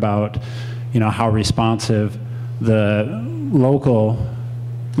earlier about how responsive the local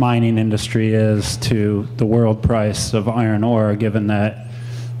mining industry is to the world price of iron ore, given that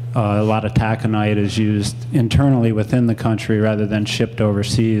a lot of taconite is used internally within the country rather than shipped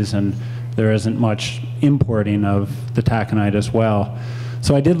overseas, and there isn't much importing of the taconite as well.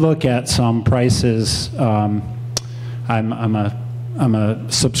 So I did look at some prices. I'm a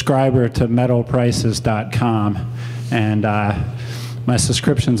subscriber to metalprices.com, and my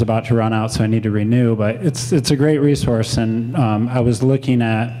subscription's about to run out, so I need to renew, but it's a great resource. And I was looking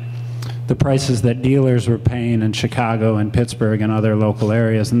at the prices that dealers were paying in Chicago and Pittsburgh and other local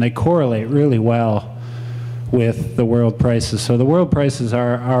areas, and they correlate really well with the world prices. So the world prices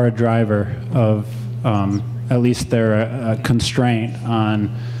are a driver of, at least they're a constraint on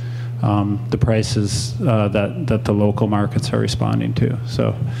the prices that the local markets are responding to.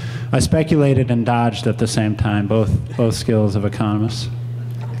 So I speculated and dodged at the same time, both skills of economists.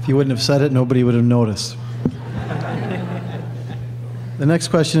 If you wouldn't have said it, nobody would have noticed. The next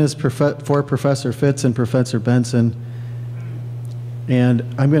question is for Professor Fitz and Professor Benson. And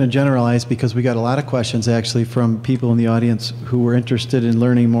I'm going to generalize because we got a lot of questions actually from people in the audience who were interested in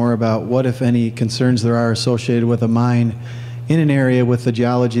learning more about what, if any, concerns there are associated with a mine in an area with the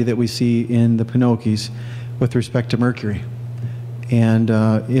geology that we see in the Penokees with respect to mercury. And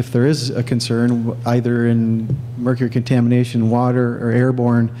if there is a concern, either in mercury contamination, water, or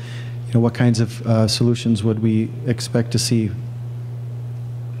airborne, what kinds of solutions would we expect to see?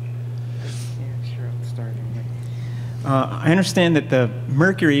 I understand that the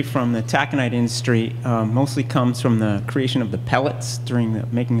mercury from the taconite industry mostly comes from the creation of the pellets during the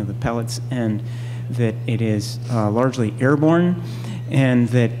making of the pellets, and that it is largely airborne, and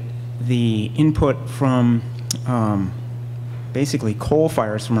that the input from basically coal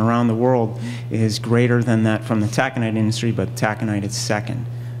fires from around the world is greater than that from the taconite industry, but taconite is second.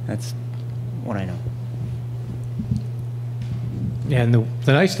 That's what I know. Yeah, and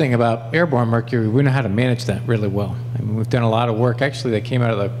the nice thing about airborne mercury, we know how to manage that really well. I mean, we've done a lot of work, actually, that came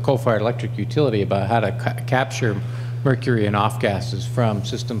out of the coal-fired electric utility about how to capture mercury and off-gases from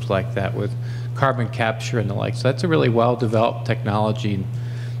systems like that with carbon capture and the like. So that's a really well-developed technology.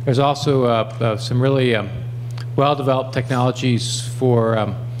 There's also some really well-developed technologies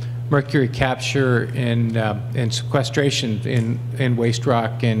for mercury capture and sequestration in waste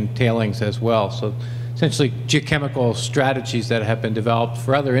rock and tailings as well. So essentially geochemical strategies that have been developed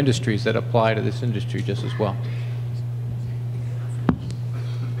for other industries that apply to this industry just as well.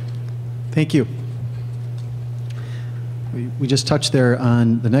 Thank you. We just touched there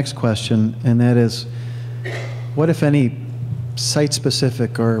on the next question, and that is, what, if any,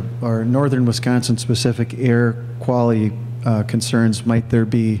 site-specific or northern Wisconsin-specific air quality concerns might there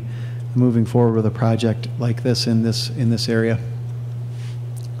be moving forward with a project like this in this area?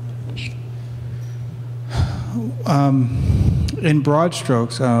 In broad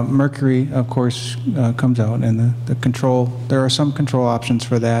strokes, mercury, of course, comes out, and the control, there are some control options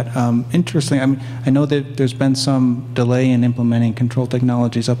for that. Interesting, I mean, I know that there's been some delay in implementing control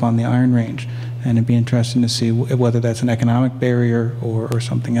technologies up on the Iron Range, and it'd be interesting to see whether that's an economic barrier or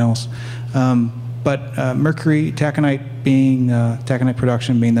something else. But mercury, taconite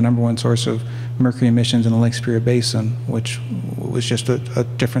production being the #1 source of mercury emissions in the Lake Superior Basin, which was just a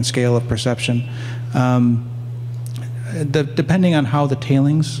different scale of perception. Depending on how the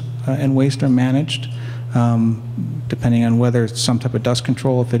tailings and waste are managed, depending on whether it's some type of dust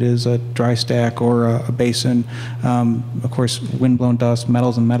control, if it is a dry stack or a basin, of course, wind-blown dust,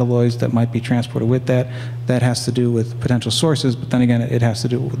 metals and metalloids that might be transported with that, that has to do with potential sources, but then again, it has to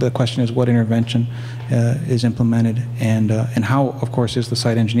do, the question is what intervention is implemented, and how, of course, is the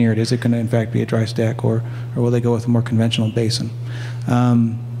site engineered? Is it going to, in fact, be a dry stack, or will they go with a more conventional basin?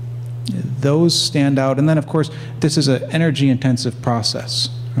 Those stand out, and then of course this is an energy-intensive process,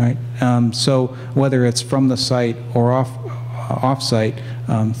 right? So whether it's from the site or off-site,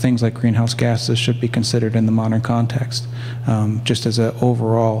 things like greenhouse gases should be considered in the modern context, just as an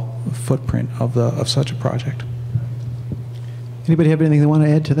overall footprint of such a project. Anybody have anything they want to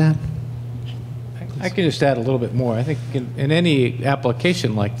add to that? I can just add a little bit more. I think in any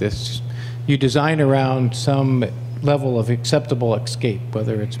application like this, you design around some level of acceptable escape,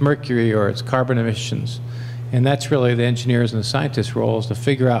 whether it's mercury or it's carbon emissions. And that's really the engineers and the scientists' role, is to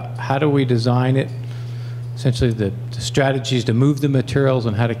figure out how do we design it, essentially the strategies to move the materials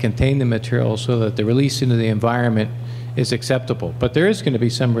and how to contain the materials so that the release into the environment is acceptable. But there is going to be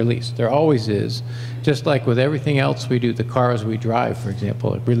some release. There always is. Just like with everything else we do, the cars we drive, for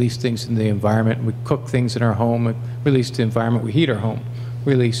example, it release things in the environment. We cook things in our home, it release the environment. We heat our home,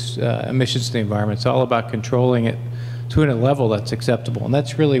 release emissions to the environment. It's all about controlling it to a level that's acceptable. And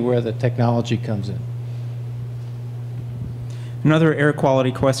that's really where the technology comes in. Another air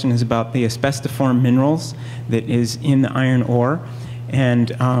quality question is about the asbestiform minerals that is in the iron ore.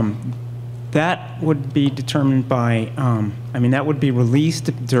 And that would be determined by, I mean, that would be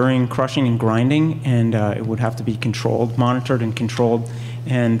released during crushing and grinding, and it would have to be controlled, monitored and controlled.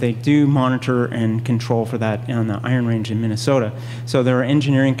 And they do monitor and control for that on the Iron Range in Minnesota. So there are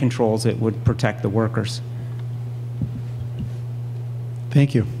engineering controls that would protect the workers.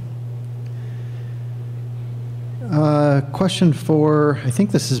 Thank you. Question for, I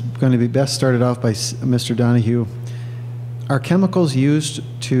think this is going to be best started off by Mr. Donahue. Are chemicals used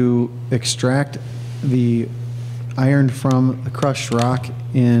to extract the iron from the crushed rock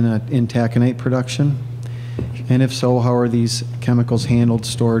in taconite production? And if so, how are these chemicals handled,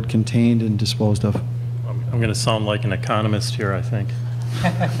 stored, contained, and disposed of? I'm going to sound like an economist here, I think.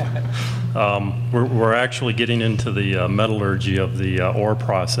 We're actually getting into the metallurgy of the ore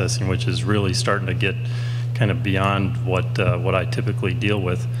processing, which is really starting to get kind of beyond what I typically deal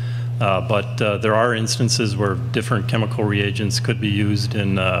with. But there are instances where different chemical reagents could be used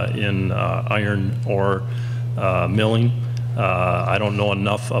in iron ore milling. I don't know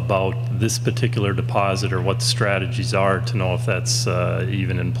enough about this particular deposit or what the strategies are to know if that's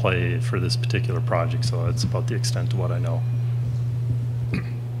even in play for this particular project, so that's about the extent of what I know.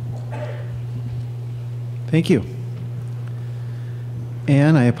 Thank you.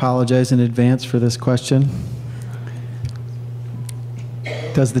 Anne, I apologize in advance for this question.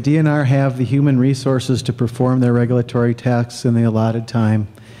 Does the DNR have the human resources to perform their regulatory tasks in the allotted time?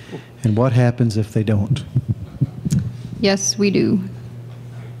 And what happens if they don't? Yes, we do.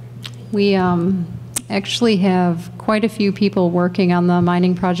 We actually have quite a few people working on the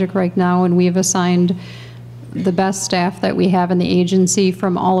mining project right now, and we've assigned the best staff that we have in the agency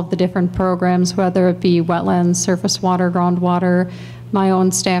from all of the different programs, whether it be wetlands, surface water, groundwater, my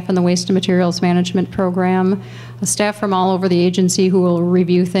own staff in the waste and materials management program, staff from all over the agency who will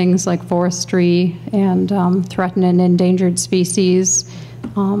review things like forestry and threatened and endangered species,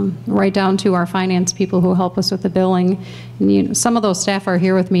 right down to our finance people who help us with the billing. And, some of those staff are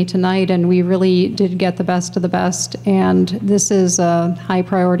here with me tonight, and we really did get the best of the best. And this is a high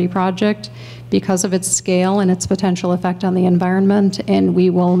priority project because of its scale and its potential effect on the environment, and we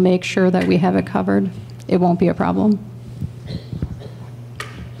will make sure that we have it covered. It won't be a problem.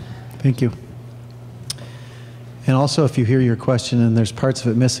 Thank you. And also, if you hear your question and there's parts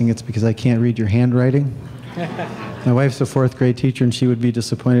of it missing, it's because I can't read your handwriting. My wife's a 4th grade teacher, and she would be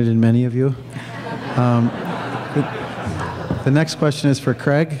disappointed in many of you. The next question is for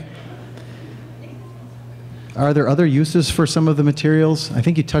Craig. Are there other uses for some of the materials? I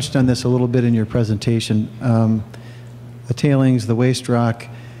think you touched on this a little bit in your presentation. The tailings, the waste rock.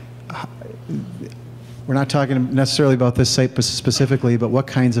 We're not talking necessarily about this site specifically, but what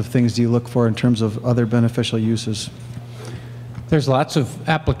kinds of things do you look for in terms of other beneficial uses? There's lots of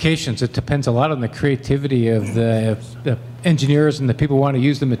applications. It depends a lot on the creativity of the engineers and the people who want to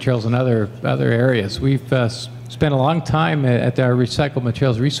use the materials in other areas. We've spent a long time at our Recycled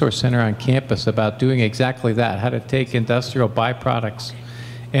Materials Resource Center on campus about doing exactly that, how to take industrial byproducts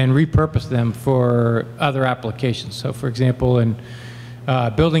and repurpose them for other applications. So, for example, in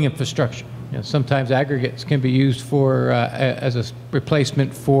building infrastructure, sometimes aggregates can be used for as a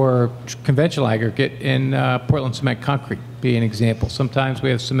replacement for conventional aggregate in Portland cement concrete, be an example. Sometimes we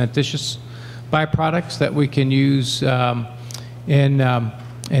have cementitious byproducts that we can use in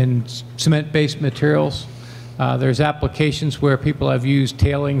cement-based materials. There's applications where people have used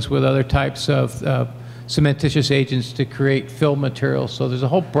tailings with other types of cementitious agents to create fill materials. So there's a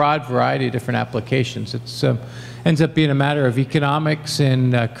whole broad variety of different applications. It ends up being a matter of economics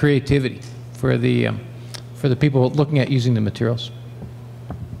and creativity for the people looking at using the materials.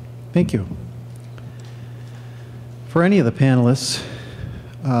 Thank you. For any of the panelists,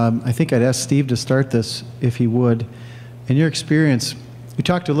 I think I'd ask Steve to start this, if he would. In your experience, you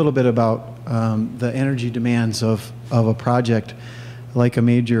talked a little bit about the energy demands of a project like a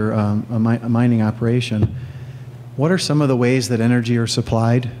major a mining operation. What are some of the ways that energy are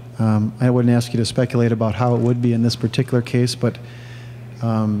supplied? I wouldn't ask you to speculate about how it would be in this particular case, but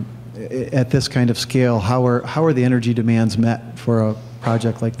at this kind of scale, how are the energy demands met for a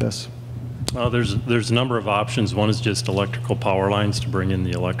project like this? There's a number of options. One is just electrical power lines to bring in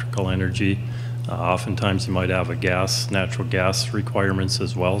the electrical energy. Oftentimes you might have natural gas requirements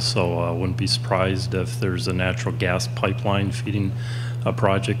as well, so I wouldn't be surprised if there's a natural gas pipeline feeding a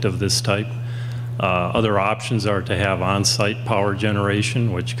project of this type. Other options are to have on-site power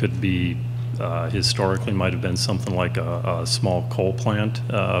generation, which could be, historically might have been something like a small coal plant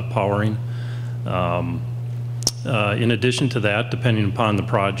powering. In addition to that, depending upon the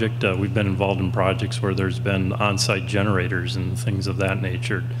project, we've been involved in projects where there's been on-site generators and things of that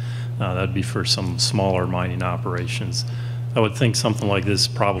nature. That'd be for some smaller mining operations. I would think something like this is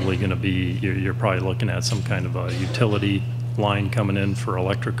probably going to be, you're probably looking at some kind of a utility line coming in for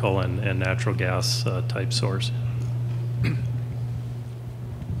electrical and natural gas type source.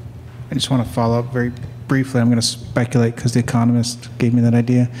 I just want to follow up very briefly. I'm going to speculate because The Economist gave me that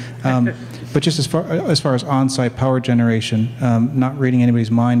idea. But just as far as on-site power generation, not reading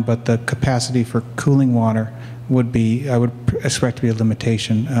anybody's mind, but the capacity for cooling water would be, I would expect to be a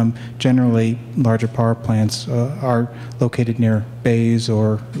limitation. Generally, larger power plants are located near bays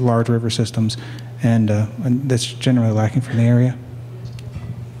or large river systems, and that's generally lacking from the area.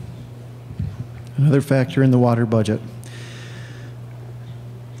 Another factor in the water budget.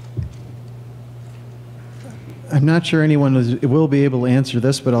 I'm not sure anyone will be able to answer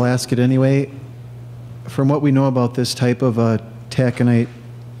this, but I'll ask it anyway. From what we know about this type of taconite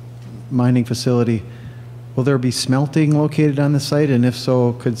mining facility, will there be smelting located on the site? And if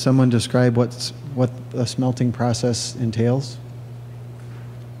so, could someone describe what a smelting process entails?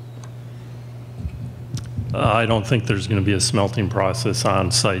 I don't think there's going to be a smelting process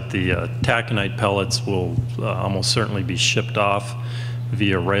on site. The taconite pellets will almost certainly be shipped off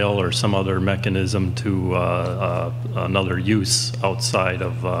via rail or some other mechanism to another use outside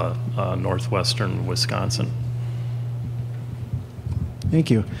of northwestern Wisconsin. Thank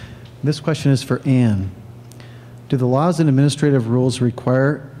you. This question is for Ann. Do the laws and administrative rules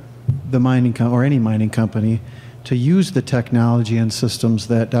require the mining or any mining company to use the technology and systems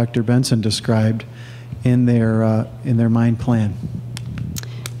that Dr. Benson described in their mine plan?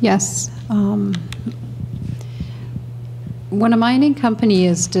 Yes. When a mining company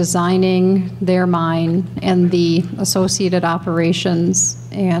is designing their mine and the associated operations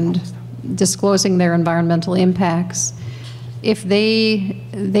and disclosing their environmental impacts, if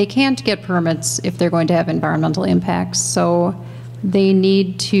they can't get permits if they're going to have environmental impacts, so they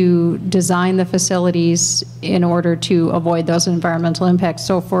need to design the facilities in order to avoid those environmental impacts.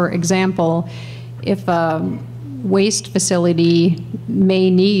 So for example, if a waste facility may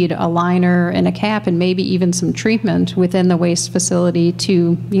need a liner and a cap and maybe even some treatment within the waste facility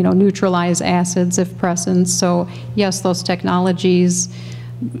to, neutralize acids if present. So yes, those technologies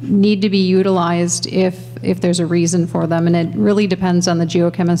need to be utilized if there's a reason for them, and it really depends on the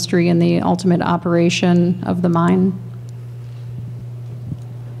geochemistry and the ultimate operation of the mine.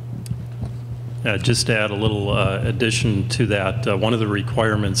 Just to add a little addition to that, one of the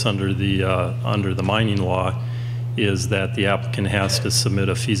requirements under the mining law is that the applicant has to submit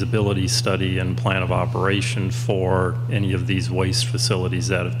a feasibility study and plan of operation for any of these waste facilities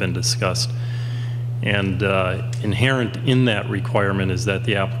that have been discussed. And inherent in that requirement is that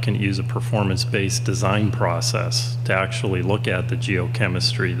the applicant use a performance-based design process to actually look at the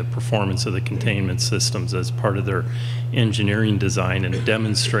geochemistry, the performance of the containment systems as part of their engineering design, and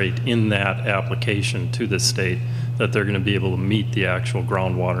demonstrate in that application to the state that they're going to be able to meet the actual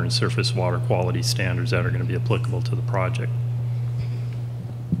groundwater and surface water quality standards that are going to be applicable to the project.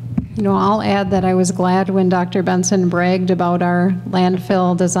 I'll add that I was glad when Dr. Benson bragged about our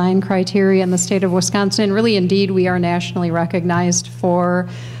landfill design criteria in the state of Wisconsin. And really, indeed, we are nationally recognized for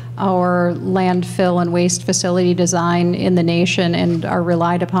our landfill and waste facility design in the nation and are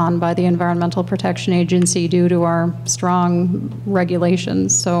relied upon by the Environmental Protection Agency due to our strong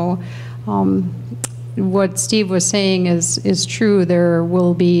regulations. So what Steve was saying is true. There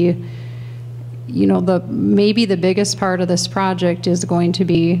will be, maybe the biggest part of this project is going to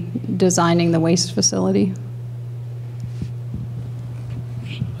be designing the waste facility.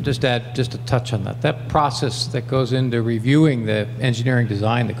 I'll just add just a touch on that. That process that goes into reviewing the engineering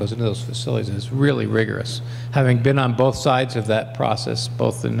design that goes into those facilities is really rigorous. Having been on both sides of that process,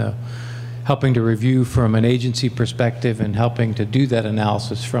 both in helping to review from an agency perspective and helping to do that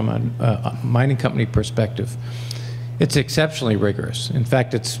analysis from a mining company perspective, it's exceptionally rigorous. In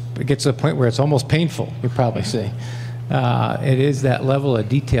fact, it gets to the point where it's almost painful, you'd probably say. It is that level of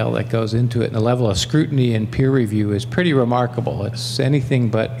detail that goes into it, and the level of scrutiny and peer review is pretty remarkable. It's anything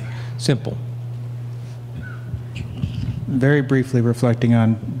but simple. very briefly reflecting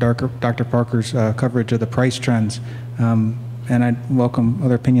on Dr. Parker's coverage of the price trends, and I welcome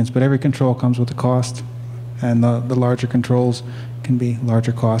other opinions, but every control comes with a cost, and the larger controls can be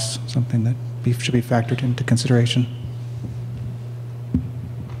larger costs, something that should be factored into consideration.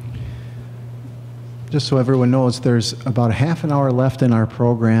 Just so everyone knows, there's about a half an hour left in our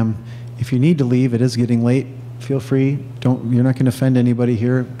program. If you need to leave, it is getting late. Feel free. You're not going to offend anybody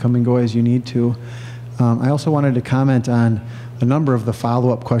here. Come and go as you need to. I also wanted to comment on a number of the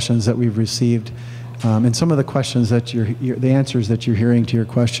follow-up questions that we've received, and some of the questions that the answers that you're hearing to your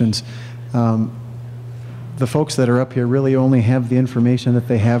questions. The folks that are up here really only have the information that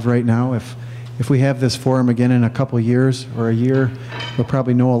they have right now. If we have this forum again in a couple years or a year, we'll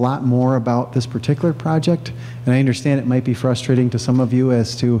probably know a lot more about this particular project. And I understand it might be frustrating to some of you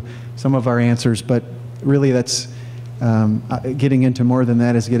as to some of our answers, but really that's getting into more than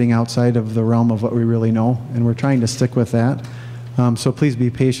that is getting outside of the realm of what we really know, and we're trying to stick with that. So please be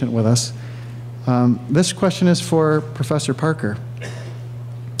patient with us. This question is for Professor Parker.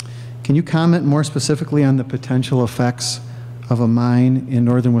 Can you comment more specifically on the potential effects of a mine in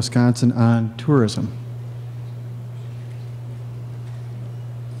northern Wisconsin on tourism?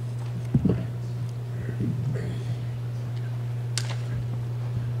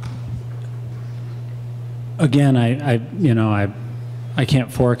 Again, I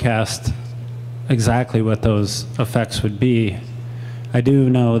can't forecast exactly what those effects would be. I do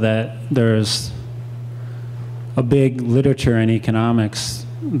know that there's a big literature in economics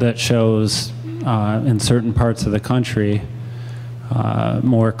that shows in certain parts of the country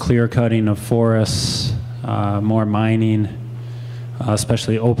more clear-cutting of forests, more mining,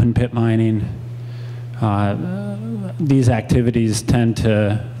 especially open pit mining. These activities tend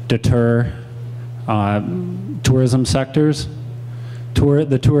to deter tourism sectors.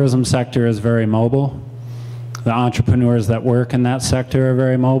 The tourism sector is very mobile. The entrepreneurs that work in that sector are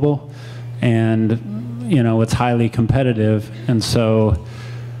very mobile, and it's highly competitive, and so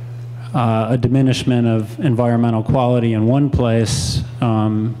a diminishment of environmental quality in one place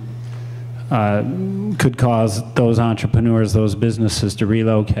could cause those entrepreneurs, those businesses to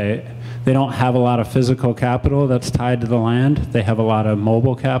relocate. They don't have a lot of physical capital that's tied to the land. They have a lot of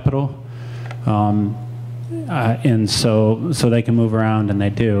mobile capital. And so they can move around, and they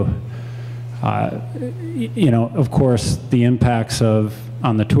do. Of course, the impacts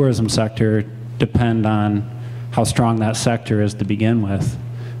on the tourism sector depend on how strong that sector is to begin with.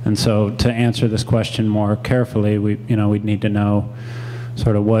 And so to answer this question more carefully, we'd need to know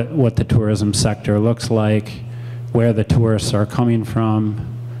sort of what the tourism sector looks like, where the tourists are coming from,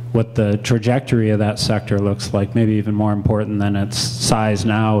 what the trajectory of that sector looks like. Maybe even more important than its size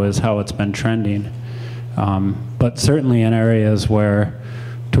now is how it's been trending. But certainly in areas where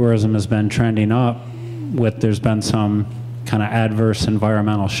tourism has been trending up, there's been some kind of adverse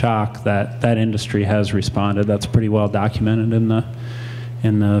environmental shock, that industry has responded. That's pretty well documented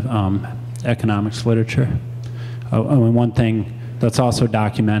in the economics literature. One thing that's also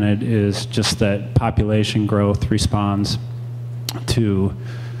documented is just that population growth responds to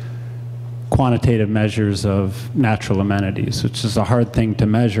quantitative measures of natural amenities, which is a hard thing to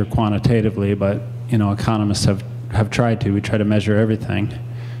measure quantitatively, but economists have tried to. We try to measure everything,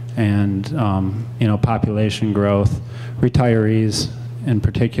 and population growth, retirees in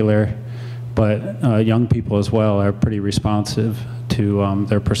particular, but young people as well are pretty responsive to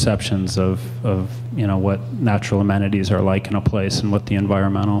their perceptions of what natural amenities are like in a place and what the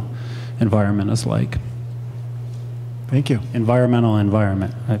environment is like. Thank you. Environmental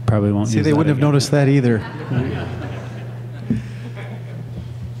environment. I probably won't use that. See, they wouldn't have noticed that either.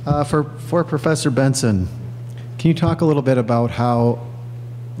 For Professor Benson, can you talk a little bit about how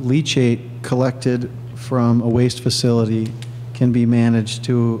leachate collected from a waste facility can be managed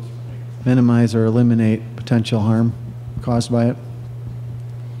to minimize or eliminate potential harm caused by it?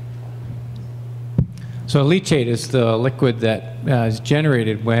 So leachate is the liquid that is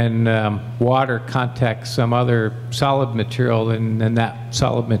generated when water contacts some other solid material, and then that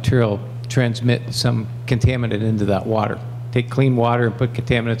solid material transmits some contaminant into that water. Take clean water and put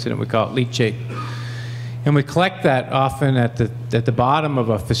contaminants in it, we call it leachate. And we collect that often at the bottom of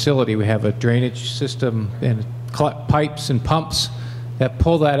a facility. We have a drainage system and pipes and pumps that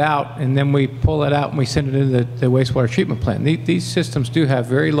pull that out, and then we pull that out and we send it into the wastewater treatment plant. These systems do have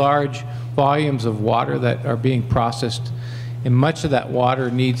very large volumes of water that are being processed, and much of that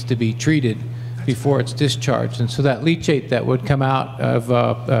water needs to be treated before it's discharged. And so that leachate that would come out of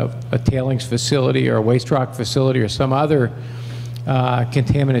a tailings facility or a waste rock facility or some other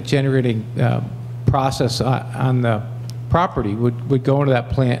contaminant generating process on the property would go into that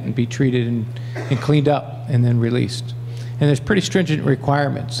plant and be treated and cleaned up and then released. And there's pretty stringent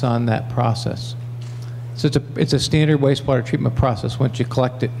requirements on that process. So it's a standard wastewater treatment process once you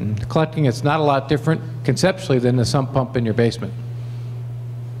collect it. And collecting it's not a lot different conceptually than the sump pump in your basement.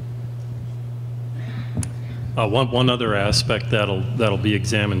 One other aspect that'll be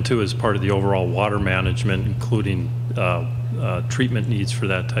examined too as part of the overall water management, including treatment needs for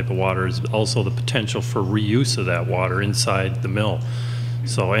that type of water, is also the potential for reuse of that water inside the mill.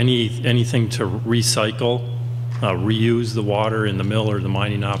 So anything to recycle, reuse the water in the mill or the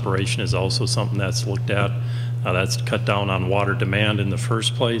mining operation is also something that's looked at. That's to cut down on water demand in the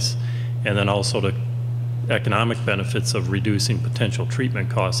first place, and then also the economic benefits of reducing potential treatment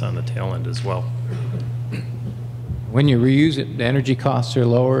costs on the tail end as well. When you reuse it, the energy costs are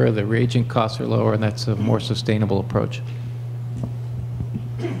lower, the reagent costs are lower, and that's a more sustainable approach.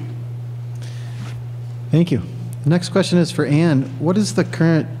 Thank you. The next question is for Ann. What is the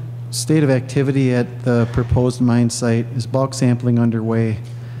current state of activity at the proposed mine site? Is bulk sampling underway?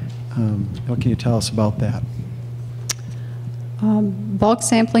 What can you tell us about that? Bulk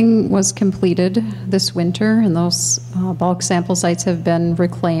sampling was completed this winter, and those bulk sample sites have been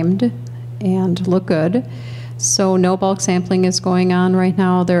reclaimed and look good. So no bulk sampling is going on right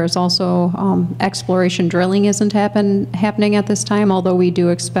now. There's also exploration drilling isn't happening at this time, although we do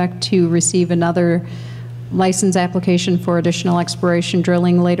expect to receive another license application for additional exploration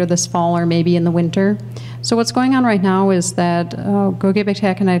drilling later this fall or maybe in the winter. So what's going on right now is that Gogebic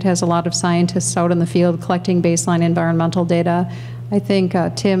Taconite has a lot of scientists out in the field collecting baseline environmental data. I think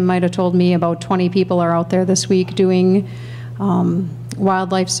Tim might have told me about 20 people are out there this week doing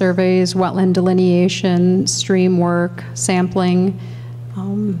wildlife surveys, wetland delineation, stream work, sampling.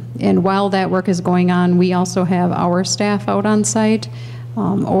 And while that work is going on, we also have our staff out on site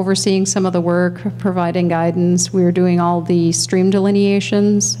overseeing some of the work, providing guidance. We're doing all the stream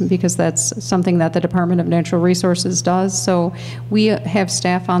delineations because that's something that the Department of Natural Resources does. So we have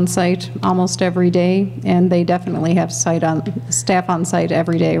staff on site almost every day, and they definitely have staff on site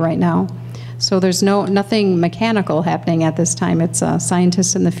every day right now. So there's nothing mechanical happening at this time. It's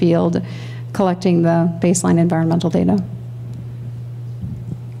scientists in the field collecting the baseline environmental data.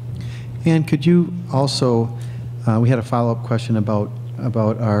 And could you also, we had a follow-up question about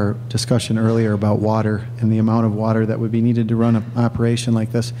our discussion earlier about water and the amount of water that would be needed to run an operation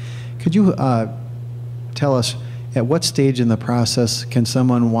like this. Could you tell us at what stage in the process can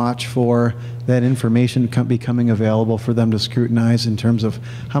someone watch for that information becoming available for them to scrutinize in terms of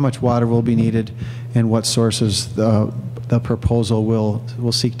how much water will be needed and what sources the proposal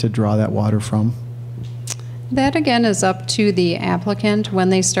will seek to draw that water from? That again is up to the applicant when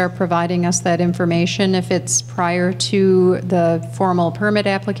they start providing us that information. If it's prior to the formal permit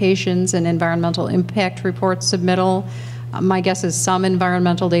applications and environmental impact report submittal, my guess is some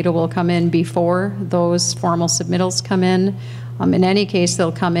environmental data will come in before those formal submittals come in. In any case,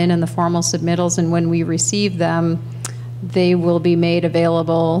 they'll come in the formal submittals, and when we receive them, they will be made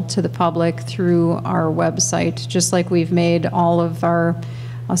available to the public through our website, just like we've made all of our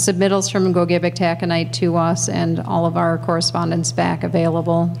submittals from Gogebic Taconite to us and all of our correspondence back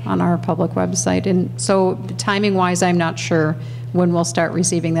available on our public website. And so timing-wise, I'm not sure when we'll start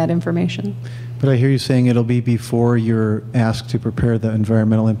receiving that information. But I hear you saying it'll be before you're asked to prepare the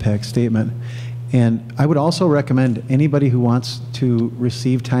environmental impact statement. And I would also recommend anybody who wants to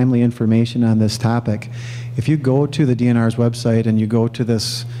receive timely information on this topic, if you go to the DNR's website and you go to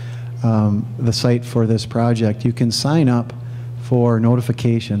this, the site for this project, you can sign up for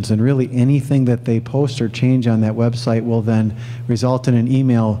notifications, and really anything that they post or change on that website will then result in an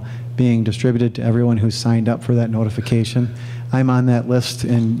email being distributed to everyone who's signed up for that notification. I'm on that list,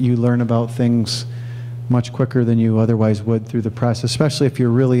 and you learn about things much quicker than you otherwise would through the press, especially if you're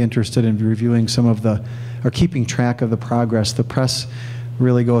really interested in reviewing some of the, or keeping track of the progress. The press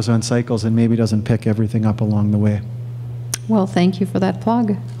really goes on cycles and maybe doesn't pick everything up along the way. Well, thank you for that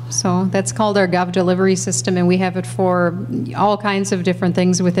plug. So that's called our Gov delivery system, and we have it for all kinds of different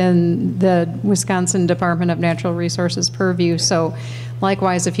things within the Wisconsin Department of Natural Resources purview. So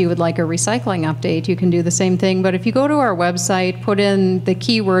likewise, if you would like a recycling update, you can do the same thing. But if you go to our website, put in the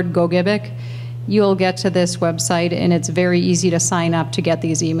keyword Gogebic, you'll get to this website, and it's very easy to sign up to get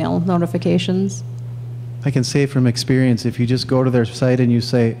these email notifications. I can say from experience, if you just go to their site and you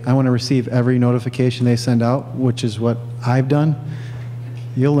say, I want to receive every notification they send out, which is what I've done,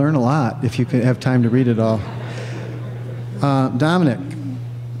 you'll learn a lot if you can have time to read it all. Dominic,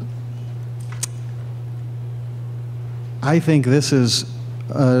 I think this is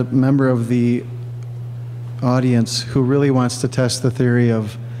a member of the audience who really wants to test the theory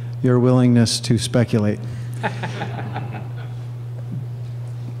of your willingness to speculate.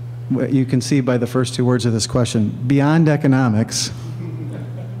 you can see by the first two words of this question, beyond economics,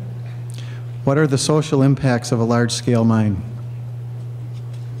 what are the social impacts of a large-scale mine?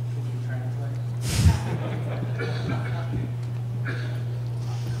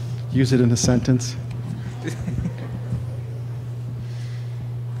 Use it in a sentence.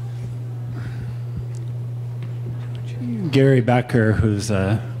 Gary Becker, who's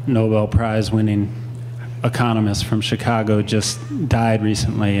a Nobel Prize-winning economist from Chicago, just died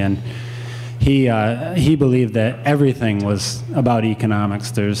recently, and he believed that everything was about economics.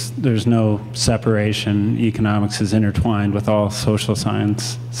 There's no separation. Economics is intertwined with all social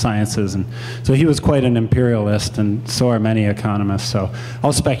sciences, and so he was quite an imperialist, and so are many economists. So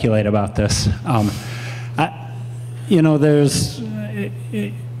I'll speculate about this. You know,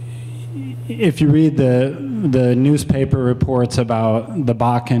 if you read the newspaper reports about the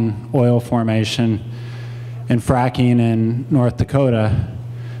Bakken oil formation and fracking in North Dakota,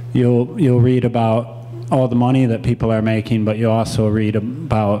 you'll read about all the money that people are making, but you'll also read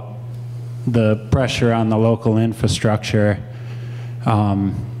about the pressure on the local infrastructure.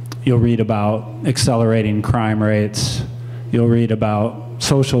 You'll read about accelerating crime rates. You'll read about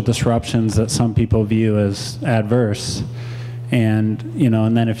social disruptions that some people view as adverse. And, you know,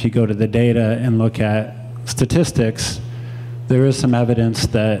 and then if you go to the data and look at statistics, there is some evidence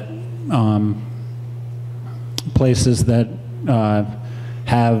that places that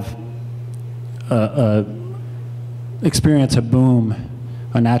have experience a boom,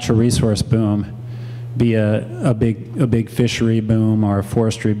 a natural resource boom, be a big fishery boom or a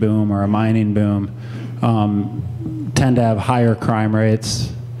forestry boom or a mining boom, tend to have higher crime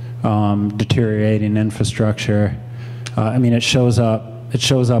rates, deteriorating infrastructure. I mean, it shows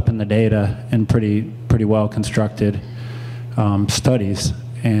up in the data in pretty well constructed studies,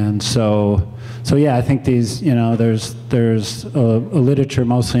 and so yeah, I think these, you know, there's a literature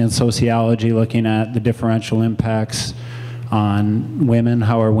mostly in sociology looking at the differential impacts on women.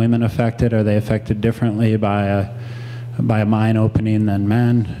 How are women affected? Are they affected differently by a mine opening than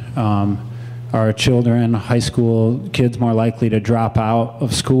men? Are children, high school kids, more likely to drop out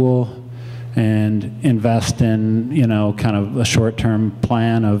of school and invest in, you know, kind of a short-term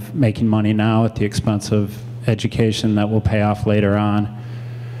plan of making money now at the expense of education that will pay off later on?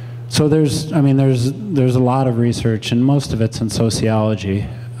 So there's a lot of research, and most of it's in sociology.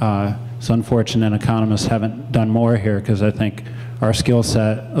 It's unfortunate economists haven't done more here, because I think our skill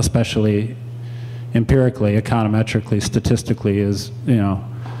set, especially empirically, econometrically, statistically, is, you know,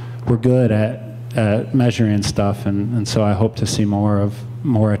 we're good at measuring stuff, and so I hope to see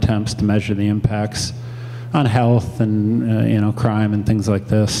more attempts to measure the impacts on health and you know, crime and things like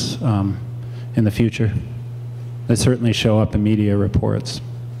this in the future. They certainly show up in media reports.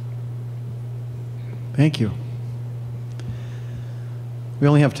 Thank you. We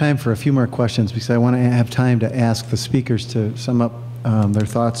only have time for a few more questions because I want to have time to ask the speakers to sum up their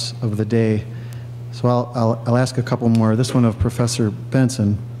thoughts of the day. So I'll ask a couple more. This one of Professor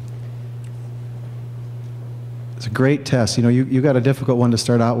Benson. It's a great test. You know, you got a difficult one to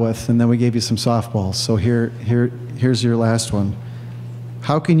start out with, and then we gave you some softballs. So here's your last one.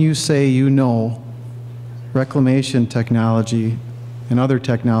 How can you say you know reclamation technology and other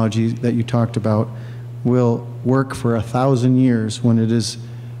technology that you talked about will work for 1,000 years when it is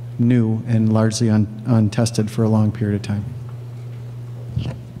new and largely untested for a long period of time?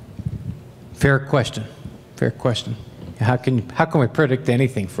 Fair question. Fair question. How can we predict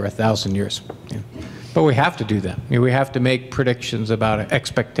anything for 1,000 years? Yeah. But we have to do that. I mean, we have to make predictions about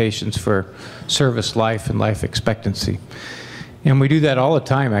expectations for service life and life expectancy. And we do that all the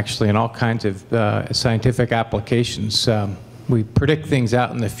time, actually, in all kinds of scientific applications. We predict things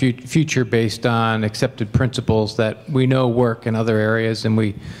out in the future based on accepted principles that we know work in other areas, and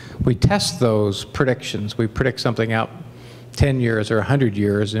we test those predictions. We predict something out 10 years or 100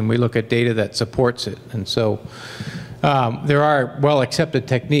 years, and we look at data that supports it. And so there are well-accepted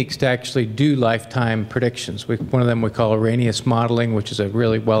techniques to actually do lifetime predictions. One of them we call Arrhenius modeling, which is a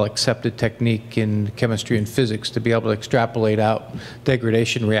really well-accepted technique in chemistry and physics to be able to extrapolate out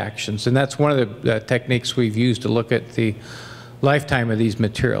degradation reactions. And that's one of the techniques we've used to look at the lifetime of these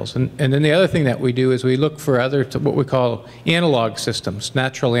materials. And then the other thing that we do is we look for what we call analog systems,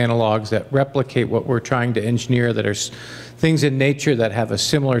 natural analogs that replicate what we're trying to engineer, that are things in nature that have a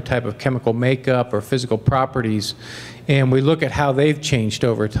similar type of chemical makeup or physical properties, and we look at how they've changed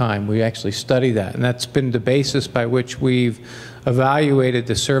over time. We actually study that, and that's been the basis by which we've evaluated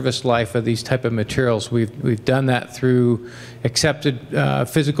the service life of these type of materials. We've done that through accepted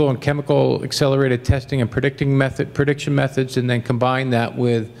physical and chemical accelerated testing and prediction methods, and then combine that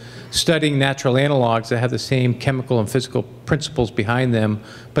with studying natural analogs that have the same chemical and physical principles behind them,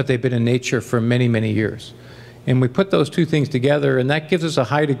 but they've been in nature for many, many years. And we put those two things together, and that gives us a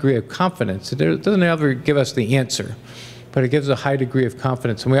high degree of confidence. It doesn't ever give us the answer, but it gives a high degree of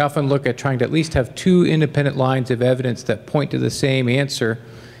confidence. And we often look at trying to at least have two independent lines of evidence that point to the same answer.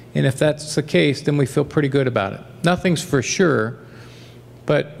 And if that's the case, then we feel pretty good about it. Nothing's for sure,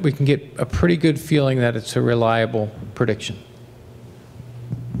 but we can get a pretty good feeling that it's a reliable prediction.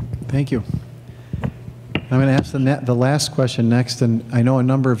 Thank you. I'm going to ask the last question next, and I know a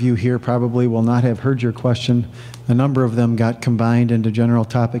number of you here probably will not have heard your question. A number of them got combined into general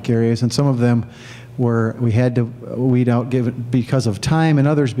topic areas, and some of them we had to weed out because of time, and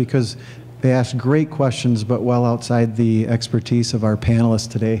others because they asked great questions but well outside the expertise of our panelists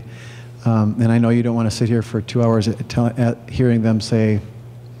today. And I know you don't want to sit here for 2 hours hearing them say,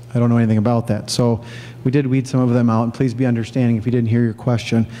 I don't know anything about that. So we did weed some of them out, and please be understanding if you didn't hear your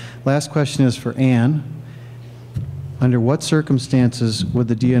question. Last question is for Ann. Under what circumstances would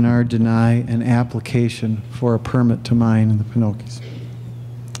the DNR deny an application for a permit to mine in the Penokees?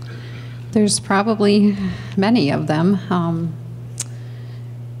 There's probably many of them.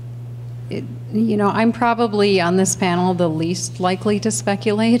 You know, I'm probably on this panel the least likely to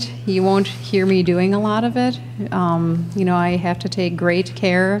speculate. You won't hear me doing a lot of it. You know, I have to take great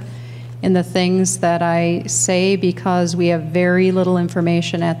care in the things that I say because we have very little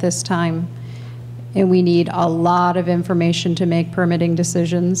information at this time. And we need a lot of information to make permitting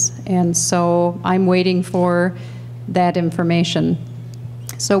decisions. And so I'm waiting for that information.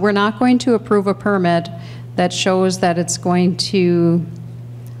 So we're not going to approve a permit that shows that it's going to,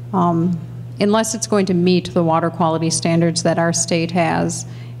 unless it's going to meet the water quality standards that our state has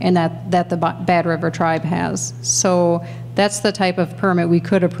and that the Bad River Tribe has. So that's the type of permit we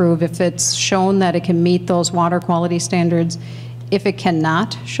could approve if it's shown that it can meet those water quality standards. If it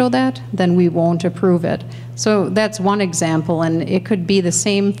cannot show that, then we won't approve it. So that's one example, and it could be the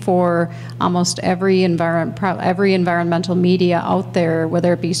same for almost every environmental media out there,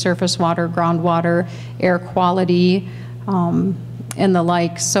 whether it be surface water, groundwater, air quality, and the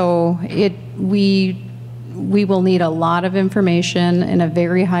like. So we will need a lot of information in a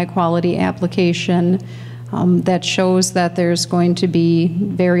very high quality application that shows that there's going to be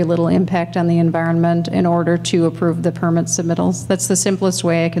very little impact on the environment in order to approve the permit submittals. That's the simplest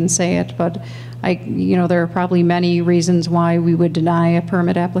way I can say it, but you know, there are probably many reasons why we would deny a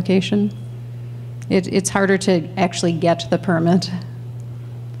permit application. It's harder to actually get the permit.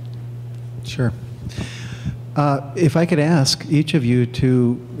 Sure. If I could ask each of you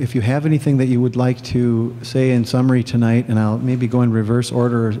if you have anything that you would like to say in summary tonight, and I'll maybe go in reverse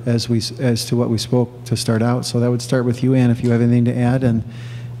order as to what we spoke to start out. So that would start with you, Ann, if you have anything to add, and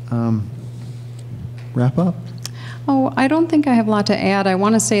wrap up. Oh, I don't think I have a lot to add. I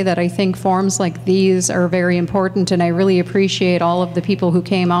want to say that I think forums like these are very important, and I really appreciate all of the people who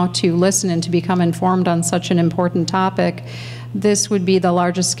came out to listen and to become informed on such an important topic. This would be the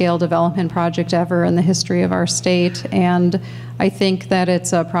largest scale development project ever in the history of our state, and I think that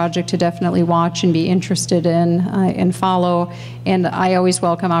it's a project to definitely watch and be interested in and follow. And I always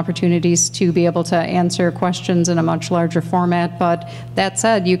welcome opportunities to be able to answer questions in a much larger format. But that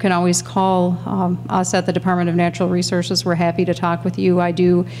said, you can always call us at the Department of Natural Resources. We're happy to talk with you. I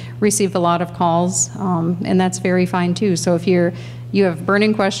do receive a lot of calls, and that's very fine too. So if you have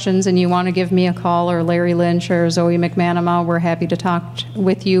burning questions and you want to give me a call, or Larry Lynch or Zoe McManama, we're happy to talk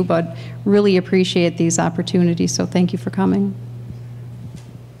with you, but really appreciate these opportunities, so thank you for coming.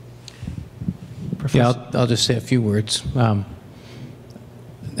 Yeah, I'll just say a few words.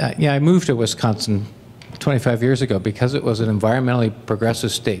 Yeah, I moved to Wisconsin 25 years ago because it was an environmentally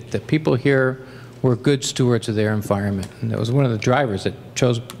progressive state, that people here were good stewards of their environment, and that was one of the drivers that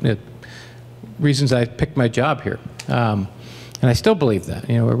reasons I picked my job here. And I still believe that.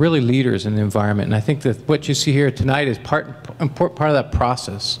 You know, we're really leaders in the environment, and I think that what you see here tonight is important part of that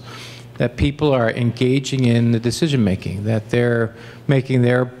process, that people are engaging in the decision making, that they're making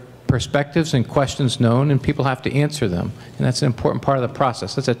their perspectives and questions known, and people have to answer them, and that's an important part of the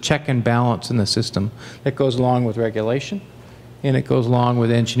process. That's a check and balance in the system that goes along with regulation, and it goes along with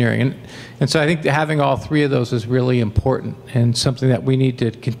engineering. And so I think that having all three of those is really important, and something that we need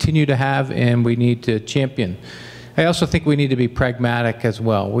to continue to have and we need to champion. I also think we need to be pragmatic as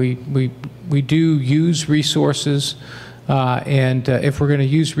well. We do use resources, and if we're going to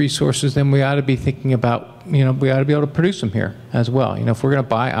use resources, then we ought to be thinking about, you know, we ought to be able to produce them here as well. You know, if we're going to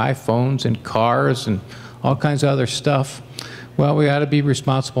buy iPhones and cars and all kinds of other stuff, well, we ought to be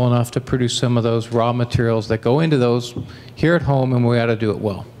responsible enough to produce some of those raw materials that go into those here at home, and we ought to do it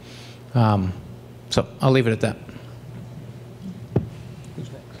well. So I'll leave it at that.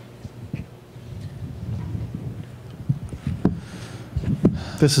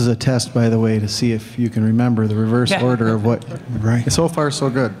 This is a test, by the way, to see if you can remember the reverse order of what. Right. So far, so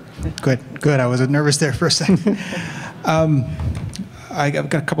good. Good. I was nervous there for a second. I've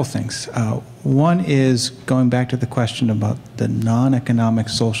got a couple things. One is going back to the question about the non-economic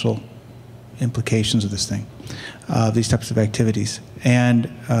social implications of this thing, these types of activities. And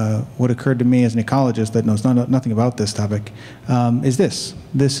what occurred to me as an ecologist that knows nothing about this topic is this.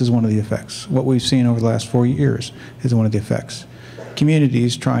 This is one of the effects. What we've seen over the last 4 years is one of the effects.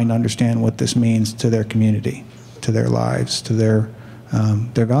 Communities trying to understand what this means to their community, to their lives, to their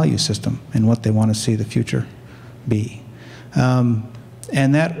value system, and what they want to see the future be.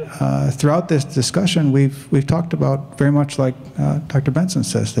 And that throughout this discussion, we've talked about very much like Dr. Benson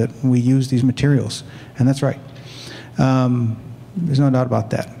says, that we use these materials, and that's right. There's no doubt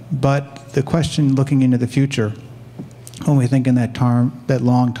about that. But the question looking into the future, when we think in that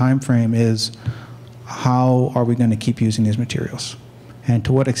long time frame, is how are we going to keep using these materials? And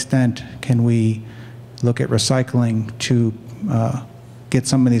to what extent can we look at recycling to get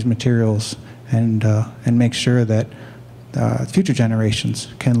some of these materials and make sure that future generations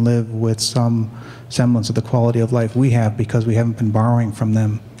can live with some semblance of the quality of life we have, because we haven't been borrowing from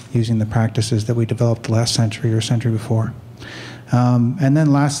them using the practices that we developed the last century or century before. And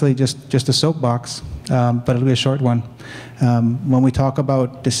then lastly, just a soapbox, but it'll be a short one. When we talk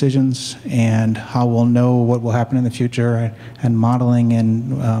about decisions and how we'll know what will happen in the future and modeling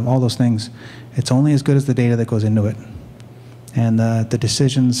and all those things, it's only as good as the data that goes into it. And the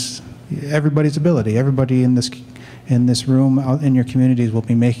decisions, everybody's ability, everybody in this room, out in your communities, will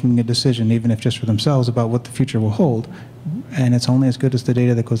be making a decision, even if just for themselves, about what the future will hold. And it's only as good as the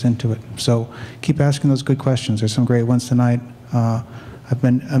data that goes into it. So keep asking those good questions. There's some great ones tonight. I've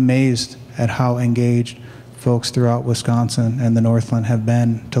been amazed at how engaged folks throughout Wisconsin and the Northland have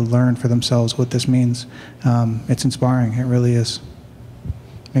been to learn for themselves what this means. It's inspiring. It really is.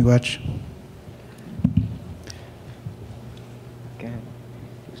 Miigwech. Okay.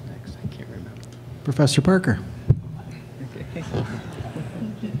 Who's next? I can't remember. Professor Parker.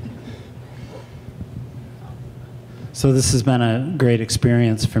 So this has been a great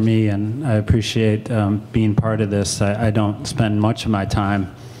experience for me, and I appreciate being part of this. I don't spend much of my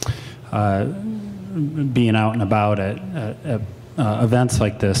time being out and about at events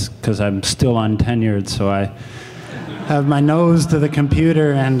like this because I'm still untenured, so I have my nose to the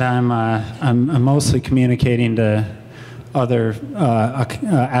computer, and I'm mostly communicating to other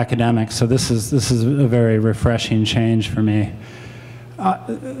academics. So this is a very refreshing change for me.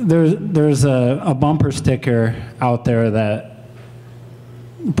 There's a bumper sticker out there that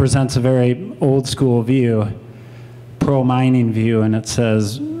presents a very old school view, pro-mining view, and it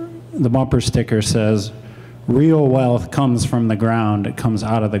says, the bumper sticker says, real wealth comes from the ground, it comes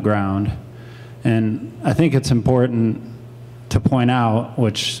out of the ground. And I think it's important to point out,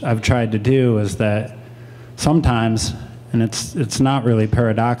 which I've tried to do, is that sometimes, and it's not really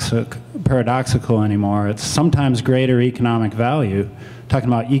paradoxical anymore, it's sometimes greater economic value. Talking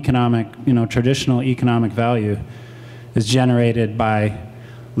about economic, traditional economic value is generated by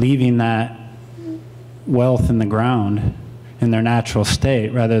leaving that wealth in the ground in their natural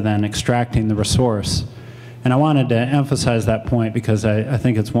state rather than extracting the resource. And I wanted to emphasize that point because I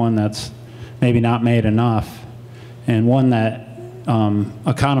think it's one that's maybe not made enough, and one that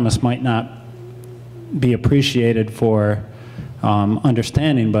economists might not be appreciated for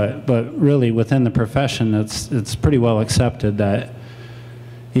understanding, but really within the profession it's pretty well accepted that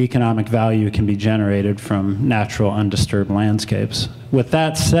economic value can be generated from natural undisturbed landscapes. With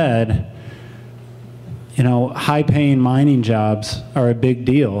that said, high-paying mining jobs are a big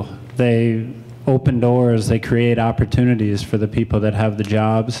deal. They open doors, they create opportunities for the people that have the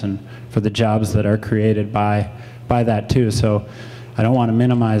jobs and for the jobs that are created by that too. So I don't want to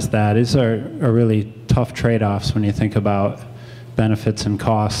minimize that. These are really tough trade-offs when you think about benefits and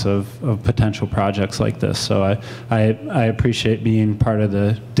costs of potential projects like this. So I appreciate being part of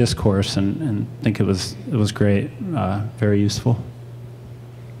the discourse and think it was great, very useful.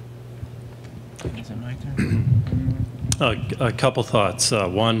 Is it my turn? A couple thoughts.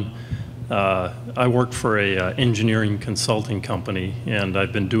 One, I work for a engineering consulting company, and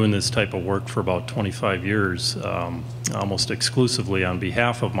I've been doing this type of work for about 25 years, almost exclusively on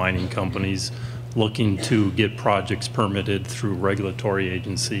behalf of mining companies looking to get projects permitted through regulatory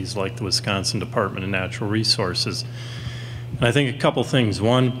agencies like the Wisconsin Department of Natural Resources. And I think a couple things.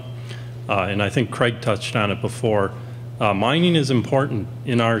 One, and I think Craig touched on it before, mining is important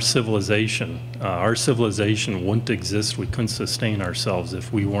in our civilization. Our civilization wouldn't exist, we couldn't sustain ourselves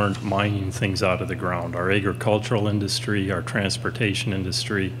if we weren't mining things out of the ground. Our agricultural industry, our transportation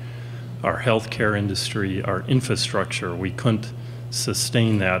industry, our healthcare industry, our infrastructure, we couldn't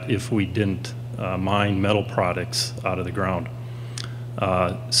sustain that if we didn't mine metal products out of the ground.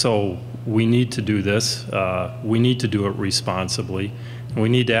 So we need to do this. We need to do it responsibly. And we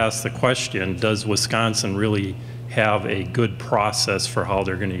need to ask the question, does Wisconsin really have a good process for how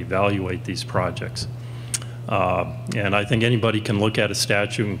they're going to evaluate these projects? And I think anybody can look at a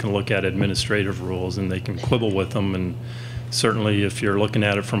statute and can look at administrative rules, and they can quibble with them. And certainly if you're looking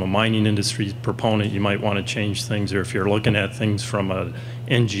at it from a mining industry proponent, you might want to change things. Or if you're looking at things from an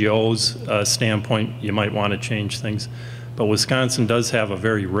NGO's standpoint, you might want to change things. But Wisconsin does have a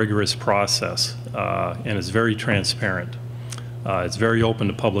very rigorous process, and it's very transparent. It's very open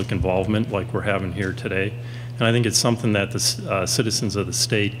to public involvement, like we're having here today. And I think it's something that the citizens of the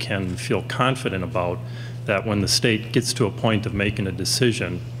state can feel confident about, that when the state gets to a point of making a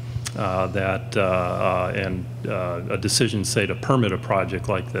decision, a decision, say, to permit a project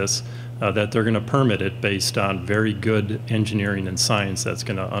like this, that they're going to permit it based on very good engineering and science that's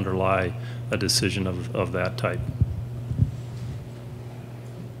going to underlie a decision of that type.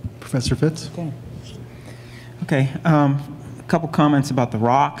 Professor Fitz? Okay. A couple comments about the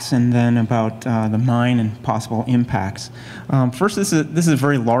rocks and then about the mine and possible impacts. First, this is a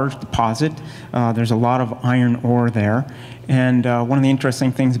very large deposit. There's a lot of iron ore there. And one of the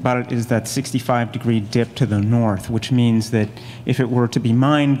interesting things about it is that 65-degree dip to the north, which means that if it were to be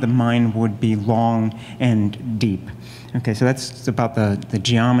mined, the mine would be long and deep. Okay, so that's about the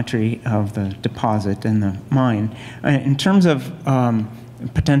geometry of the deposit and the mine. In terms of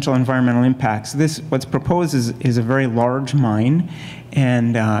potential environmental impacts, what's proposed is a very large mine,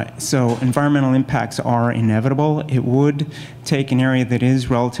 and so environmental impacts are inevitable. It would take an area that is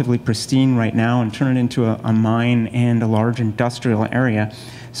relatively pristine right now and turn it into a mine and a large industrial area.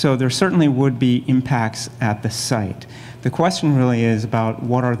 So there certainly would be impacts at the site. The question really is about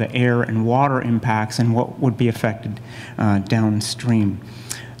what are the air and water impacts and what would be affected downstream.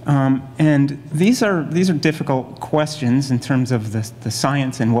 And these are difficult questions in terms of the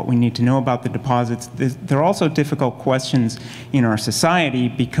science and what we need to know about the deposits. They're also difficult questions in our society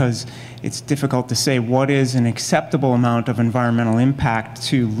because it's difficult to say what is an acceptable amount of environmental impact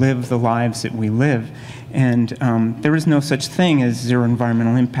to live the lives that we live. And there is no such thing as zero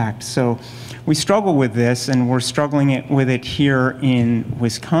environmental impact. So we struggle with this, and we're struggling with it here in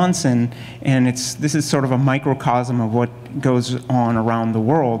Wisconsin, and this is sort of a microcosm of what goes on around the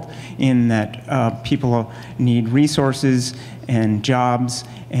world, in that people need resources and jobs,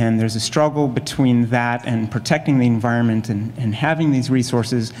 and there's a struggle between that and protecting the environment and having these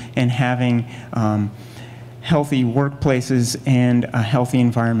resources and having healthy workplaces and a healthy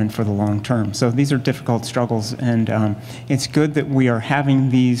environment for the long term. So these are difficult struggles, and it's good that we are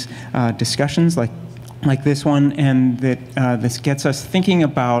having these discussions like this one, and that this gets us thinking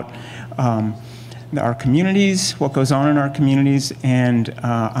about our communities, what goes on in our communities, and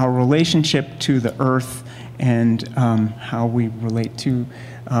our relationship to the earth, and how we relate to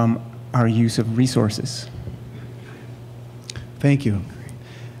our use of resources. Thank you.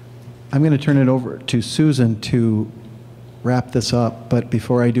 I'm going to turn it over to Susan to wrap this up, but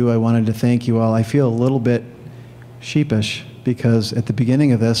before I do, I wanted to thank you all. I feel a little bit sheepish because at the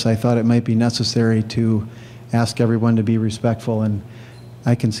beginning of this, I thought it might be necessary to ask everyone to be respectful, and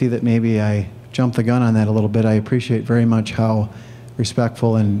I can see that maybe I jumped the gun on that a little bit. I appreciate very much how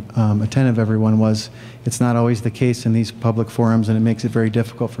respectful and attentive everyone was. It's not always the case in these public forums, and it makes it very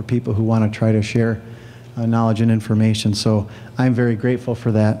difficult for people who want to try to share knowledge and information. So I'm very grateful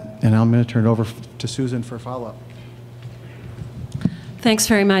for that, and I'm going to turn it over to Susan for follow-up. Thanks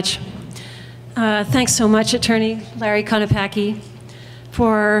very much. Thanks so much, Attorney Larry Konopacki,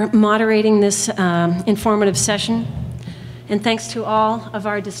 for moderating this informative session. And thanks to all of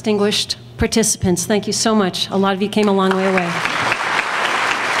our distinguished participants. Thank you so much. A lot of you came a long way away.